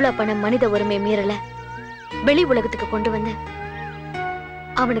 பந்துலா பண்ண மனித உரிமை மீறல வெளி உலகத்துக்கு கொண்டு வந்து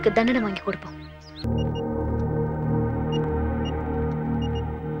அவனுக்கு தண்டனை வாங்கி கொடுப்போம்.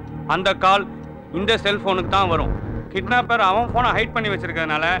 அந்த கால் இந்த செல்போனுக்கு தான் வரும். கிட்னாப்பர் அவன் போனை ஹைட் பண்ணி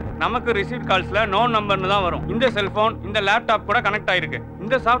வச்சிருக்கிறதுனால நமக்கு ரிசீவ் கால்ஸ்ல நோ நம்பர்னு தான் வரும். இந்த செல்போன் இந்த லேப்டாப் கூட கனெக்ட் ஆயிருக்கு.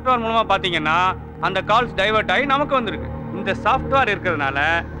 இந்த சாஃப்ட்வேர் மூலமா பாத்தீங்கன்னா அந்த கால்ஸ் டைவர்ட் ஆகி நமக்கு வந்திருக்கு. இந்த சாஃப்ட்வேர் இருக்கிறதுனால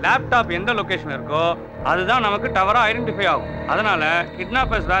லேப்டாப் எந்த லொகேஷன் இருக்கோ அதுதான் நமக்கு டவரா ஐடென்டிஃபை ஆகும். அதனால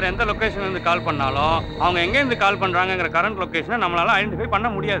கிட்னாப்பர்ஸ் வேற எந்த லொகேஷன்ல இருந்து கால் பண்ணாலும் அவங்க எங்க இருந்து கால் பண்றாங்கங்கிற கரண்ட் லொகேஷனை நம்மளால ஐடென்டிஃபை பண்ண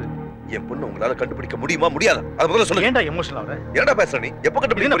முடியாது. என் பொண்ணு உங்களால கண்டுபிடிக்க முடியுமா முடியாதா? அது முதல்ல சொல்லுங்க. ஏன்டா எமோஷனல் ஆவற? ஏன்டா பேசுற நீ? எப்ப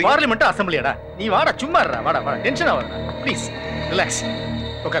கண்டுபிடிக்க போறீங்க? பார்லிமென்ட் அசெம்பிளியாடா? நீ வாடா சும்மா இருடா. வாடா டென்ஷன் ஆவறடா. Please relax.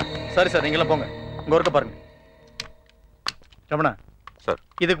 ஓகே சரி சார், நீங்க எல்லாம் போங்க. உங்க ஒர்க்க பாருங்க. ரமணா சார்,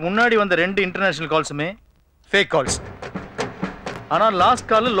 இதுக்கு முன்னாடி வந்த 2 இன்டர்நேஷனல் கால்ஸுமே ஃபேக் கால்ஸ். ஆனா லாஸ்ட்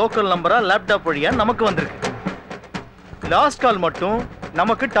கால் லோக்கல் நம்பரா லேப்டாப் வழியா நமக்கு வந்திருக்கு. லாஸ்ட் கால் மட்டும்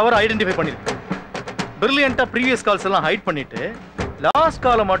நமக்கு டவர் ஐடென்டிஃபை பண்ணிருக்கு. பிரில்லியண்டா ப்ரீவியஸ் கால்ஸ் எல்லாம் ஹைட் பண்ணிட்டு லாஸ்ட்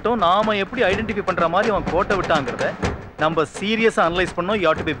காலை மட்டும் நாம எப்படி ஐடென்டிஃபை பண்ற மாதிரி அவன் கோட்டை விட்டாங்கிறத நம்ம சீரியஸா அனலைஸ் பண்ணோம். You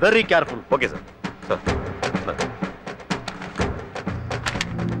have to be very careful. Okay sir. Sir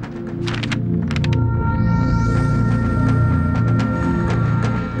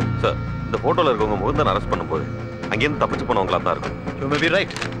sir, இந்த போட்டோல இருக்கவங்க முகுந்தன் அரெஸ்ட் பண்ணும்போது அங்கேருந்து தப்பிச்சு போனவங்களா தான் இருக்கும். You may be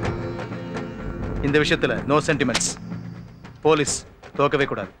right. இந்த விஷயத்துல நோ சென்டிமெண்ட்ஸ். போலீஸ் தோக்கவே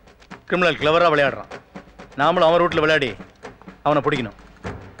கூடாது. கிரிமினல் கிளவரா விளையாடுறான். நாமளும் அவன் ரூட்ல விளையாடி அவனை பிடிக்கணும்.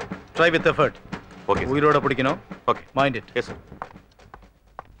 Try with effort. ஓகே, உயிரோட பிடிக்கணும். Okay, mind it. Yes sir.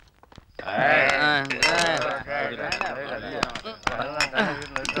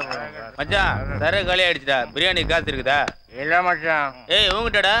 மச்சான் தர காலி ஆயிடுச்சுடா. பிரியாணி காசு இருக்குதா? இல்ல மச்சான். ஏய்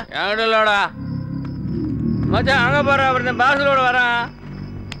உங்ககிட்டடா? என்கிட்ட இல்லடா மச்சான். அங்க பாரு, அவர் பாசலோட வரான்.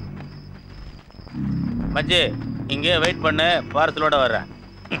 மச்சி இங்கே வெயிட் பண்ணு, பார்சலோட வர்றேன்.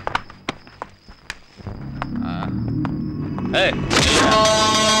 ஏய்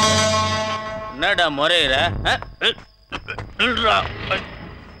என்னடா முறையிற?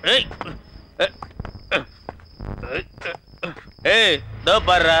 ஏய் தோ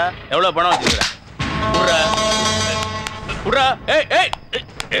பாருடா எவ்வளவு பணம் வச்சுக்கிறேன். குட்ரா ஏய் ஏய்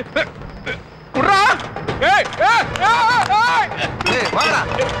குட்ரா ஏய் ஏய் வாடா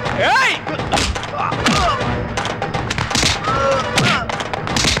ஏய்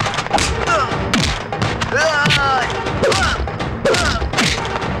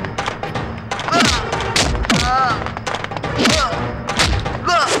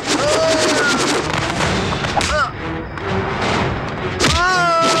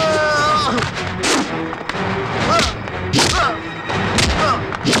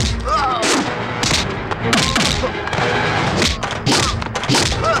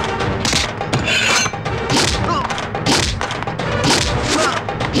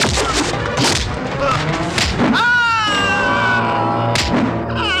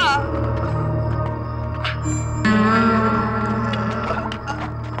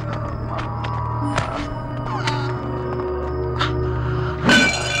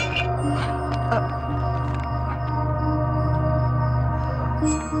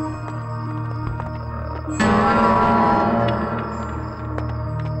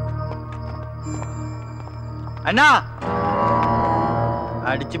அண்ணா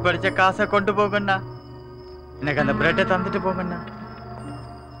அடிச்சு படிச்ச காசை கொண்டு போகண்ணா. எனக்கு அந்த பிரெட்டை தந்துட்டு போங்கண்ணா.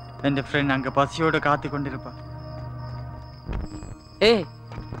 என் ஃப்ரெண்ட் அங்க பசியோட காத்து கொண்டிருப்பா. ஏய்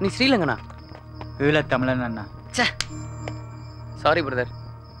நீ ஸ்ரீலங்கனா? ஈழத்தமிழன் அண்ணா. சாரி பிரதர்,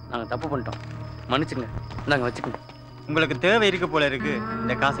 நாங்க தப்பு பண்ணிட்டோம், மன்னிச்சுங்க. நாங்க வச்சுக்கோங்க. உங்களுக்கு தேவை இருக்கு போல இருக்கு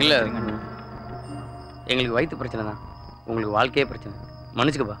இந்த காசு. இல்ல எங்களுக்கு வயிற்று பிரச்சனை தான், உங்களுக்கு வாழ்க்கையே பிரச்சனை.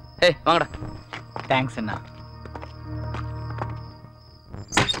 மன்னிச்சுக்கப்பா. ஏய் வாங்கடா. தேங்க்ஸ் அண்ணா.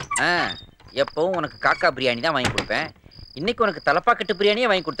 எப்பவும் உனக்கு காக்கா பிரியாணி தான் வாங்கி கொடுப்பேன். இன்னைக்கு உனக்கு தலப்பாக்கட்டு பிரியாணியே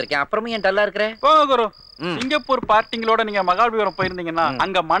வாங்கி கொடுத்துருக்கேன். அப்புறமும் ஏன் டல்லா இருக்கிற? குரு சிங்கப்பூர் பார்ட்டிங்களோட நீங்க மகாபலிபுரம் போயிருந்தீங்கன்னா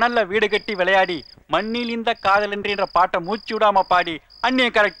அங்க மணல்ல வீடு கட்டி விளையாடி மண்ணில் இந்த காதல் என்ற பாட்டை மூச்சு விடாம பாடி அண்ணியை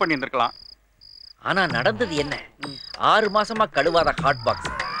கரெக்ட் பண்ணி இருந்திருக்கலாம். ஆனா நடந்தது என்ன? 6 மாசமா கழுவாத ஹாட்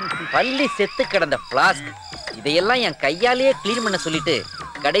பாக்ஸ், பள்ளி செத்து கிடந்த பிளாஸ்க், இதையெல்லாம் என் கையாலேயே கிளீன் பண்ண சொல்லிட்டு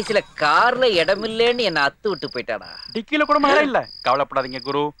கடைசியில கார்ல இடமில்லைன்னு என்ன அத்து விட்டு போயிட்டாடா. டிக்கில கூட இடம் இல்ல. கவலைப்படாதீங்க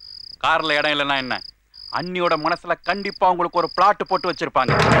குரு, கார்ல இடம் இல்லைன்னா என்ன, அண்ணியோட மனசுல கண்டிப்பா உங்களுக்கு ஒரு பிளாட் போட்டு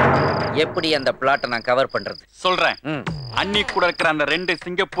வச்சிருப்பாங்க. எப்படி அந்த பிளாட்டை நான் கவர் பண்றது? சொல்றேன். அண்ணி கூட இருக்கிற அந்த 2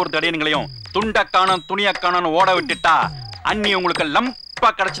 சிங்கப்பூர் தடியன்களையும் துண்டக்கானம் துணியக்கானம் ஓட விட்டுட்டா அண்ணி உங்களுக்கு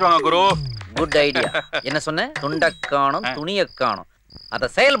லம்பா கிடைச்சிருவாங்க குரு. Good idea. என்ன சொன்ன? துண்டக்கானம் துணியக்கானம். அதை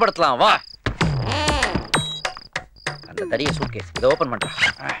செயல்படுத்தலாம் வா. அந்த தடிய சூட்கேஸ் இதை ஓபன் பண்றேன்.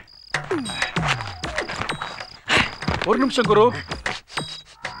 ஒரு நிமிஷம் குரு.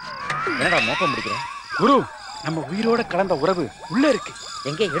 என்னடா மோப்பம் பிடிக்கிற? குரு நம்ம உயிரோட கலந்த உறவு உள்ள இருக்கு.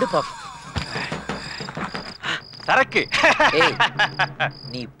 எங்கே எடு பாப்போம். சரக்கு.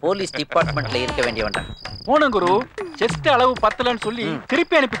 நீ போலீஸ் டிபார்ட்மெண்ட்ல இருக்க வேண்டியவன்டா. போன குரு செஸ்ட் அளவு பத்தலன்னு சொல்லி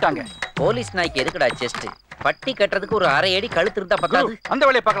திருப்பி அனுப்பிட்டாங்க. போலீஸ் நாய்க்கு எதுக்குடா செஸ்ட்? பட்டி கட்டுறதுக்கு ஒரு அரை அடி கழுத்து இருந்தா பத்தாது. அந்த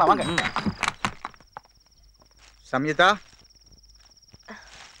வேலையை பார்க்கலாம் வாங்க. சம்யுதா,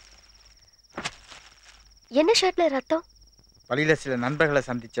 என்ன ஷர்ட்ல ரத்தம்? வழியில சில நண்பர்களை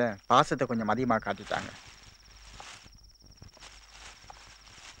சந்திச்சேன், பாசத்தை கொஞ்சம் அதிகமா காட்டிட்டாங்க.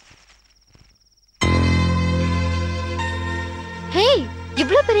 ஹேய்,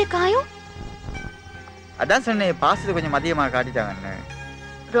 இவ்ளோ பெரிய காயம்? அதான் சொன்னேன், பாசத்தை கொஞ்சம் அதிகமா காட்டிட்டாங்கன்னு.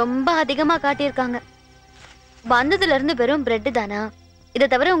 ரொம்ப அதிகமா காட்டியிருக்காங்க. வந்ததுல இருந்து வெறும் பிரெட் தானா? இதை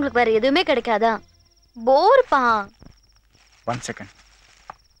தவிர உங்களுக்கு வேற எதுவுமே கிடைக்காதா? போர்ப்பா. 1 செகண்ட்.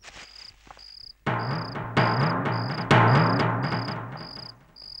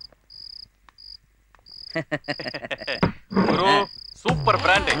 குரு சூப்பர்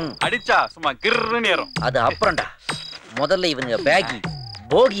பிராண்ட், அடிச்சா சும்மா கிர்ன்னு ஏறும். அது அப்புறம்டா. முதல்ல இவனுங்க பேகி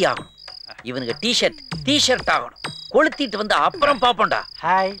போகி ஆகணும், இவனுங்க டிஷர்ட் ஆகணும். கொளுத்திட்டு வந்து அப்புறம் பாப்போம்டா.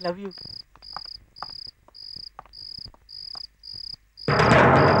 Hi love you.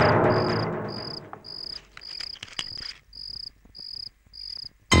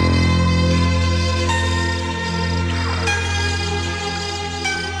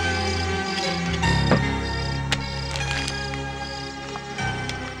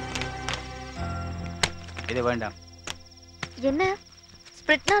 இது வேண்டாம். என்ன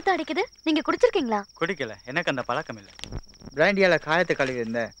ஸ்பிரிட் நாத்த அடிக்குது? நீங்க குடிச்சிருக்கீங்களா? குடிக்கல, எனக்கு அந்த பழக்கம் இல்லை. பிராண்டியால காயத்தை கழுவி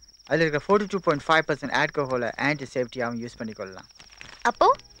இருந்தேன். அதில் இருக்கிற 42.5% ஆல்கஹாலை ஆன்டி சேஃப்டியாகவும் யூஸ் பண்ணிக்கொள்ளலாம். அப்போ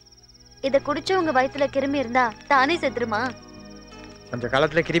இதை குடிச்சு உங்க வயிற்றுல கிருமி இருந்தா தானே செத்துருமா? கொஞ்சம்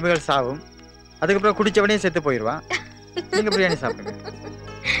காலத்துல கிருமிகள் சாவும், அதுக்கப்புறம் குடிச்சவனே செத்து போயிடுவான். நீங்க பிரியாணி சாப்பிடுங்க.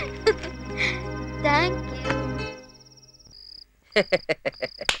 தேங்க்யூ.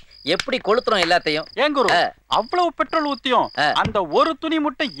 எப்படி கொளுத்துறோம் எல்லாத்தையும்? ஏன் குரு அவ்வளவு பெட்ரோல் ஊத்தியும் அந்த ஒரு துணி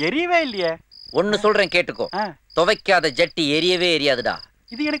முட்டை எரியவே இல்லையே? ஒன்னு சொல்றேன் கேட்டுக்கோ, துவைக்காத ஜட்டி எரியவே எரியாதுடா.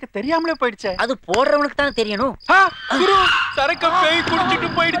 இது எனக்கு தெரியாமலே போயிடுச்சே. அது போடுறவனுக்கு தானே தெரியணும். குரு சரக்க பேய் குடிச்சிட்டு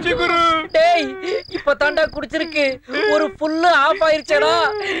போயிடுச்சு குரு. டேய் இப்ப தாண்டா குடிச்சிருக்கு, ஒரு ஃபுல்லு ஆஃப் ஆயிருச்சடா.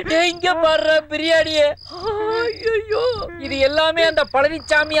 டேய் இங்க பாரு பிரியாணியே. ஐயோ இது எல்லாமே அந்த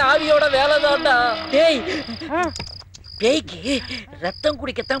பழனிசாமி ஆவியோட வேலை தான்டா. டேய் பேய்க்கு ரத்தம்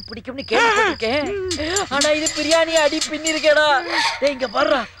குடிக்கத்தான் பிடிக்கும்னு கேள்விப்பட்டிருக்கேன், ஆனா இது பிரியாணி அடி பின்னி இருக்கேடா. டேய் இங்க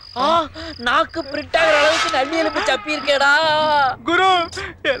பாரு நாக்கு பிரிண்ட் ஆகிற அளவுக்கு நல்லி எலும்பு சப்பி இருக்கேடா குரு.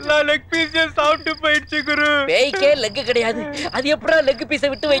 எல்லா லெக் பீஸையும் சாப்பிட்டு போயிடுச்சு குரு. பேய்க்கே லெக் கிடையாது, அது எப்படா லெக் பீஸை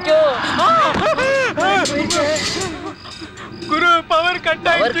விட்டு வைக்கும்? குரு பவர் கட்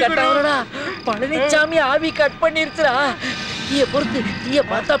ஆயிடுச்சு குரு. பழனிசாமி ஆவி கட் பண்ணிருச்சுடா. தீய பொறுத்து, தீய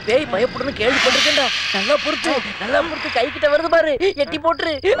பார்த்தா பேய் பயப்படணும் கேள்விப்பட்டிருக்கேன்டா. நல்லா பொறுத்து கை கிட்ட வருது பாரு, எட்டி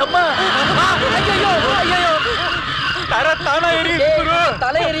போட்டுரு. அம்மா ஐயோ ஐயோ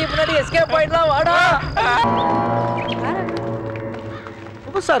தலை எரிய முன்னாடி எஸ்கேப் ஆயிடலாம். வாடா.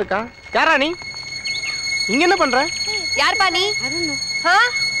 புதுசா இருக்கா? யாரா நீ? இங்க என்ன பண்ற? யார்பா நீ?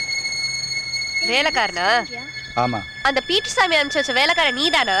 வேலைக்காரனா? ஆமா. அந்த பீட்டர்சாமி அனுப்பிச்சு வச்ச வேலைக்காரன்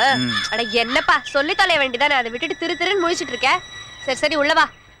நீதானா? அட என்னப்பா சொல்லி தொலைய வேண்டியதானே, அதை விட்டுட்டு திருன்னு முழிச்சிட்டு இருக்க. சரி உள்ள வா.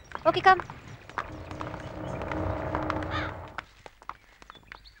 Okay come.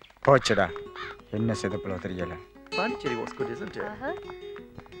 போச்சுடா, என்ன சிதப்பலோ தெரியல. Pondicherry was good isn't it?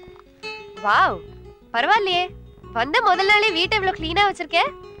 Wow, பரவாயில்லையே. வந்த முதல் நாளே வீட்டை இவ்வளவு க்ளீனா வச்சிருக்கே.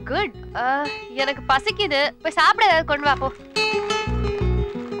 குட். எனக்கு பசிக்குது, போய் சாப்பிட ஏதாவது கொண்டு வா போ.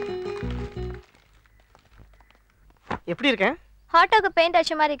 எப்படி இருக்கேன்? ஹாட்டோக்கு பெயிண்ட்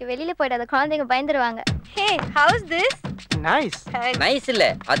அடிச்ச மாதிரி இருக்கு. வெளியில போயிடாத, குழந்தைங்க பயந்துருவாங்க. ஹே, ஹவுஸ் திஸ்? நைஸ். நைஸ் இல்ல,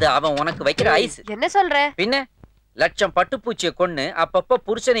 அது அவன் உனக்கு வைக்கிற ஐஸ். என்ன சொல்ற? பின்ன லட்சம் பட்டுப்பூச்சியை கொன்னு அப்பப்ப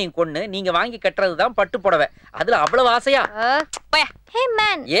புருஷனையும் கொன்னு நீங்க வாங்கி கட்டுறதுதான் பட்டு புடவை. அதுல அவ்வளவு ஆசையா? ஹே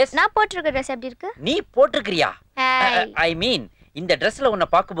மேன், நான் போட்டிருக்க ட்ரெஸ் எப்படி இருக்கு? நீ போட்டிருக்கிறியா? ஐ மீன் இந்த ட்ரெஸ்ல உன்னை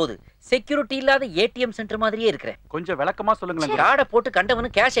பாக்கும்போது செக்யூரிட்டி இல்லாத ஏடிஎம் சென்டர் மாதிரியே இருக்கிற. கொஞ்சம் விளக்கமா சொல்லுங்களேன். கார்டை போட்டு கண்டவனு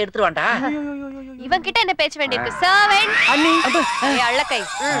கேஷ் எடுத்துருவான்டா. இவன் கிட்ட என்ன பேச்சு வேண்டியிருக்கு? சர்வெண்ட் அண்ணி. ஏய் அள்ளக்கை,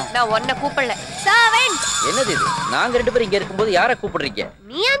 நான் உன்னை கூப்பிடல. சர்வெண்ட். என்னது இது? நாங்க ரெண்டு பேரும் இங்க இருக்கும்போது யாரை கூப்பிடுறீங்க?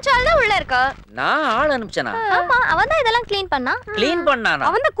 நீ அஞ்சால தான் உள்ள இருக்க. நான் ஆள் அனுப்பிச்சனா? ஆமா, அவன் தான் இதெல்லாம் க்ளீன் பண்ணா. க்ளீன் பண்ணானா?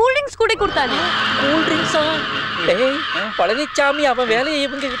 அவன் தான் கூல் ட்ரிங்க்ஸ் கூட கொடுத்தானே. கூல் ட்ரிங்க்ஸா? டேய் பழனிசாமி அவன் வேலையை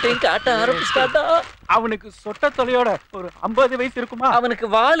இவங்க கிட்ட காட்ட ஆரம்பிச்சிட்டாடா. அவனுக்கு சொட்ட தொலையோட ஒரு 50 வயசு இருக்குமா? அவனுக்கு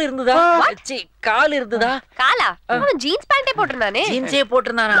வால் இருந்ததா? கால் இருந்ததா? காலா? அவன் ஜீன்ஸ் பேண்டே போட்டுறானே. ஜீன்ஸே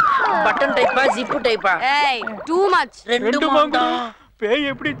போட்டுறானா? பட்டன் டைப்பா ஜிப் டைப்பா? ஏய் டூ மச். ரெண்டு மாங்கா. பேய்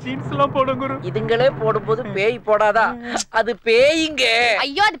எப்படி ஜீன்ஸ் எல்லாம் போடும் குரு? இதுங்களே போடும்போது பேய் போடாதா? அது பேய்ங்க.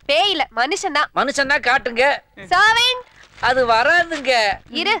 ஐயோ அது பேய் இல்ல, மனுஷன்தான். மனுஷன்னா காட்டுங்க. சர்வெண்ட். அது வராதுங்க.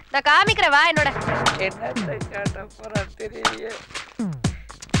 இரு நான் காமிக்கிறேன், வா என்னோட. என்னத்தை காட்ட போறா தெரியலையே.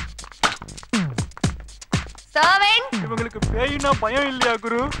 சர்வெண்ட். இவங்களுக்கு பேய்னா பயம் இல்லையா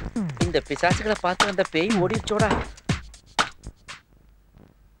குரு? இந்த பிசாசுகளை பார்த்து அந்த பேய் ஓடிச்சோடா.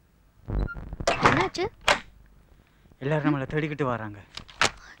 என்னாச்சு? எல்லாரும் நம்மளை தேடிக்கிட்டு வராங்க.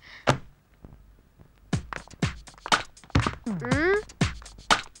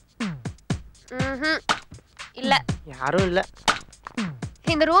 இல்ல யாரும் இல்ல.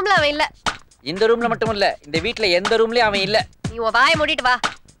 இந்த ரூம்ல அவன் இல்ல. இந்த ரூம்ல மட்டும் இல்ல, இந்த வீட்ல எந்த ரூம்லயும் அவன் இல்ல. நீ உன் வாயை மூடிட்டு வா.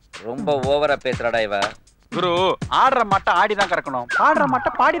 ரொம்ப ஓவரா பேசுறடா இவ. குரு ஆடுற மாட்டை ஆடிதான் கறக்கணும், பாடுற மாட்டை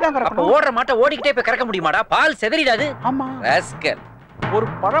பாடிதான் கறக்கணும். ஓடுற மாட்டை ஓடிக்கிட்டே போய் கறக்க முடியுமாடா? பால் செதறிடாது. ஆமா ராஸ்கல். ஒரு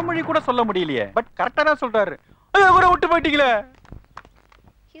பழமொழி கூட சொல்ல முடியலையே, பட் கரெக்டா தான் சொல்றாரு. ஐயோ குரு விட்டு போயிட்டீங்களே.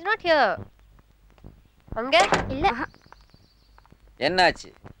 He's not here. அங்க இல்ல. என்னாச்சு?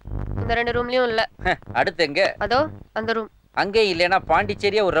 இந்த ரெண்டு ரூம்லயும் இல்ல. அடுத்து எங்க? அதோ அந்த ரூம். அங்கே இல்லனா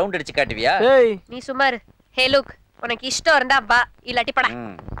பாண்டிச்சேரியா ஒரு ரவுண்ட் அடிச்சு காட்டுவியா? ஏய் நீ சும்மா இரு. ஹே லுக், உனக்கு இஷ்டம் இருந்தா வா, இல்லாட்டி பட.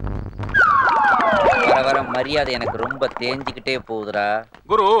 வர வர மரியாதை எனக்கு ரொம்ப தேஞ்சிக்கிட்டே போகுதுடா.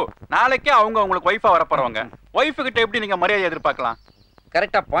 குரு நாளைக்கே அவங்க உங்களுக்கு வைஃபா வர போறவங்க. வைஃப் கிட்ட எப்படி நீங்க மரியாதை எதிர்பார்க்கலாம்?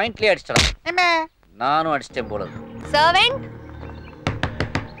 கரெக்டா பாயிண்ட்லயே அடிச்சடா. என்ன? நானும் அடிச்சிட்டேன் போல. சர்வெண்ட்.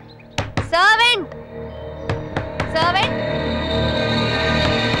 சர்வெண்ட். சர்வெண்ட்.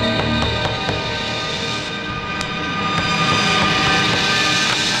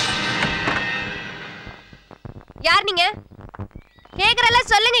 யார் நீங்க? கேக்குறல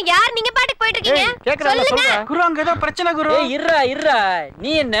சொல்லுங்க, யார் நீங்க? பாட்டுக்கு போயிட்டு இருக்கீங்க. கேக்குறல சொல்லுங்க. குரு அங்க ஏதோ பிரச்சனை குரு. ஏய் இருடா.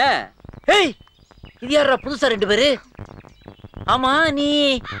 நீ என்ன? ஏய் இது யாரா புதுசா ரெண்டு பேரு? ஆமா நீ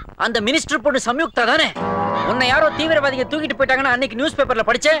அந்த மினிஸ்டர் பொண்ணு சம்யுக்தா தானே? உன்னை யாரோ தீவிரவாதிங்க தூக்கிட்டு போயிட்டாங்கன்னு அன்னைக்கு நியூஸ் பேப்பர்ல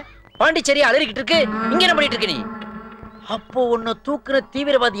படிச்சேன். பாண்டிச்சேரி அலறிக்கிட்டு இருக்கு. இங்க என்ன பண்ணிட்டு இருக்க நீ? அப்போ உன்னை தூக்குற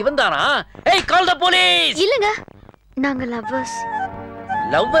தீவிரவாதி இவன் தானா? ஏய் கால் தி போலீஸ். இல்லங்க, நாங்க லவ்வர்ஸ்.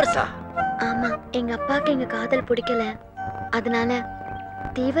 லவ்வர்ஸா? ஆமா, எங்க அப்பாக்கு எங்க காதல் பிடிக்கல. அதனால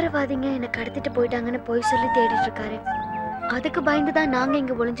தீவிரவாதிங்க என்ன கடத்திட்டு போயிட்டாங்கன்னு போய் சொல்லி தேடிட்டு இருக்காரு. அதுக்கு பயந்து தான் நாங்க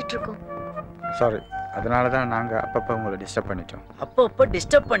இங்க ஒளிஞ்சிட்டு இருக்கோம். சாரி, அதனால தான் நாங்க அப்பப்போ உங்களை டிஸ்டர்ப் பண்ணிட்டோம். அப்பப்போ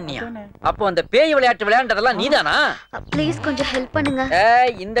டிஸ்டர்ப் பண்ணியா? அப்போ அந்த பேய் விளையாட்டு விளையாண்டதெல்லாம் நீதானா? ப்ளீஸ் கொஞ்சம் ஹெல்ப் பண்ணுங்க.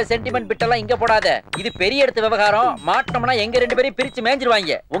 இந்த சென்டிமெண்ட் பிட்டெல்லாம் இங்க போடாத. இது பெரிய இடத்து விவகாரம். மாட்டோம்னா எங்க 2 பேரையும் பிரிச்சு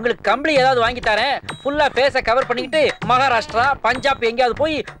மேஞ்சிருவாங்க. உங்களுக்கு கம்பளி ஏதாவது வாங்கி தரேன். ஃபுல்லா ஃபேஸை கவர் பண்ணிக்கிட்டு மகாராஷ்டிரா பஞ்சாப் எங்கேயாவது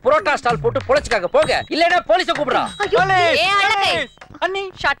போய் புரோட்டா ஸ்டால் போட்டு பொழைச்சுக்காக போக. இல்லைன்னா போலீஸை கூப்பிடுறான். அண்ணி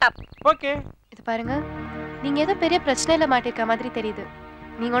ஷட் அப். ஓகே இது பாருங்க, நீங்க ஏதோ பெரிய பிரச்சனையில மாட்டிருக்க மாதிரி தெரியுது.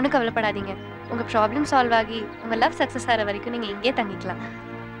 நீங்க ஒன்றும் கவலைப்படாதீங்க. உங்க ப்ராப்ளம் சால்வ் ஆகி உங்க லவ் சக்சஸ் ஆகிற வரைக்கும் நீங்க இங்கே தங்கிக்கலாம்.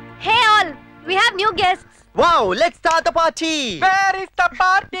 Hey all, we have new guests. Wow, let's start the party. Where is the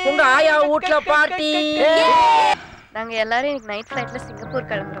party? உங்க ஆயா வீட்ல பார்ட்டி. நாங்க எல்லாரும் இன்னைக்கு நைட் ஃளைட்ல சிங்கப்பூர்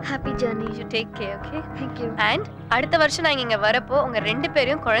கிளம்புறோம். Happy journey. You take care, okay? Thank you. And அடுத்த வருஷம் நாங்க இங்க வரப்போ உங்க 2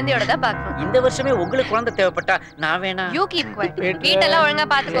 பேரையும் குழந்தையோட தான் பார்க்கணும். இந்த வருஷமே உங்களுக்கு குழந்தை தேவைப்பட்டா நான் வேணா. You keep quiet. வீட்டெல்லாம் ஒழுங்கா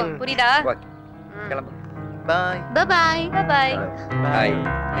பாத்துக்கோ, புரியுதா? கிளம்பு. Bye. Bye-bye. Bye-bye. Bye.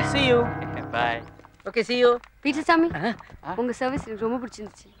 See you. Bye. Okay, see you. வீட்டுசாமி, உங்க சர்வீஸ் எனக்கு ரொம்ப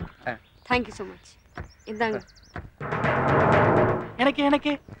பிடிச்சிருந்துச்சு. Thank you so much. இந்தாங்க.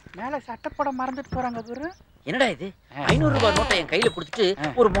 எனக்கு மேல சட்டை போட மறந்துட்டு போறாங்க குரு. என்னடா இது? 500 ரூபாய் நோட்டை என் கையில கொடுத்துட்டு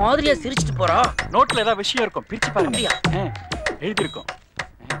ஒரு மாதிரியா சிரிச்சிட்டு போறா. நோட்ல ஏதாவது விஷயம் இருக்கும், பிரிச்சு பாருங்க. எழுதி இருக்கும்.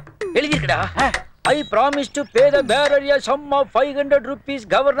 எழுதி இருக்குடா. I promise to pay the bearer a sum of 500 rupees,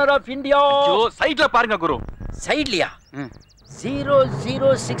 Governor of India. Joe சைடுல பாருங்க குரு. சைடுலயா?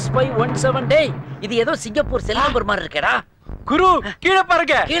 006517. டேய், இது ஏதோ சிங்கப்பூர் செல் நம்பர் மாதிரி இருக்கேடா. குரு கீழ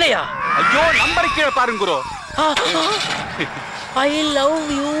பாருங்க. கீழயா? ஐயோ நம்பர் கீழ பாருங்க குரு. I love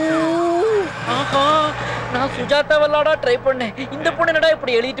you. ஆஹா, நான் சுஜாதா வல்லாடா ட்ரை பண்ணேன். இந்த பொண்ணு என்னடா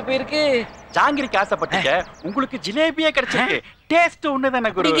இப்படி எழுதிட்டு போயிருக்கு? ஜாங்கிரிக்கு ஆசைப்பட்டீங்க, உங்களுக்கு ஜிலேபியே கிடைச்சிருக்கு. டேஸ்ட் ஒண்ணுதானே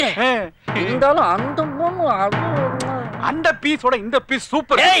குரு. இருந்தாலும் அந்த பொண்ணு அந்த பீஸோட இந்த பீஸ்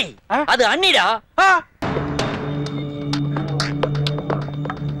சூப்பர். ஏய், அது அண்ணிடா.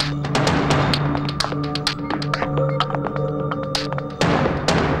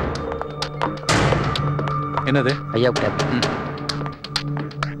 என்னது? ஐயா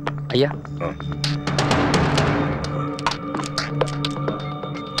ஐயா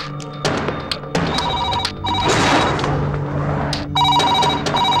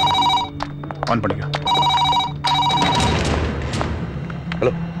ஆன் பண்ணிக்க.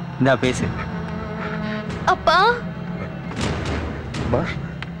 ஹலோ, இந்தா பேசு. அப்பா,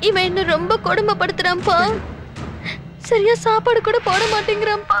 இவன் என்ன ரொம்ப கொடுமைப்படுத்துறான்ப்பா. சரியா சாப்பாடு கூட போட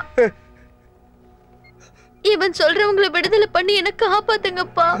மாட்டேங்கிறான்ப்பா. இவன் சொல்றவங்களை விடுதலை பண்ணி என்ன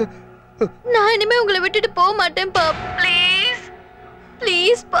காப்பாத்துங்கப்பா. நான் இனிமே உங்களை விட்டுட்டு போக மாட்டேன்ப்பா. ப்ளீஸ்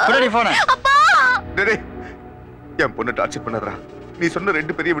ப்ளீஸ் பா. அப்பா, டேய், என் பொண்ணு டார்ச்சர் பண்ணாதடா. நீ சொன்ன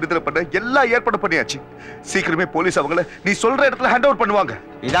 2 பேரையும் விடுதலை பண்ண எல்லா ஏற்பாடு பண்ணியாச்சு. சீக்கிரமே போலீஸ் அவங்கள நீ சொல்ற இடத்துல ஹேண்ட் ஓவர் பண்ணுவாங்க.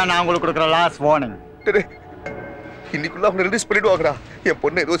 இதான் நான் உங்களுக்கு கொடுக்குற லாஸ்ட் வார்னிங். டேய், இன்னைக்குள்ள அவங்க ரிலீஸ் பண்ணிடுவாங்கடா. என்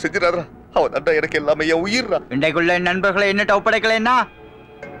பொண்ணு ஏதோ செஞ்சிடாதடா. அவன் தான்டா எனக்கு எல்லாமே, என் உயிர்டா. இன்றைக்குள்ள என் நண்பர்களை என்னட்ட ஒப்படைக்கலைன்னா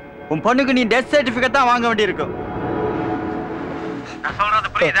உன் பொண்ணுக்கு நீ டெத் சர்டிபிகேட் தான் வாங்க வேண்டியிருக்கும். நான் சொல்றது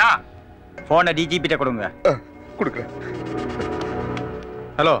புரியுதா? போனை டிஜிபிட்ட கொடுங்க. கொடுக்குறேன்.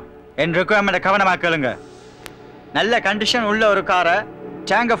 ஹலோ, என் ரெக்குவயர்மெண்ட்டை கவனமாக கேளுங்க. நல்ல கண்டிஷன் உள்ள ஒரு காரை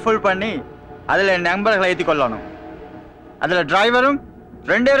டேங்கை ஃபுல் பண்ணி அதில் என் நண்பர்களை ஏற்றி கொள்ளணும். அதில் டிரைவரும்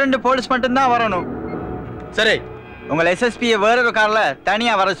 2 போலீஸ் மட்டும்தான் வரணும். சரி. உங்கள் எஸ்எஸ்பியை வேறொரு காரில்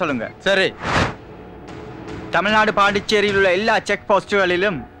தனியாக வர சொல்லுங்க. சரி. தமிழ்நாடு பாண்டிச்சேரியில் உள்ள எல்லா செக்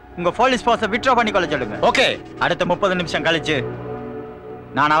போஸ்ட்டுகளிலும் உங்கள் போலீஸ் போஸ்ட்டை விட்ரா பண்ணிக்கொள்ள சொல்லுங்க. ஓகே. அடுத்த 30 நிமிஷம் கழிச்சு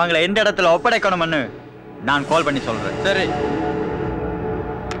நான் அவங்களை எந்த இடத்துல ஒப்படைக்கணும்னு நான் கால் பண்ணி சொல்றேன். சரி.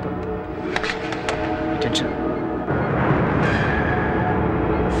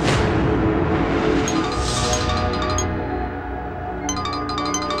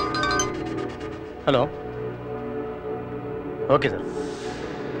 Hello. Okay sir.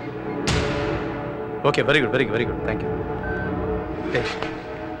 Okay, very good, very good, very good. Thank you.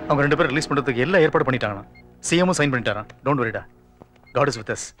 அவங்க 2 பேரும் ரிலீஸ் பண்றதுக்கு எல்லா ஏற்பாடு பண்ணிட்டாங்க. சிஎம்மும் sign பண்ணிட்டாராம். Don't வரிடா. God is with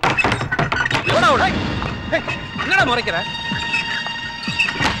us. என்னடா முறைக்கிற?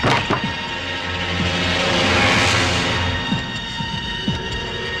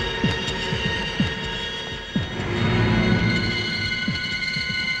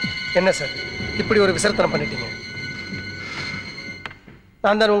 என்ன சார் இப்படி ஒரு விசர்த்தனம் பண்ணிட்டீங்க?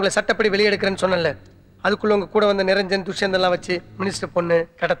 நான் தான் உங்களை சட்டப்படி வெளியெடுக்கிறேன்னு சொன்னேன்ல. அதுக்குள்ள உங்க கூட வந்த நிரஞ்சன் துஷ்யந்தெல்லாம் வச்சு மினிஸ்டர் பொண்ணு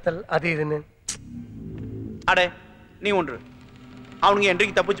கடத்தல் அது இதுன்னு. அடே நீ ஒன்று, அவனுங்க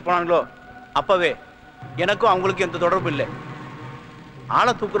என்றைக்கு தப்பிச்சு போனாங்களோ அப்பவே எனக்கும் அவங்களுக்கு எந்த தொடர்பு இல்லை.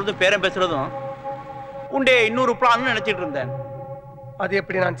 ஆளை தூக்குறதும் பேரம் பேசுறதும் உண்டே இன்னொரு பிளான் நினைச்சிட்டு இருந்தேன். அது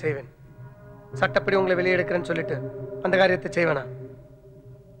எப்படி நான் செய்வேன்? சட்டப்படி உங்களை வெளியெடுக்கிறேன்னு சொல்லிட்டு அந்த காரியத்தை செய்வேனா?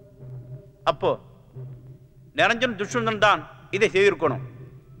 அப்போ நிரஞ்சன் துஷ்யந்தன் தான் இதை செய்திருக்கணும்.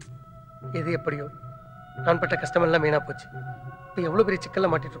 எது எப்படியோ நான் பட்ட கஷ்டம் எல்லாம் வீணா போச்சு. இப்போ எவ்வளவு பெரிய சிக்கல்ல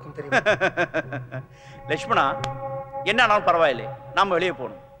மாட்டிட்டு இருக்கோம் தெரியுமா? லட்சுமணா, என்ன ஆனாலும் பரவாயில்லை, நாம வெளியே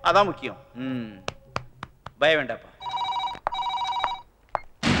போகணும், அதான் முக்கியம். பய வேண்டாப்பா.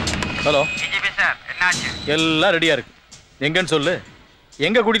 ஹலோ சார், என்னாச்சு? எல்லாம் ரெடியா இருக்கு. எங்கன்னு சொல்லு,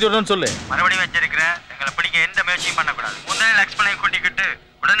 எங்க கூட்டிட்டு வரணும்னு சொல்லு. மறுபடியும் வச்சிருக்கிறேன். எங்களை பிடிக்க எந்த முயற்சியும் பண்ணக்கூடாது. முதல்ல லக்ஷ்மணை கூட்டிக்கிட்டு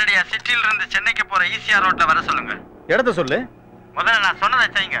உடனடியா சிட்டில இருந்து சென்னைக்கு போற ஈசிஆர் ரோட்ல வர சொல்லுங்க. இடத்த சொல்லு. முதல்ல நான் சொன்னதை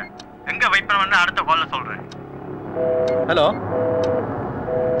செய்யுங்க. எங்க வெயிட் பண்ண அடுத்த கால்ல சொல்றேன். ஹலோ,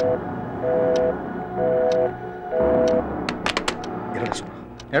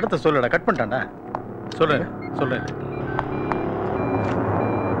 இடத்த சொல்லுடா. கட் பண்ணிட்டான்டா. சொல்லு சொல்லு.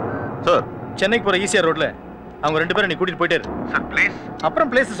 சார், சென்னைக்கு போற ஈசிஆர் ரோட்ல அவங்க 2 பேரும் நீ கூட்டிட்டு போயிட்டே இரு. Sir please.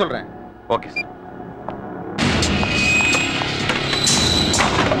 அப்புறம் பிளேஸ் சொல்றேன். Okay sir.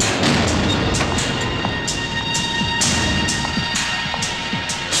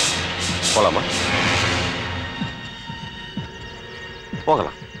 போலாமா?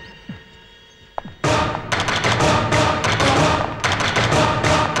 போகலாம்.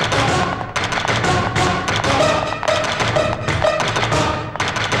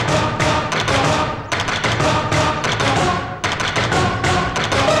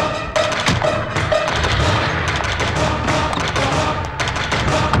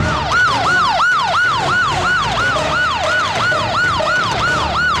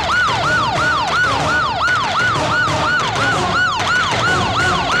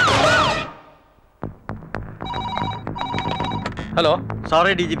 ஹலோ,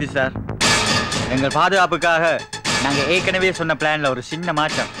 சாரி டிஜிபி சார், எங்கள் பாதுகாப்புக்காக நாங்கள் ஏற்கனவே சொன்ன பிளான்ல ஒரு சின்ன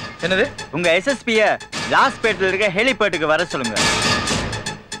மாற்றம். என்னது? உங்க எஸ்எஸ்பியை லாஸ்பேட்ல இருக்க ஹெலிபேட்டுக்கு வர சொல்லுங்க.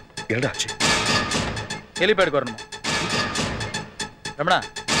 என்னடாச்சு? ஹெலிபேட்டுக்கு வரணுமா? Ramana,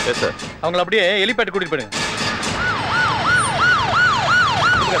 yes sir. அவங்கள அப்படியே ஹெலிபேட் கூட்டிட்டு போயிடுங்க.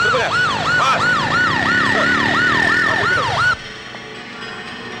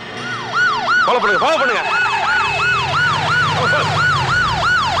 ஃபாலோ பண்ணுங்க, ஃபாலோ பண்ணுங்க.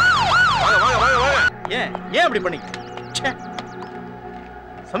 ஏன் அப்படி பண்ணீங்க?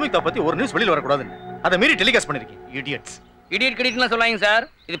 சம்யுக்தா பத்தி ஒரு நியூஸ் வெளியில வரக்கூடாதுன்னு அதை மீறி டெலிகாஸ்ட் பண்ணிருக்கீங்க. இடியட்ஸ். இடியட் கிடியட்லாம் சொல்லாங்க சார்.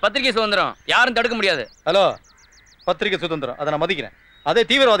 இது பத்திரிகை சுதந்திரம், யாரும் தடுக்க முடியாது. ஹலோ, பத்திரிகை சுதந்திரம் அதை நான் மதிக்கிறேன். அதே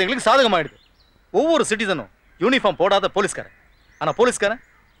தீவிரவாதிகளுக்கு சாதகமாயிடுது. ஒவ்வொரு சிட்டிசனும் யூனிஃபார்ம் போடாத போலீஸ்காரன், ஆனா போலீஸ்காரன்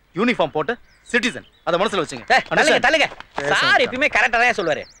யூனிஃபார்ம் போட்ட சிட்டிசன். அதை மனசுல வச்சுங்க. தள்ளுங்க. சார் எப்பயுமே கரெக்டா தான்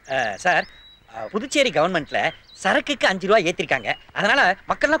சொல்லுவாரு. சார், புதுச்சேரி கவர்மெண்ட்ல சரக்குக்கு 5 ரூபாய் ஏத்திருக்காங்க. அதனால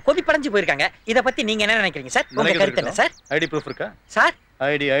மக்கள்லாம் கொதிப்படைஞ்சு போயிருக்காங்க. இத பத்தி நீங்க என்ன நினைக்கிறீங்க சார்? உங்க கருத்து என்ன சார்? ஐடி ப்ரூஃப் இருக்கா சார்?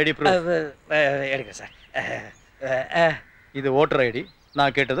 ஐடி ப்ரூஃப் எடுங்க சார். இது ஓட்டர் ஐடி,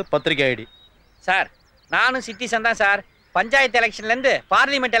 நான் கேட்டது பத்திரிகை ஐடி. சார், நானும் சிட்டிசன் தான் சார். பஞ்சாயத்து எலெக்ஷன்ல இருந்து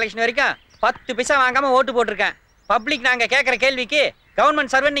பார்லிமெண்ட் எலெக்ஷன் வரைக்கும் 10 பைசா வாங்காம ஓட்டு போட்டிருக்கேன். பப்ளிக் நாங்க கேட்கற கேள்விக்கு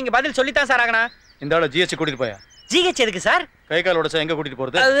கவர்மெண்ட் சர்வெண்ட் நீங்க பதில் சொல்லித்தான் சார் ஆகணும். இந்த ஆளு ஜிஹெச் கூட்டிட்டு போயா? ஜிஹெச் எதுக்கு சார்? கை கால் உடைச்சா எங்க கூட்டிட்டு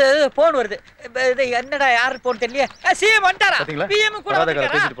போறது? போன் வருது. என்னடா யாரு போன் தெரியல. சிஎம் வந்துட்டாரா? பிஎம் கூட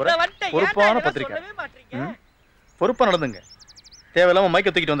வந்துட்டாரா? பொறுப்பான பத்திரிகை, பொறுப்பா நடந்துங்க. தேவையில்லாம மைக்க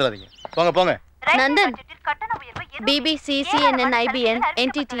தூக்கிட்டு வந்துடாதீங்க. போங்க போங்க. Nandan, BBC, CNN, IBN,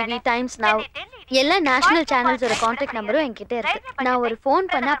 NTTV, times now எல்லா நேஷனல் சேனல்ஸோட கான்டாக்ட் நம்பரும் என்கிட்ட இருக்கு. நான் ஒரு ஃபோன்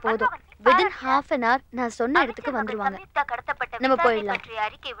பண்ணா போதும், வித்தின் half an hour நான் சொன்ன இடத்துக்கு வந்துருவாங்க. நம்ம போயிடலாம்.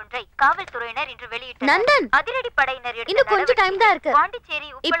 நந்தன், இன்னும் கொஞ்சம் டைம் தான் இருக்கு.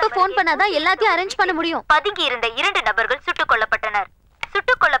 இப்ப ஃபோன் பண்ணாதான் எல்லாத்தையும் அரேஞ்ச் பண்ண முடியும். பதுங்கி இருந்த 2 நபர்கள் சுட்டுக் கொல்லப்பட்டனர்.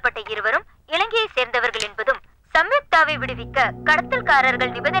 சுட்டுக் கொல்லப்பட்ட இருவரும் இலங்கையை சேர்ந்தவர்கள் என்பதும், சம்யுக்தாவை விடுவிக்க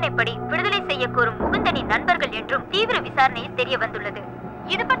கடத்தல்காரர்கள் நிபந்தனைப்படி விடுதலை செய்ய கோரும் முகுந்தனின் நண்பர்கள் என்றும் தீவிர விசாரணையில் தெரிய வந்துள்ளது.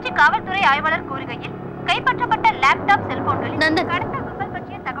 இது பற்றி காவல்துறை ஆய்வாளர் கூறுகையில், கைப்பற்றப்பட்ட லேப்டாப், செல்போன்களில் கடத்தல் கும்பல்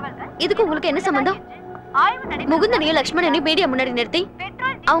பற்றிய தகவல்கள். இதுக்கு உங்களுக்கு என்ன சம்பந்தம்? முகுந்தனையும் லக்ஷ்மணனையும் மீடியா முன்னாடி நிறுத்தி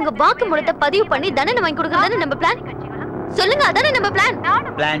அவங்க வாக்குமூலத்தை பதிவு பண்ணி தண்டனை வாங்கி கொடுக்கறதானே நம்ம பிளான். சொல்லுங்க, அதானே நம்ம பிளான்.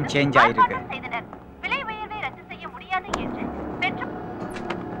 பிளான் சேஞ்ச் ஆயிருக்கு. விலை உயர்வை ரத்து செய்ய முடியாது என்று பெற்று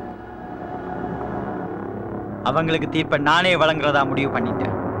அவங்களுக்கு தீர்ப்பை நானே வழங்குறதா முடிவு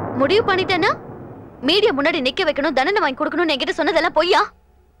பண்ணிட்டேன். முடிவு பண்ணிட்டேன்னா மீடியா முன்னாடி நிக்க வைக்கணும், தண்டனை வாங்கி கொடுக்கணும்னு என்கிட்ட சொன்னதெல்லாம் பொய்யா?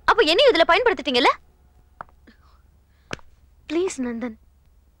 அப்ப என்னையும் இதுல பயன்படுத்திட்டீங்கல்ல? ப்ளீஸ் நந்தன்,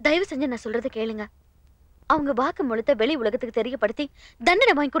 தயவு செஞ்சு நான் சொல்றதை கேளுங்க. அவங்க வாக்குமூலத்தை வெளி உலகத்துக்கு தெரியப்படுத்தி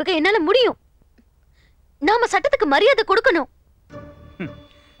தண்டனை வாங்கி கொடுக்க என்னால முடியும். நாம சட்டத்துக்கு மரியாதை கொடுக்கணும்.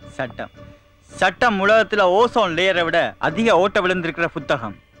 சட்டம் உலகத்துல ஓசோன் லேயரை விட அதிக ஓட்ட விழுந்திருக்கிற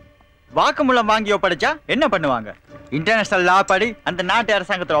புத்தகம். வாக்குமூலம் வாங்கி ஒப்படைச்சா என்ன பண்ணுவாங்க? இன்டர்நேஷனல் லா படி அந்த நாட்டு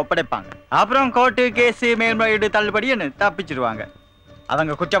அரசாங்கத்தில் ஒப்படைப்பாங்க. அப்புறம் கோர்ட்டு, கேஸு, மேல்முறையீடு, தள்ளுபடின்னு தப்பிச்சிருவாங்க.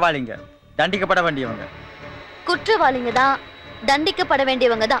 அவங்க குற்றவாளிங்க, தண்டிக்கப்பட வேண்டியவங்க. குற்றவாளிங்க தான், தண்டிக்கப்பட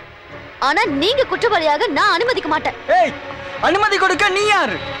வேண்டியவங்க தான். ஆனா நீங்க குற்றவாளியாக நான் அனுமதிக்க மாட்டேன். ஏய், அனுமதி கொடுக்க நீ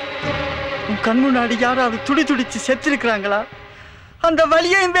யாரு? கண் முன்னாடி யாராவது துடிச்சு செத்திருக்கிறாங்களா? அந்த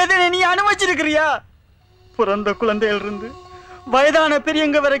வலியையும் வேதனை நீ அனுபவிச்சிருக்கிறியா? பிறந்த குழந்தையிலிருந்து வயதான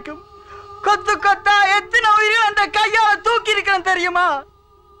பெரியவங்க வரைக்கும் கொத்து கொத்தா எத்தனை உயிரை அந்த கையால தூக்கி இருக்கிறேன் தெரியுமா?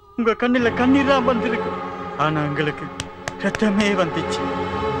 உங்க கண்ணுல கண்ணீர் தான் வந்திருக்கு, ஆனா உங்களுக்கு ரத்தமே வந்துச்சு.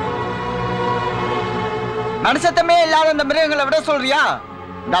 மனுஷத்தமே இல்லாத அந்த மிருகங்களை விட சொல்றியா?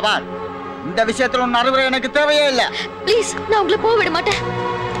 டபால், இந்த விஷயத்துல உன் அறிவுரை எனக்கு தேவையே இல்லை. ப்ளீஸ், நான் உங்களை போக விட மாட்டேன்.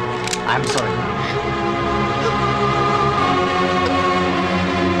 ஐ அம் சாரி.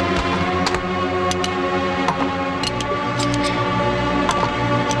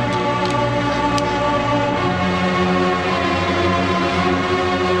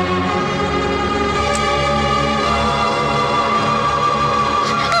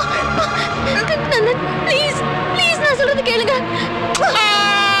 ப்ளீஸ் ப்ளீஸ், நான் சொல்றது கேளுங்க.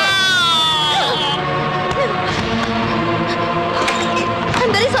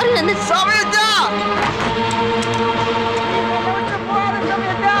 I'm very sorry, Nandan. Savita!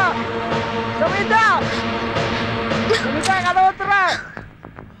 Savita! Savita, kada otra.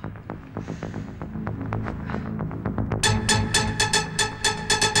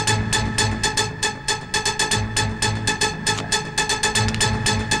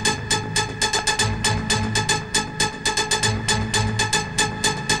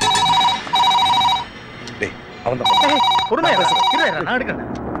 பொறுமையா பேசு. நான் எடுக்கிறேன்.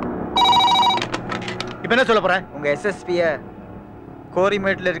 இப்ப என்ன சொல்ல போறேன்? உங்க எஸ்எஸ்பிய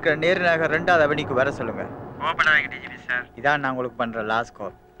கோரிமேட்ல இருக்கிற நேரு நகர் 2வது அவனிக்கு வர சொல்லுங்க. Open ஆகிங்க DGP sir. இதான் நான் உங்களுக்கு பண்ற லாஸ்ட்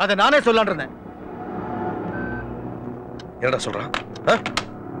கால். அத நானே சொல்லலாம்னு இருந்தேன். என்னடா சொல்றான்?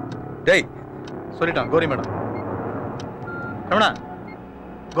 டேய் சொல்லிட்டான் கோரி மேடம். ரமணா,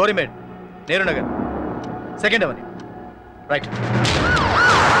 கோரிமேட், நேரு நகர், 2nd அவனி. ரைட்.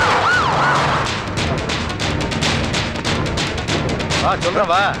 வா சொல்றேன்,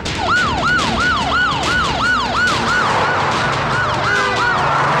 வா.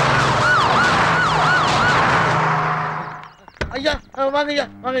 ஐயா வாங்க ஐயா,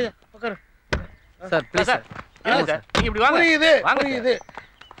 வாங்க ஐயா, உட்காரு. Sir please sir. சார் நீங்க இப்படி வாங்க. புரியுது.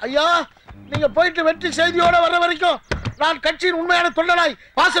 ஐயா, நீங்க போயிட்டு வெற்றி செய்தியோட வர்ற வரைக்கும் நான் கட்சியின் உண்மையான தொண்டனாய்,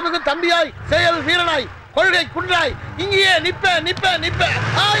 பாசமிகு தம்பியாய், செயல் வீரனாய், கொள்கை குன்றாய் இங்கேயே நிப்ப.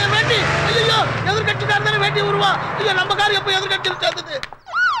 வேண்டி ஐயோ, எதிர்கட்சிக்காரர் தானே வேண்டி உருவா. ஐயோ, நம்ம காரி எப்ப எதிர்கட்சியில் சேர்ந்தது?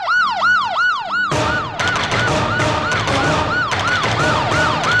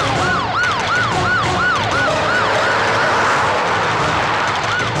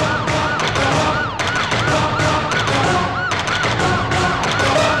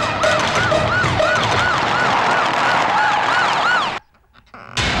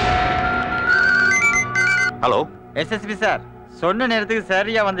 ஹலோ எஸ்எஸ்பி சார், சொன்ன நேரத்துக்கு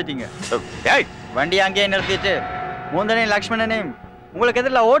சரியா வந்துட்டீங்க. ஏய், வண்டி அங்கேயே நிறுத்திட்டு மூந்தனையும் லக்ஷ்மணனையும் உங்களுக்கு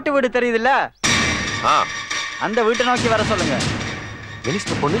எதிரில் ஓட்டு வீடு தெரியுதுல்ல, அந்த வீட்டை நோக்கி வர சொல்லுங்க.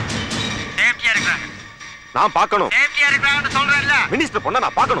 மினிஸ்டர் பொண்ணு சேஃப்டியா இருக்காங்க. நான் பார்க்கணும். சேஃப்டியா இருக்காங்கன்னு சொல்றேன்ல. மினிஸ்டர் பொண்ணை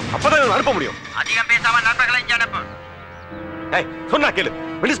நான் பார்க்கணும், அப்பதான் இவனை அனுப்ப முடியும். அதிகம் பேசாம நண்பர்களை இங்க அனுப்பு. ஏய், சொன்னா கேளு.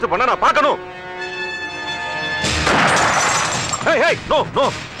 மினிஸ்டர் பொண்ணை நான் பார்க்கணும். ஏய், no no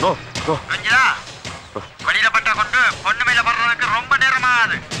no no. Ranjitha, வெளியில பட்ட கொண்டு பொண்ணு மேல படுறதுக்கு ரொம்ப நேரமா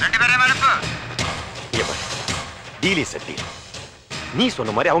ஆகுது. 2 பேரையும் அனுப்பு. டீலி செட்டி, நீ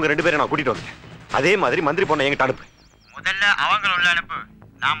சொன்ன மாதிரி அவங்க 2 பேரை நான் கூட்டிட்டு வந்துட்டேன். அதே மாதிரி மந்திரி பொண்ணை என்கிட்ட அனுப்பு. முதல்ல அவங்க உள்ள அனுப்பு,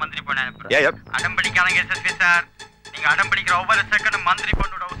 நான் மந்திரி பொண்ணை அனுப்புறேன். அடம் பிடிக்காதீங்க எஸ்எஸ்பி சார். நீங்க அடம் பிடிக்கிற ஒவ்வொரு செகண்டும் மந்திரி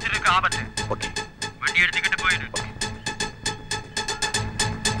பொண்ணோட உசிருக்கு ஆபத்து. ஓகே, வண்டி எடுத்துக்கிட்டு போயிடு.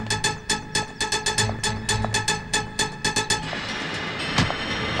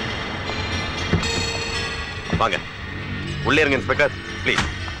 வாங்க உள்ளே இருங்க இன்ஸ்பெக்டர், ப்ளீஸ்.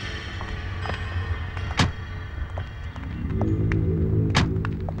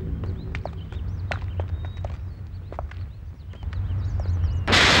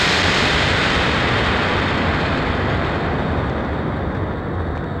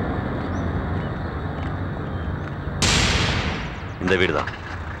 இந்த வீடு தான்,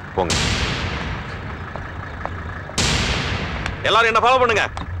 போங்க. எல்லாரும் என்ன ஃபாலோ பண்ணுங்க.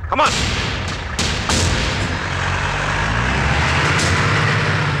 Come on.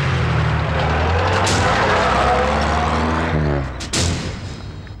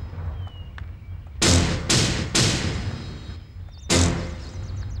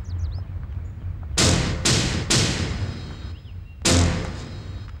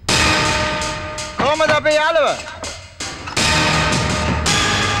 කොහමද අපේ යාළුව?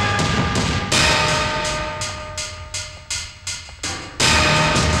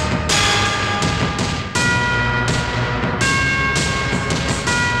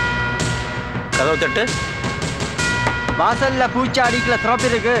 கதவு தட்டு. வாசல்ல பூச்சி அடிக்கல திறப்பு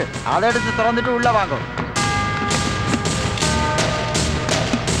இருக்கு, அதை எடுத்து திறந்துட்டு உள்ள வாங்க.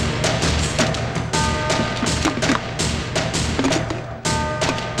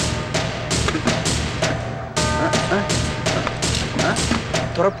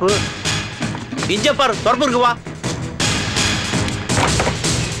 திறப்பு இஞ்ச பாரு, திறப்பு இருக்கு வா.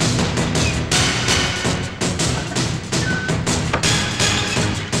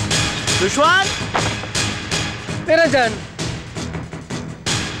 துஷ்வான் நிரஞ்சன்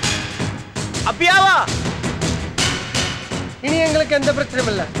அப்பியாவா, இனி எங்களுக்கு எந்த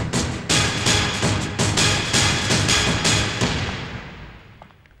பிரச்சனையும் இல்லை.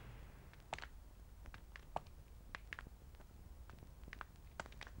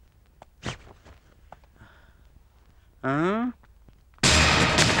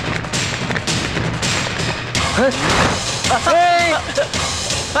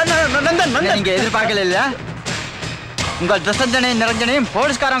 நீங்க எதிர்பார்க்கல இல்ல? உங்க தசஞ்சனையும் நிரஞ்சனையும்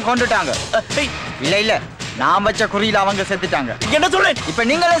போலீஸ்காரன் கொண்டுட்டாங்க. இல்ல இல்ல, நான் வச்ச குறியில அவங்க செத்துட்டாங்க. என்ன சொல்ல? இப்ப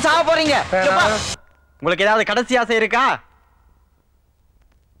நீங்களே சாக போறீங்க. உங்களுக்கு ஏதாவது கடைசி ஆசை இருக்கா?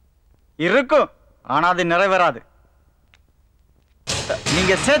 இருக்கும், ஆனா அது நிறைவேறாது.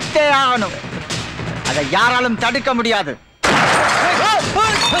 நீங்க செத்தே ஆகணும். அதை யாராலும் தடுக்க முடியாது.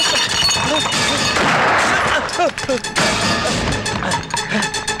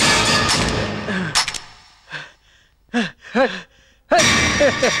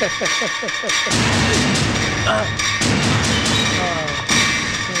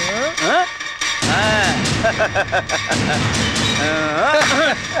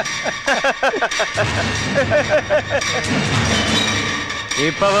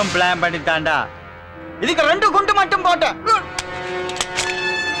 இப்பவும் பிளான் பண்ணித்தாண்டா. இதுக்கு 2 குண்டு மட்டும் போட்டேன்.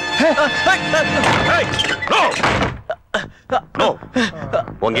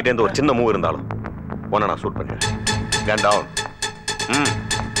 உங்ககிட்ட இருந்து ஒரு சின்ன மூவ் இருந்தாலும் உன்னை நான் ஷூட் பண்ணுறேன். கன் டவுன்.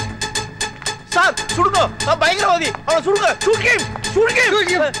 சார் சுடுங்க, பயங்கரவாதி, அவனை சுடுங்க.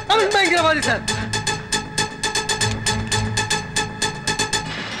 சுடுங்க, அவன் பயங்கரவாதி சார்.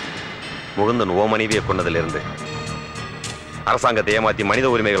 முகுந்தன் ஓ மனைவியை கொன்னதிலிருந்து அரசாங்கத்தை ஏமாத்தி மனித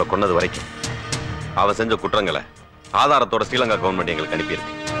உரிமைகளை கொன்னது வரைக்கும் அவன் செஞ்ச குற்றங்களை ஆதாரத்தோட ஸ்ரீலங்கா கவர்மெண்ட் எங்களுக்கு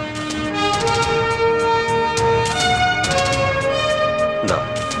அனுப்பியிருக்கு.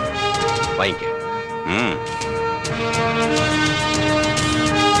 வாங்கிக்க.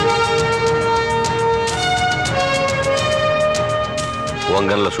 உன்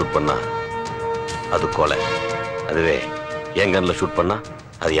கன்ல ஷூட் பண்ணா அது கொலை, அதுவே என் கன்ல ஷூட் பண்ணா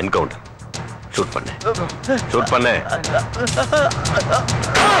அது என்கவுண்டர். ஷூட் பண்ணு, ஷூட் பண்ணு.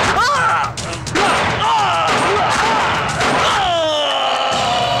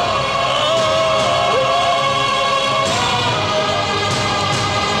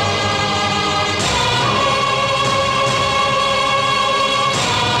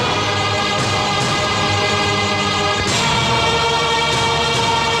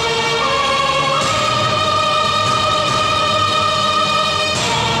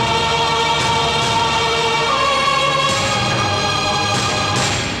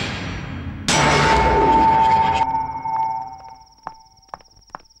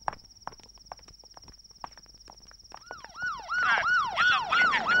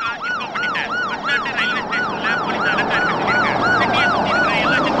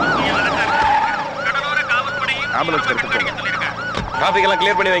 டிராஃபிக்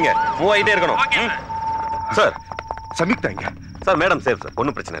கிளியர் பண்ணி வைங்க. மூவ் ஆகிட்டே இருக்கணும். சார் சம்யுக்தா இங்க. சார் மேடம் சேஃப் சார்,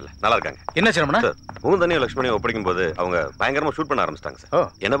 ஒன்றும் பிரச்சனை இல்லை, நல்லா இருக்காங்க. என்ன சிரமணா? சார் முகுந்தனையும் லட்சுமணியும் ஒப்படைக்கும் போது அவங்க பயங்கரமா ஷூட் பண்ண ஆரம்பிச்சிட்டாங்க சார்.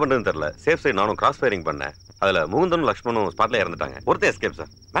 என்ன பண்றதுன்னு தெரியல. சேஃப் சைடு நானும் கிராஸ் ஃபயரிங் பண்ணேன். அதுல முகுந்தனும் லட்சுமணும் ஸ்பாட்ல இறந்துட்டாங்க. ஒருத்தர் escape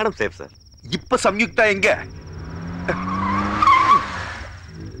sir. Madam safe sir. இப்ப சம்யுக்தா எங்க?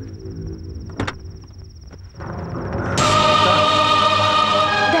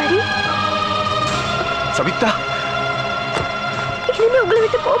 சம்யுக்தா, இனிமே உங்களை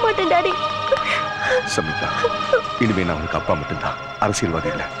விட்டு போக மாட்டேன் டாடி. சம்யுக்தா, இனிமே நான் உனக்கு அப்பா மட்டும்தான், அரசியல்வாதி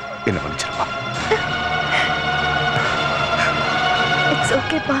இல்ல. என்ன மன்னிச்சிருப்பா. இட்ஸ்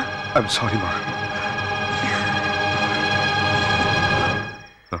ஓகேப்பா. ஐம் சாரிமா.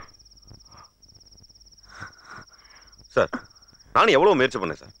 சார் நானும் எவ்வளவு முயற்சி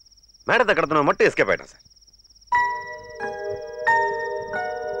பண்ணேன் சார். மேடத்தை கடத்தின மட்டும் எஸ்கேப் ஆயிட்டேன் சார்.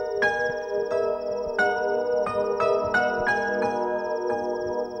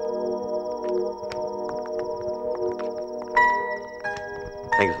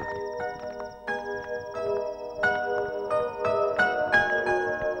 Thank you sir.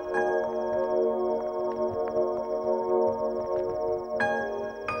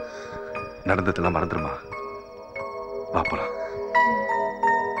 நடந்ததெல்லாம் மறந்துருமா? வா போலாம்.